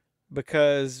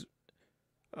because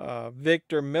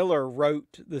Victor Miller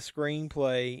wrote the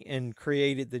screenplay and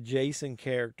created the Jason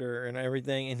character and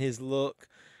everything, and his look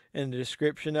and the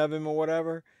description of him or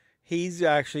whatever. He's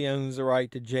actually owns the right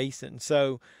to Jason.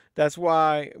 So that's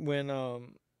why when I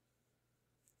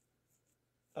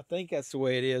think that's the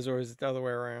way it is, or is it the other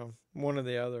way around? One or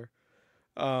the other.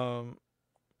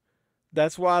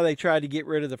 That's why they tried to get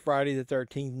rid of the Friday the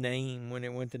 13th name when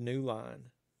it went to New Line.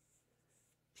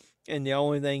 And the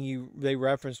only thing they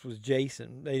referenced was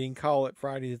Jason. They didn't call it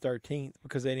Friday the 13th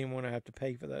because they didn't want to have to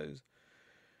pay for those.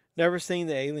 Never seen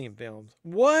the Alien films.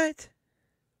 What?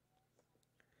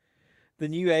 The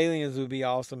new Aliens would be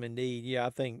awesome indeed. Yeah, I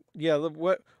think. Yeah,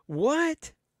 what?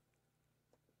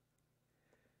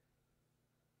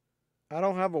 I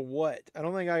don't have a what. I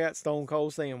don't think I got Stone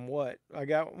Cold saying what. I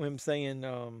got him saying,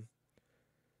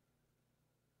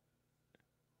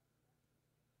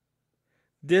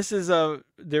 this is the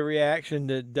reaction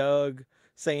to Doug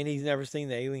saying he's never seen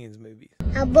the Aliens movies.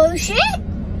 A bullshit?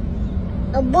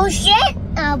 A bullshit?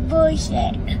 A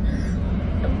bullshit?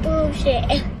 A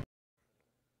bullshit?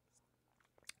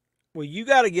 Well, you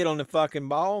got to get on the fucking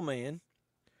ball, man.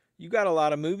 You got a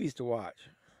lot of movies to watch.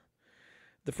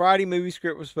 The Friday movie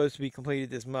script was supposed to be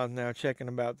completed this month. Now checking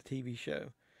about the TV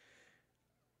show.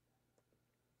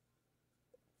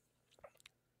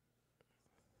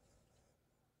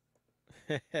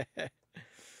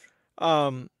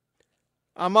 I'm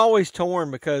always torn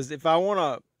because if I want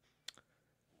a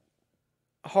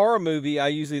horror movie, I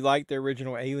usually like the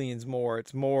original Aliens more.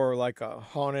 It's more like a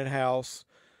haunted house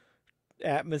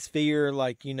atmosphere,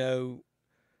 like, you know,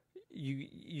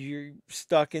 you're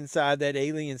stuck inside that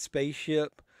alien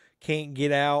spaceship, can't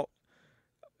get out.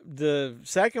 The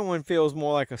second one feels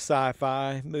more like a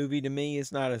sci-fi movie to me.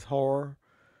 It's not as horror.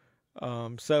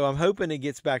 So I'm hoping it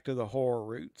gets back to the horror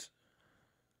roots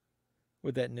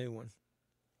with that new one.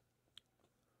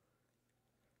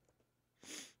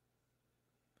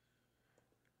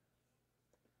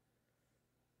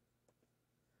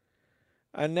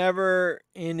 A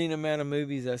never-ending amount of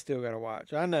movies I still got to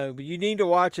watch. I know, but you need to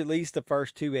watch at least the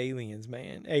first 2 Aliens,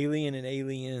 man. Alien and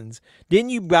Aliens. Didn't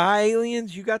you buy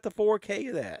Aliens? You got the 4K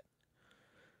of that.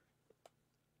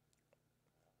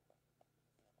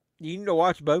 You need to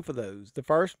watch both of those. The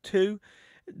first 2.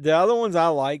 The other ones I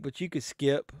like, but you could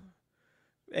skip.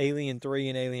 Alien 3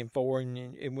 and Alien 4,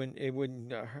 and it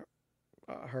wouldn't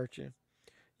hurt you.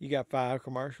 You got 5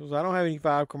 commercials. I don't have any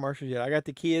 5 commercials yet. I got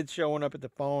the kids showing up at the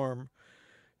farm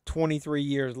 23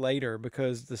 years later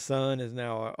because the son is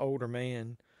now an older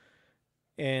man,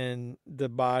 and the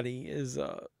body is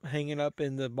hanging up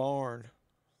in the barn.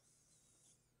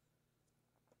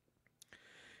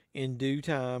 In due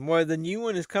time. Well, the new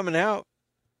one is coming out.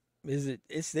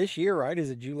 It's this year, right? Is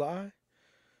it July?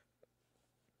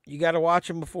 You got to watch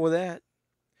them before that.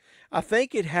 I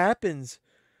think it happens.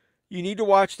 You need to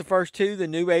watch the first 2. The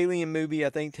new Alien movie, I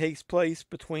think, takes place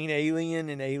between Alien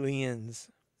and Aliens.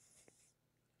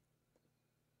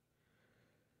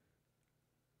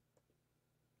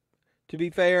 To be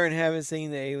fair, and haven't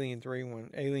seen the Alien 3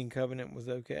 one. Alien Covenant was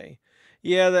okay.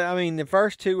 Yeah, the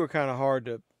first 2 are kind of hard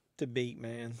to beat,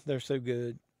 man. They're so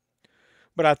good.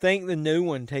 But I think the new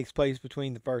one takes place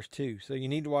between the first 2. So you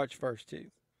need to watch the first 2.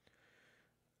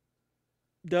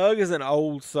 Doug is an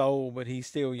old soul, but he's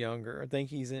still younger. I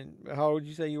think he's in... How old did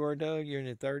you say you were, Doug? You're in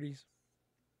your 30s?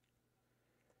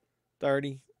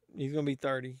 30? He's going to be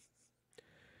 30.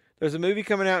 There's a movie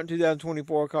coming out in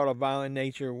 2024 called A Violent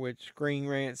Nature, which Screen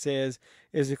Rant says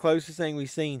is the closest thing we've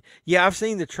seen. Yeah, I've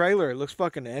seen the trailer. It looks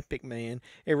fucking epic, man.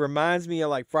 It reminds me of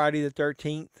like Friday the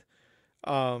 13th.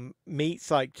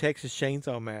 Meets like Texas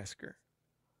Chainsaw Massacre.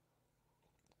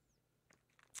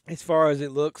 As far as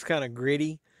it looks, kind of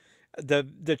gritty.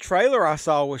 The trailer I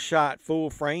saw was shot full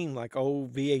frame, like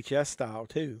old VHS style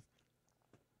too.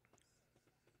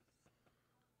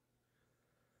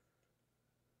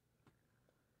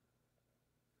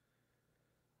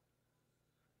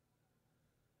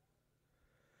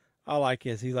 I like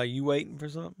this. He's like, you waiting for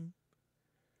something?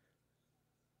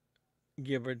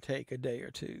 Give or take a day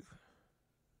or 2.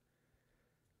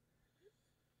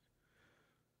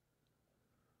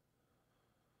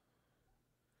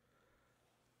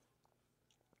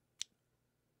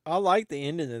 I like the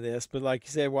ending of this, but like you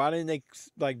said, why didn't they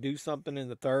like do something in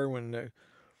the 3rd one to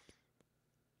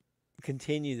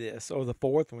continue this, or the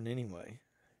 4th one anyway?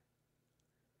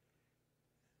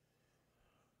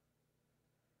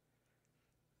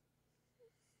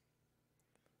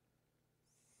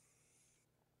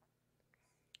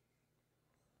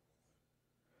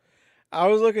 I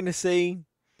was looking to see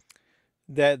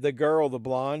that the girl, the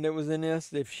blonde that was in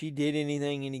this, if she did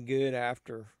anything any good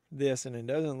after this, and it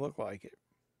doesn't look like it.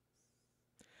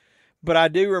 But I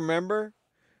do remember,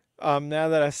 now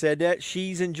that I said that,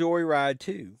 she's in Joyride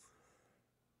too.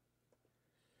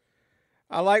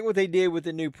 I like what they did with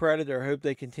the new Predator. I hope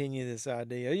they continue this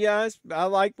idea. Yeah, I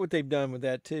like what they've done with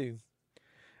that too.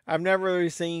 I've never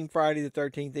really seen Friday the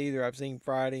 13th either. I've seen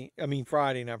Friday, not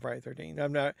Friday the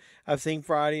 13th. I've seen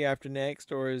Friday After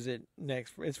Next, or is it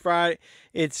next? It's Friday.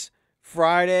 It's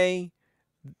Friday,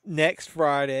 next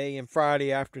Friday, and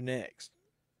Friday After Next.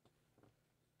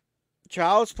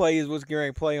 Child's Play is what's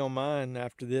going to play on mine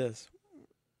after this.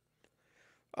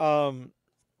 Well,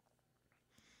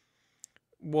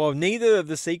 neither of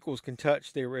the sequels can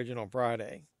touch the original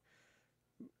Friday.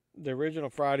 The original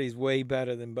Friday is way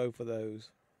better than both of those.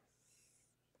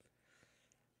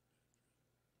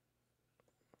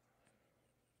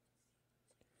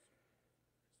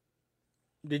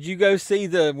 Did you go see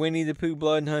the Winnie the Pooh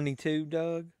Blood and Honey 2,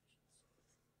 Doug?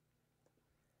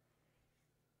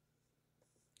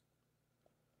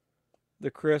 The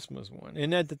Christmas one.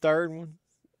 Isn't that the 3rd one?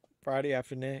 Friday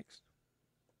After Next?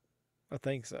 I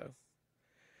think so.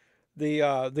 The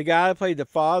guy that played the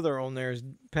father on there has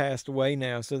passed away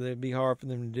now, so it'd be hard for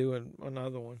them to do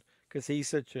another one because he's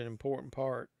such an important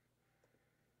part.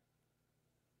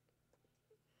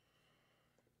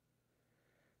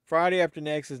 Friday After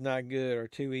Next is not good, or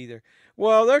 2 either.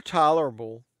 Well, they're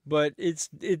tolerable, but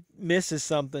it misses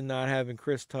something not having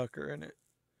Chris Tucker in it.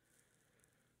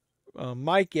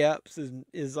 Mike Epps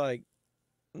is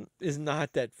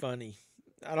not that funny.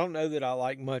 I don't know that I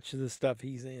like much of the stuff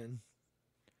he's in.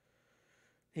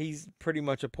 He's pretty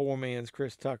much a poor man's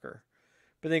Chris Tucker.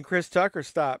 But then Chris Tucker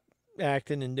stopped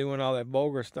acting and doing all that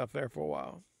vulgar stuff there for a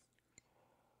while.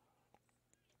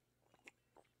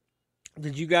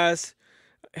 Did you guys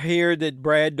hear that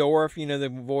Brad Dourif, the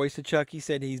voice of Chucky,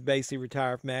 said he's basically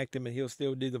retired from acting, but he'll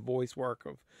still do the voice work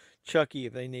of Chucky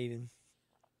if they need him?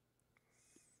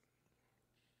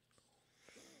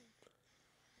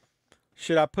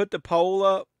 Should I put the poll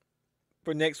up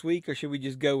for next week, or should we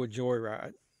just go with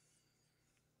Joyride?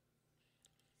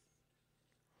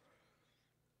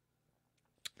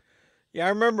 Yeah, I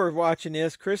remember watching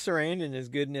this. Chris Sarandon is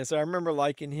good in this. I remember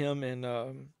liking him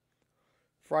in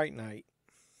Fright Night.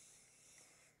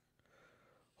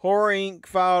 Horror Inc.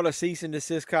 filed a cease and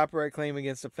desist copyright claim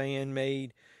against a fan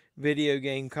made video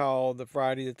game called the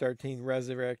Friday the 13th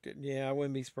Resurrected. Yeah, I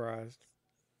wouldn't be surprised.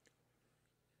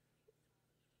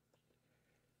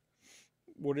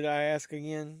 What did I ask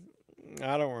again?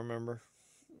 I don't remember.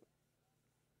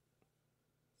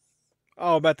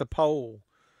 Oh, about the poll.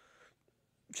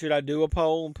 Should I do a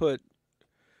poll and put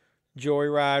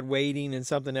Joyride, Waiting, and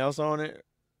something else on it?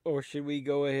 Or should we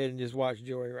go ahead and just watch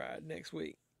Joyride next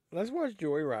week? Let's watch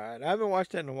Joyride. I haven't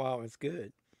watched that in a while. It's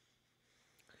good.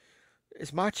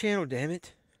 It's my channel, damn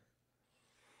it.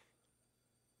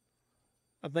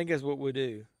 I think that's what we'll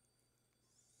do.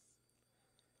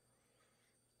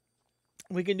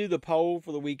 We can do the poll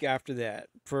for the week after that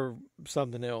for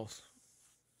something else.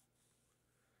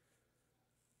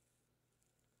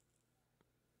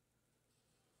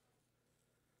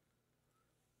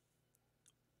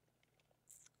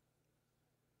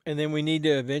 And then we need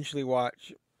to eventually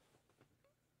watch.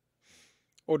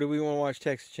 Or do we want to watch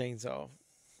Texas Chainsaw?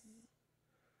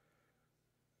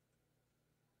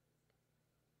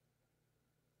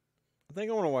 I think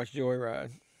I want to watch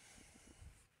Joyride.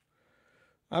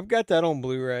 I've got that on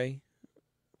Blu-ray.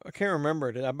 I can't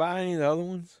remember. Did I buy any of the other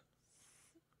ones?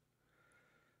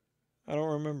 I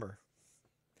don't remember.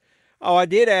 Oh, I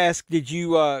did ask. Did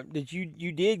you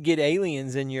did get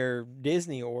Aliens in your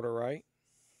Disney order, right?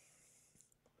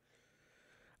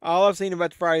 All I've seen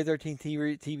about the Friday the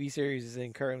 13th TV series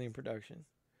is currently in production.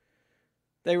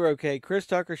 They were okay. Chris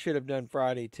Tucker should have done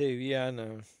Friday too. Yeah, I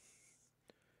know.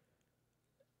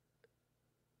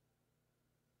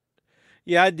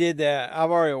 Yeah, I did that.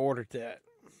 I've already ordered that.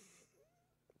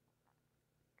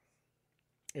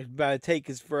 It's about to take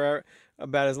us for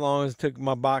about as long as it took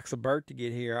my box of Burt to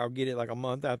get here. I'll get it like a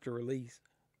month after release.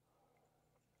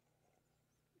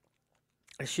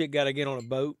 That shit got to get on a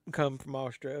boat and come from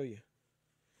Australia.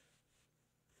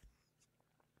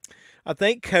 I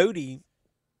think Cody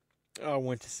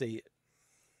went to see it.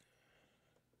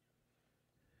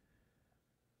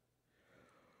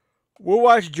 We'll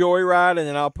watch Joyride, and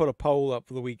then I'll put a poll up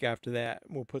for the week after that.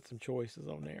 We'll put some choices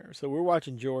on there. So we're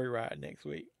watching Joyride next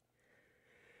week.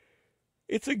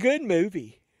 It's a good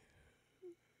movie.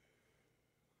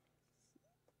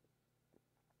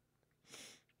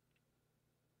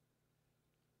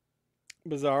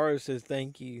 Bizarro says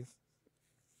thank you.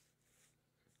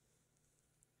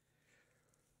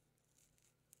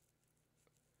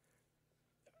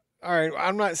 All right,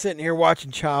 I'm not sitting here watching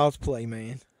Child's Play,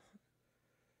 man.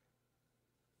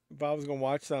 If I was going to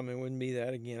watch something, it wouldn't be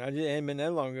that again. I just hadn't been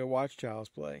that long ago to watch Child's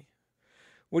Play.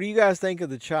 What do you guys think of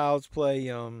the Child's Play,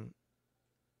 the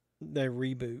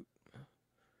reboot?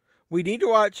 We need to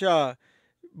watch,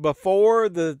 before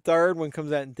the third one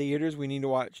comes out in theaters, we need to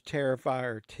watch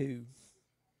Terrifier 2.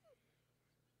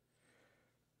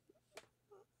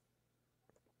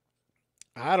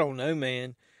 I don't know,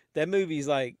 man. That movie's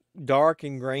like dark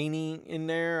and grainy in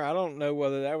there. I don't know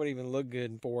whether that would even look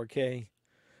good in 4K.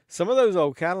 Some of those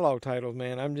old catalog titles,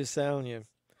 man, I'm just telling you.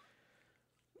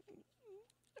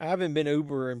 I haven't been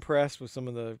uber impressed with some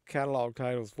of the catalog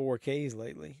titles 4Ks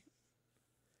lately.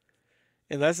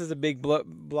 Unless it's a big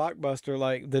blockbuster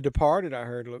like The Departed, I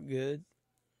heard looked good.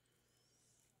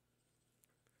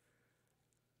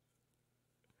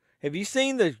 Have you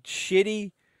seen the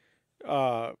shitty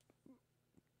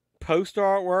poster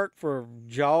artwork for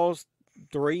Jaws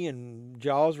 3 and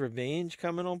Jaws Revenge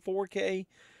coming on 4K?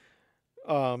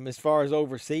 As far as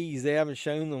overseas, they haven't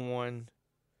shown them one,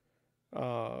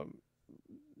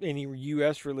 any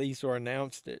U.S. release or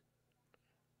announced it.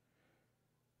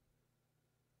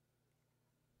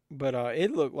 But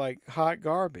it looked like hot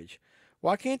garbage.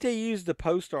 Why can't they use the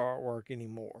poster artwork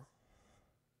anymore?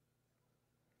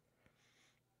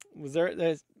 Was there?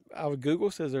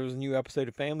 Google says there was a new episode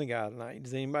of Family Guy tonight.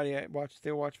 Does anybody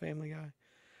still watch Family Guy?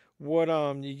 What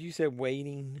did you say?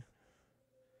 Waiting.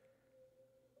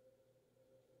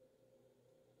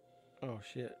 Oh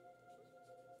shit.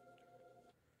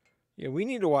 Yeah, we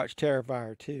need to watch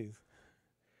Terrifier 2.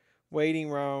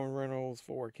 Waiting, Ryan Reynolds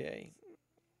 4K.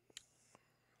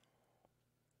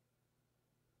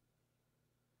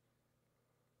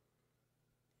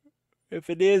 If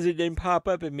it is, it didn't pop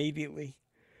up immediately.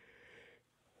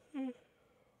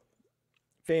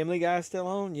 Family Guy still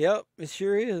on? Yep, it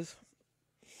sure is.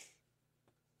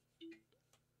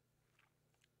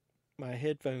 My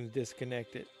headphones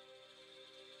disconnected.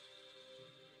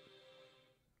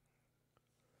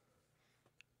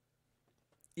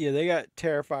 Yeah, they got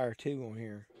Terrifier 2 on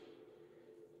here.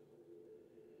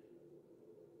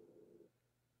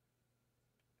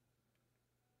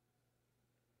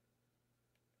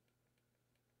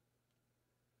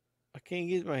 I can't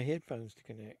get my headphones to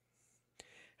connect.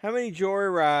 How many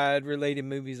Joyride related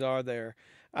movies are there?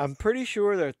 I'm pretty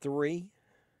sure there are 3.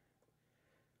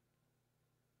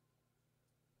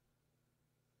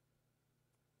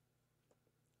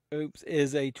 Oops.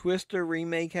 Is a Twister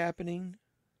remake happening?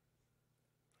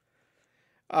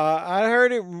 I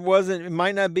heard it wasn't. It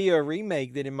might not be a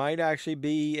remake. That it might actually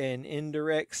be an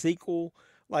indirect sequel,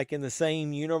 like in the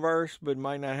same universe, but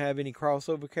might not have any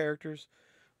crossover characters.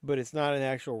 But it's not an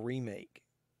actual remake.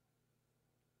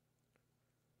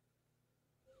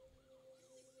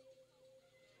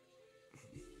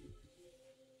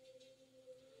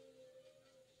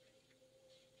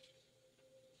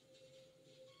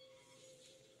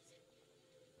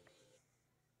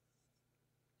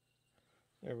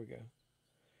 There we go.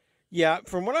 Yeah,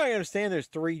 from what I understand, there's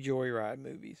 3 Joyride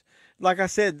movies. Like I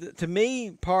said, to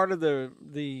me, part of the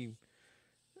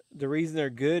reason they're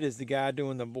good is the guy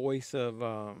doing the voice of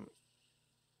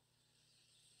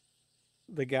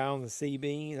the guy on the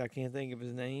CB. I can't think of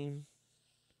his name.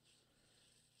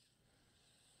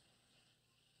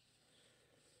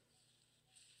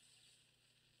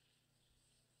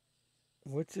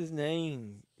 What's his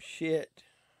name? Shit.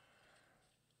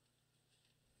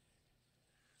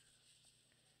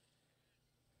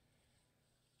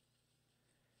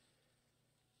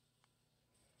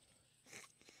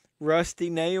 Rusty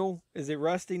Nail? Is it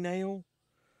Rusty Nail?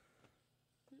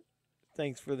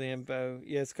 Thanks for the info.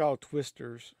 Yeah, it's called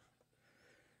Twisters.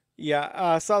 Yeah,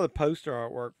 I saw the poster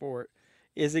artwork for it.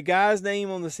 Is the guy's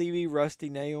name on the CV Rusty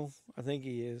Nail? I think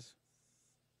he is.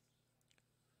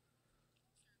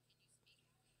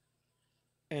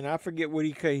 And I forget what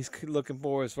he's looking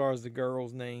for as far as the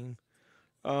girl's name.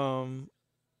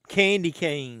 Candy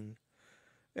Cane.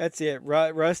 That's it.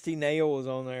 Rusty Nail is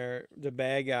on there. The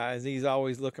bad guys. He's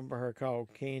always looking for her,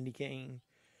 called Candy Cane.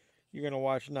 You're going to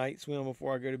watch Night Swim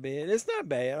before I go to bed. It's not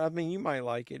bad. I mean, you might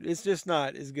like it. It's just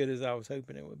not as good as I was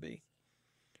hoping it would be.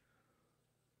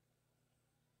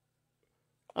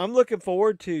 I'm looking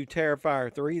forward to Terrifier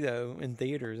 3, though, in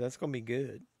theaters. That's going to be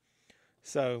good.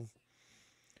 So,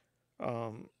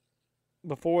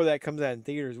 before that comes out in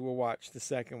theaters, we'll watch the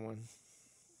second one.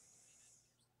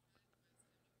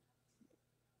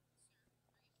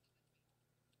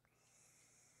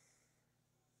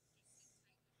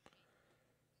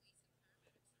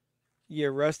 Yeah,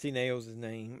 Rusty Nail's his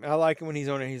name. I like it when he's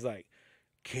on there. He's like,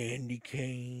 Candy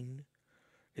Cane.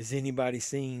 Has anybody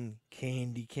seen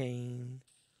Candy Cane?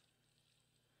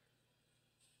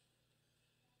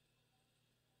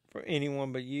 For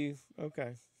anyone but you?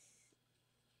 Okay.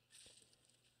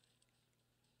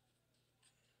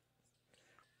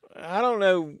 I don't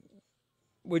know.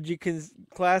 Would you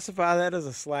classify that as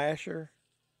a slasher?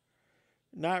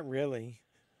 Not really.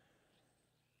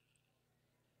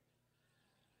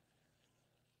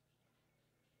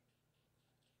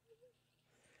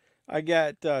 I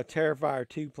got Terrifier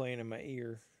 2 playing in my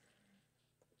ear.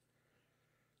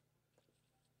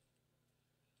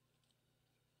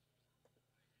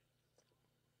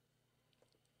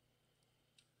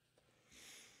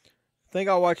 I think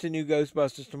I'll watch the new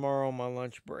Ghostbusters tomorrow on my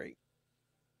lunch break.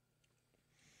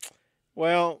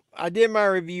 Well, I did my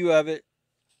review of it.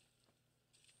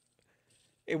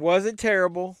 It wasn't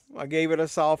terrible. I gave it a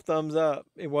soft thumbs up.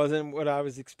 It wasn't what I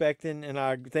was expecting, and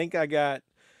I think I got,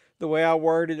 the way I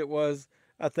worded it was,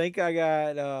 I think I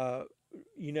got,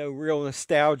 real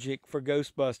nostalgic for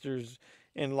Ghostbusters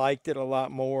and liked it a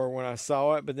lot more when I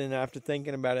saw it. But then after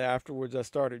thinking about it afterwards, I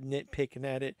started nitpicking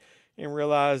at it and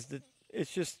realized that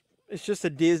it's just a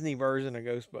Disney version of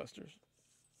Ghostbusters.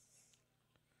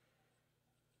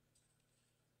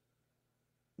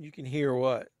 You can hear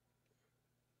what?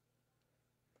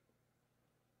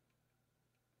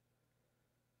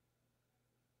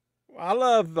 I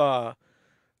love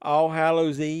All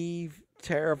Hallows Eve,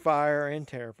 Terrifier, and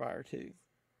Terrifier 2.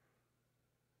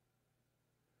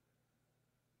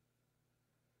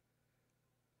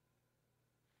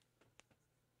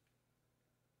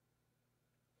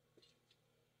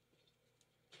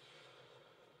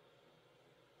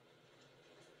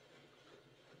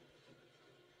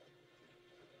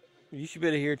 You should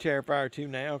better hear Terrifier 2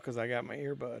 now because I got my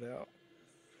earbud out.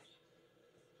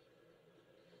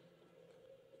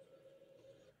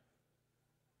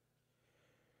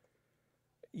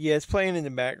 Yeah, it's playing in the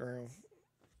background.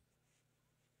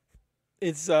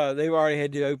 It's they've already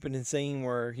had the opening scene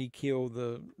where he killed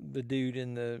the dude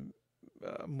in the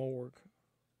morgue.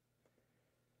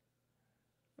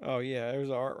 Oh yeah, there's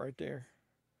the art right there.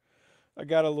 I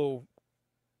got a little.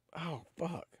 Oh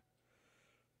fuck.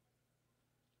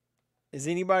 Is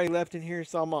anybody left in here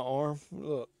saw my arm?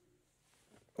 Look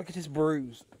at this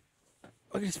bruise.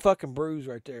 Look at this fucking bruise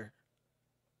right there.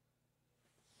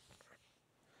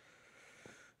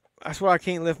 That's why I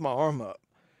can't lift my arm up.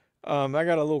 I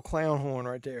got a little clown horn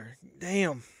right there.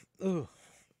 Damn. Ugh.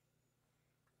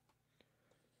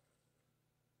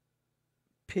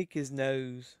 Pick his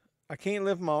nose. I can't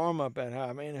lift my arm up that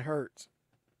high, man. It hurts.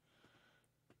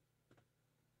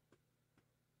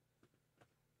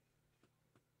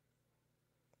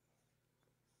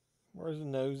 Where's the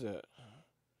nose at?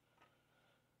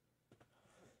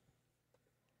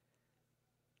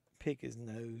 Pick his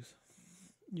nose.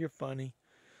 You're funny.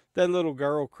 That little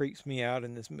girl creeps me out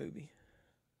in this movie.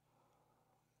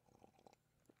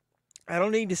 I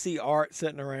don't need to see Art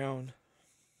sitting around.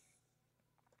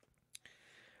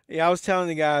 Yeah, I was telling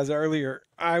the guys earlier,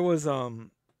 I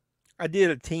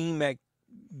did a team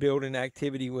building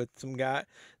activity with some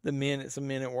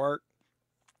men at work,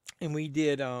 and we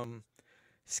did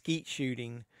skeet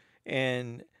shooting.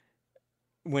 And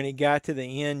when it got to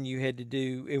the end,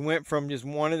 it went from just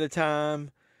one at a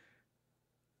time,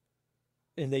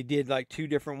 and they did like 2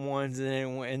 different ones,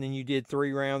 and then you did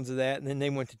 3 rounds of that, and then they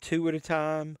went to 2 at a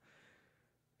time.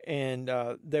 And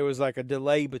there was like a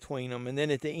delay between them. And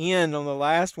then at the end, on the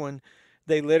last one,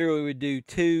 they literally would do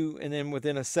 2, and then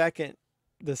within a second,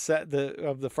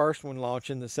 of the first one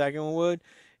launching, the second one would.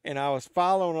 And I was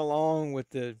following along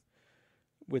with the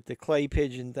clay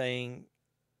pigeon thing,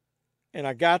 and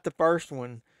I got the first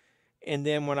one. And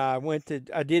then when I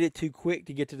did it too quick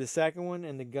to get to the second one,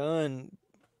 and the gun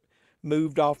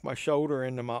moved off my shoulder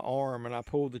into my arm, and I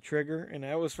pulled the trigger, and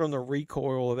that was from the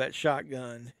recoil of that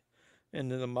shotgun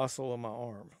into the muscle of my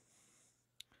arm.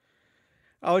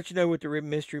 I'll let you know what the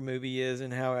mystery movie is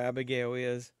and how Abigail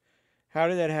is. How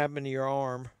did that happen to your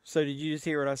arm? So did you just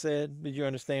hear what I said? Did you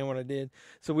understand what I did?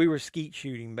 So we were skeet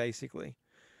shooting, basically.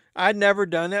 I'd never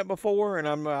done that before, and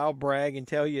I'll brag and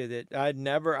tell you that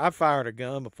I've fired a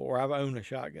gun before. I've owned a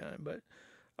shotgun, but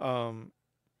I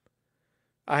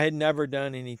had never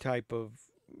done any type of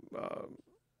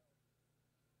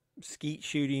skeet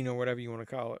shooting or whatever you want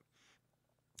to call it.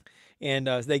 And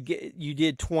you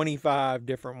did 25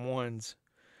 different ones,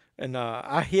 and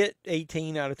I hit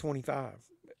 18 out of 25.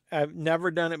 I've never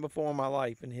done it before in my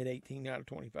life and hit 18 out of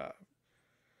 25.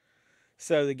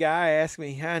 So the guy asked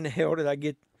me, how in the hell did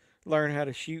I learn how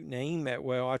to shoot and aim that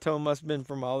well? I told him it must have been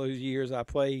from all those years I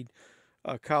played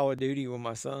Call of Duty with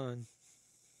my son.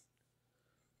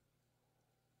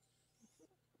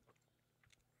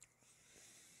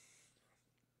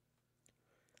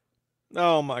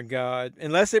 Oh my God.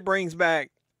 Unless it brings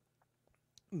back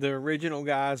the original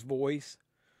guy's voice.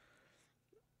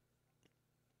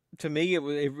 To me,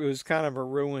 it was kind of a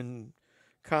ruined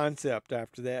concept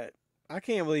after that. I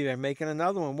can't believe they're making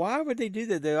another one. Why would they do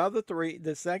that? The other 3,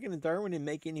 the second and third one, didn't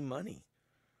make any money.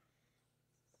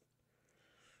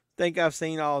 Think I've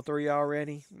seen all 3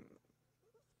 already.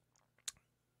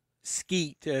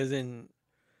 Skeet, as in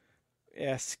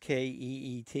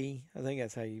Skeet. I think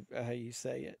that's how you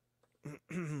say it.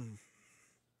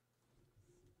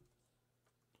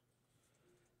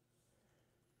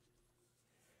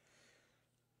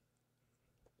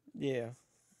 Yeah.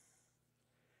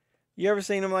 You ever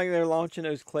seen them like they're launching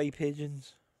those clay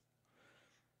pigeons?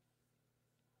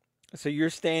 So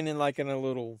you're standing like in a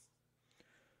little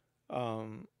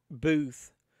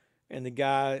booth, and the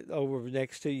guy over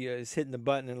next to you is hitting the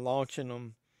button and launching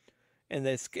them. And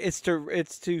it's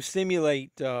to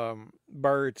simulate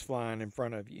birds flying in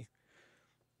front of you.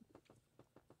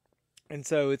 And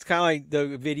so it's kind of like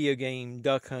the video game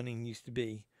duck hunting used to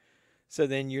be. So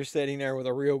then you're sitting there with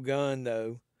a real gun,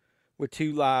 though, with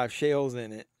 2 live shells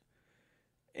in it.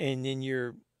 And then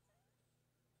you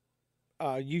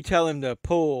tell him to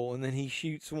pull, and then he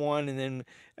shoots one, and then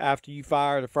after you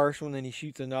fire the first one, then he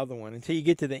shoots another one. Until you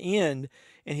get to the end,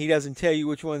 and he doesn't tell you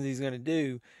which ones he's going to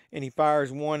do. And he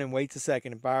fires one and waits a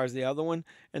second and fires the other one.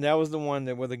 And that was the one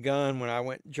that with a gun, when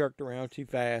I jerked around too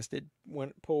fast,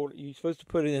 you're supposed to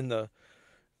put it in the,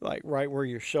 like right where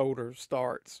your shoulder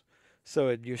starts.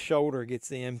 So your shoulder gets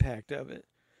the impact of it.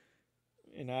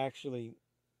 And I actually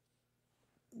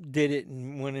did it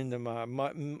and went into my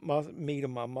meat of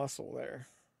my muscle there.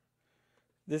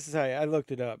 This is how I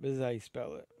looked it up. This is how you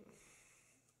spell it.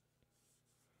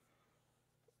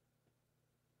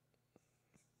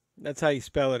 That's how you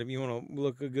spell it if you want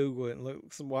to Google it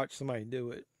and watch somebody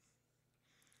do it.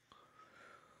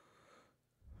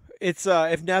 It's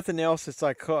if nothing else, it's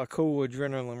like a cool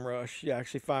adrenaline rush. You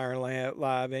actually firing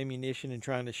live ammunition and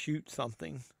trying to shoot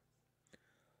something.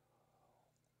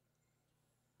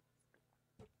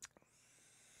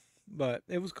 But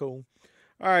it was cool.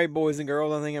 All right, boys and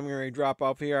girls, I think I'm going to drop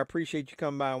off here. I appreciate you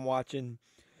coming by and watching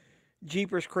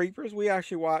Jeepers Creepers. We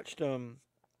actually watched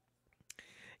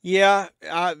yeah,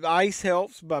 ice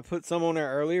helps, but I put some on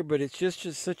there earlier, but it's just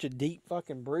such a deep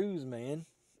fucking bruise, man.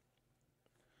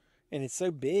 And it's so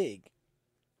big.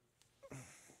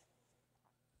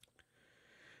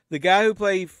 The guy who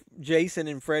played Jason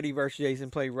in Freddy vs. Jason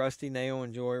played Rusty Nail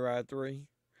in Joyride 3.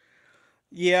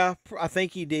 Yeah, I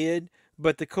think he did.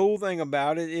 But the cool thing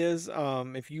about it is,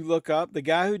 if you look up, the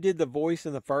guy who did the voice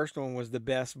in the first one was the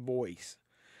best voice.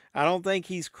 I don't think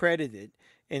he's credited.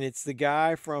 And it's the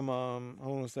guy from,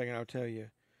 hold on a second, I'll tell you.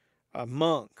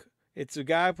 Monk. It's the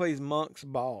guy who plays Monk's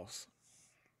boss.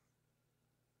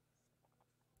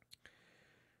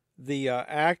 The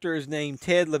actor is named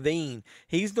Ted Levine.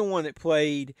 He's the one that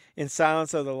played in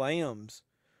Silence of the Lambs.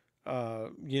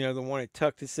 You know, the one that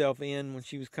tucked himself in when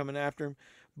she was coming after him.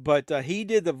 But he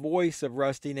did the voice of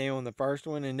Rusty Nail in the first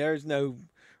one, and there's no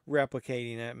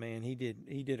replicating that, man. He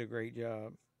did a great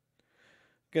job.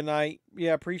 Good night.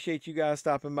 Yeah, I appreciate you guys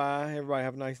stopping by. Everybody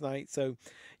have a nice night. So,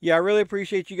 yeah, I really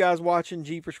appreciate you guys watching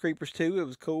Jeepers Creepers 2. It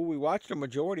was cool. We watched a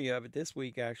majority of it this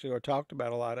week, actually, or talked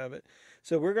about a lot of it.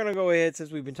 So we're going to go ahead,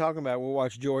 since we've been talking about it, we'll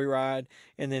watch Joyride,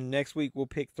 and then next week we'll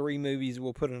pick 3 movies.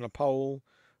 We'll put in a poll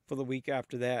for the week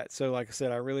after that. So, like I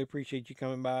said, I really appreciate you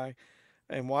coming by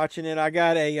and watching it. I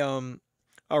got a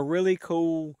really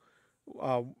cool,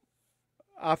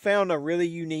 I found a really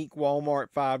unique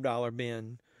Walmart $5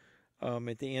 bin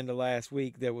at the end of last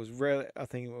week that was really, I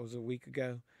think it was a week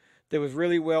ago, that was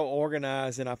really well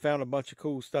organized, and I found a bunch of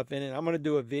cool stuff in it. I'm going to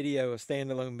do a video, a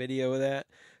standalone video of that.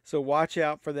 So watch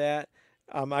out for that.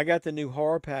 I got the new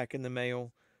horror pack in the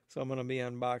mail, so I'm going to be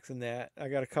unboxing that. I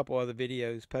got a couple other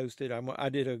videos posted. I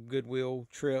did a Goodwill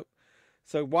trip.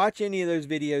 So watch any of those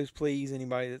videos, please.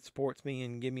 Anybody that supports me,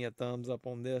 and give me a thumbs up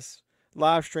on this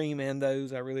live stream and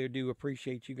those. I really do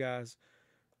appreciate you guys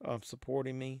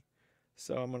supporting me.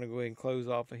 So I'm going to go ahead and close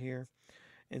off of here.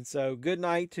 And so good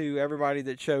night to everybody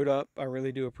that showed up. I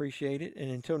really do appreciate it.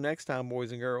 And until next time,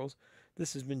 boys and girls,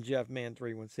 this has been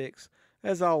JEFFMan316.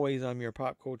 As always, I'm your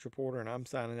pop culture reporter, and I'm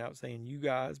signing out saying you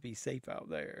guys be safe out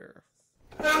there.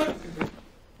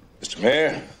 Mr.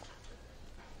 Mayor,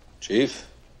 Chief,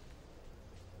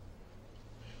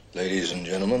 ladies and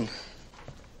gentlemen.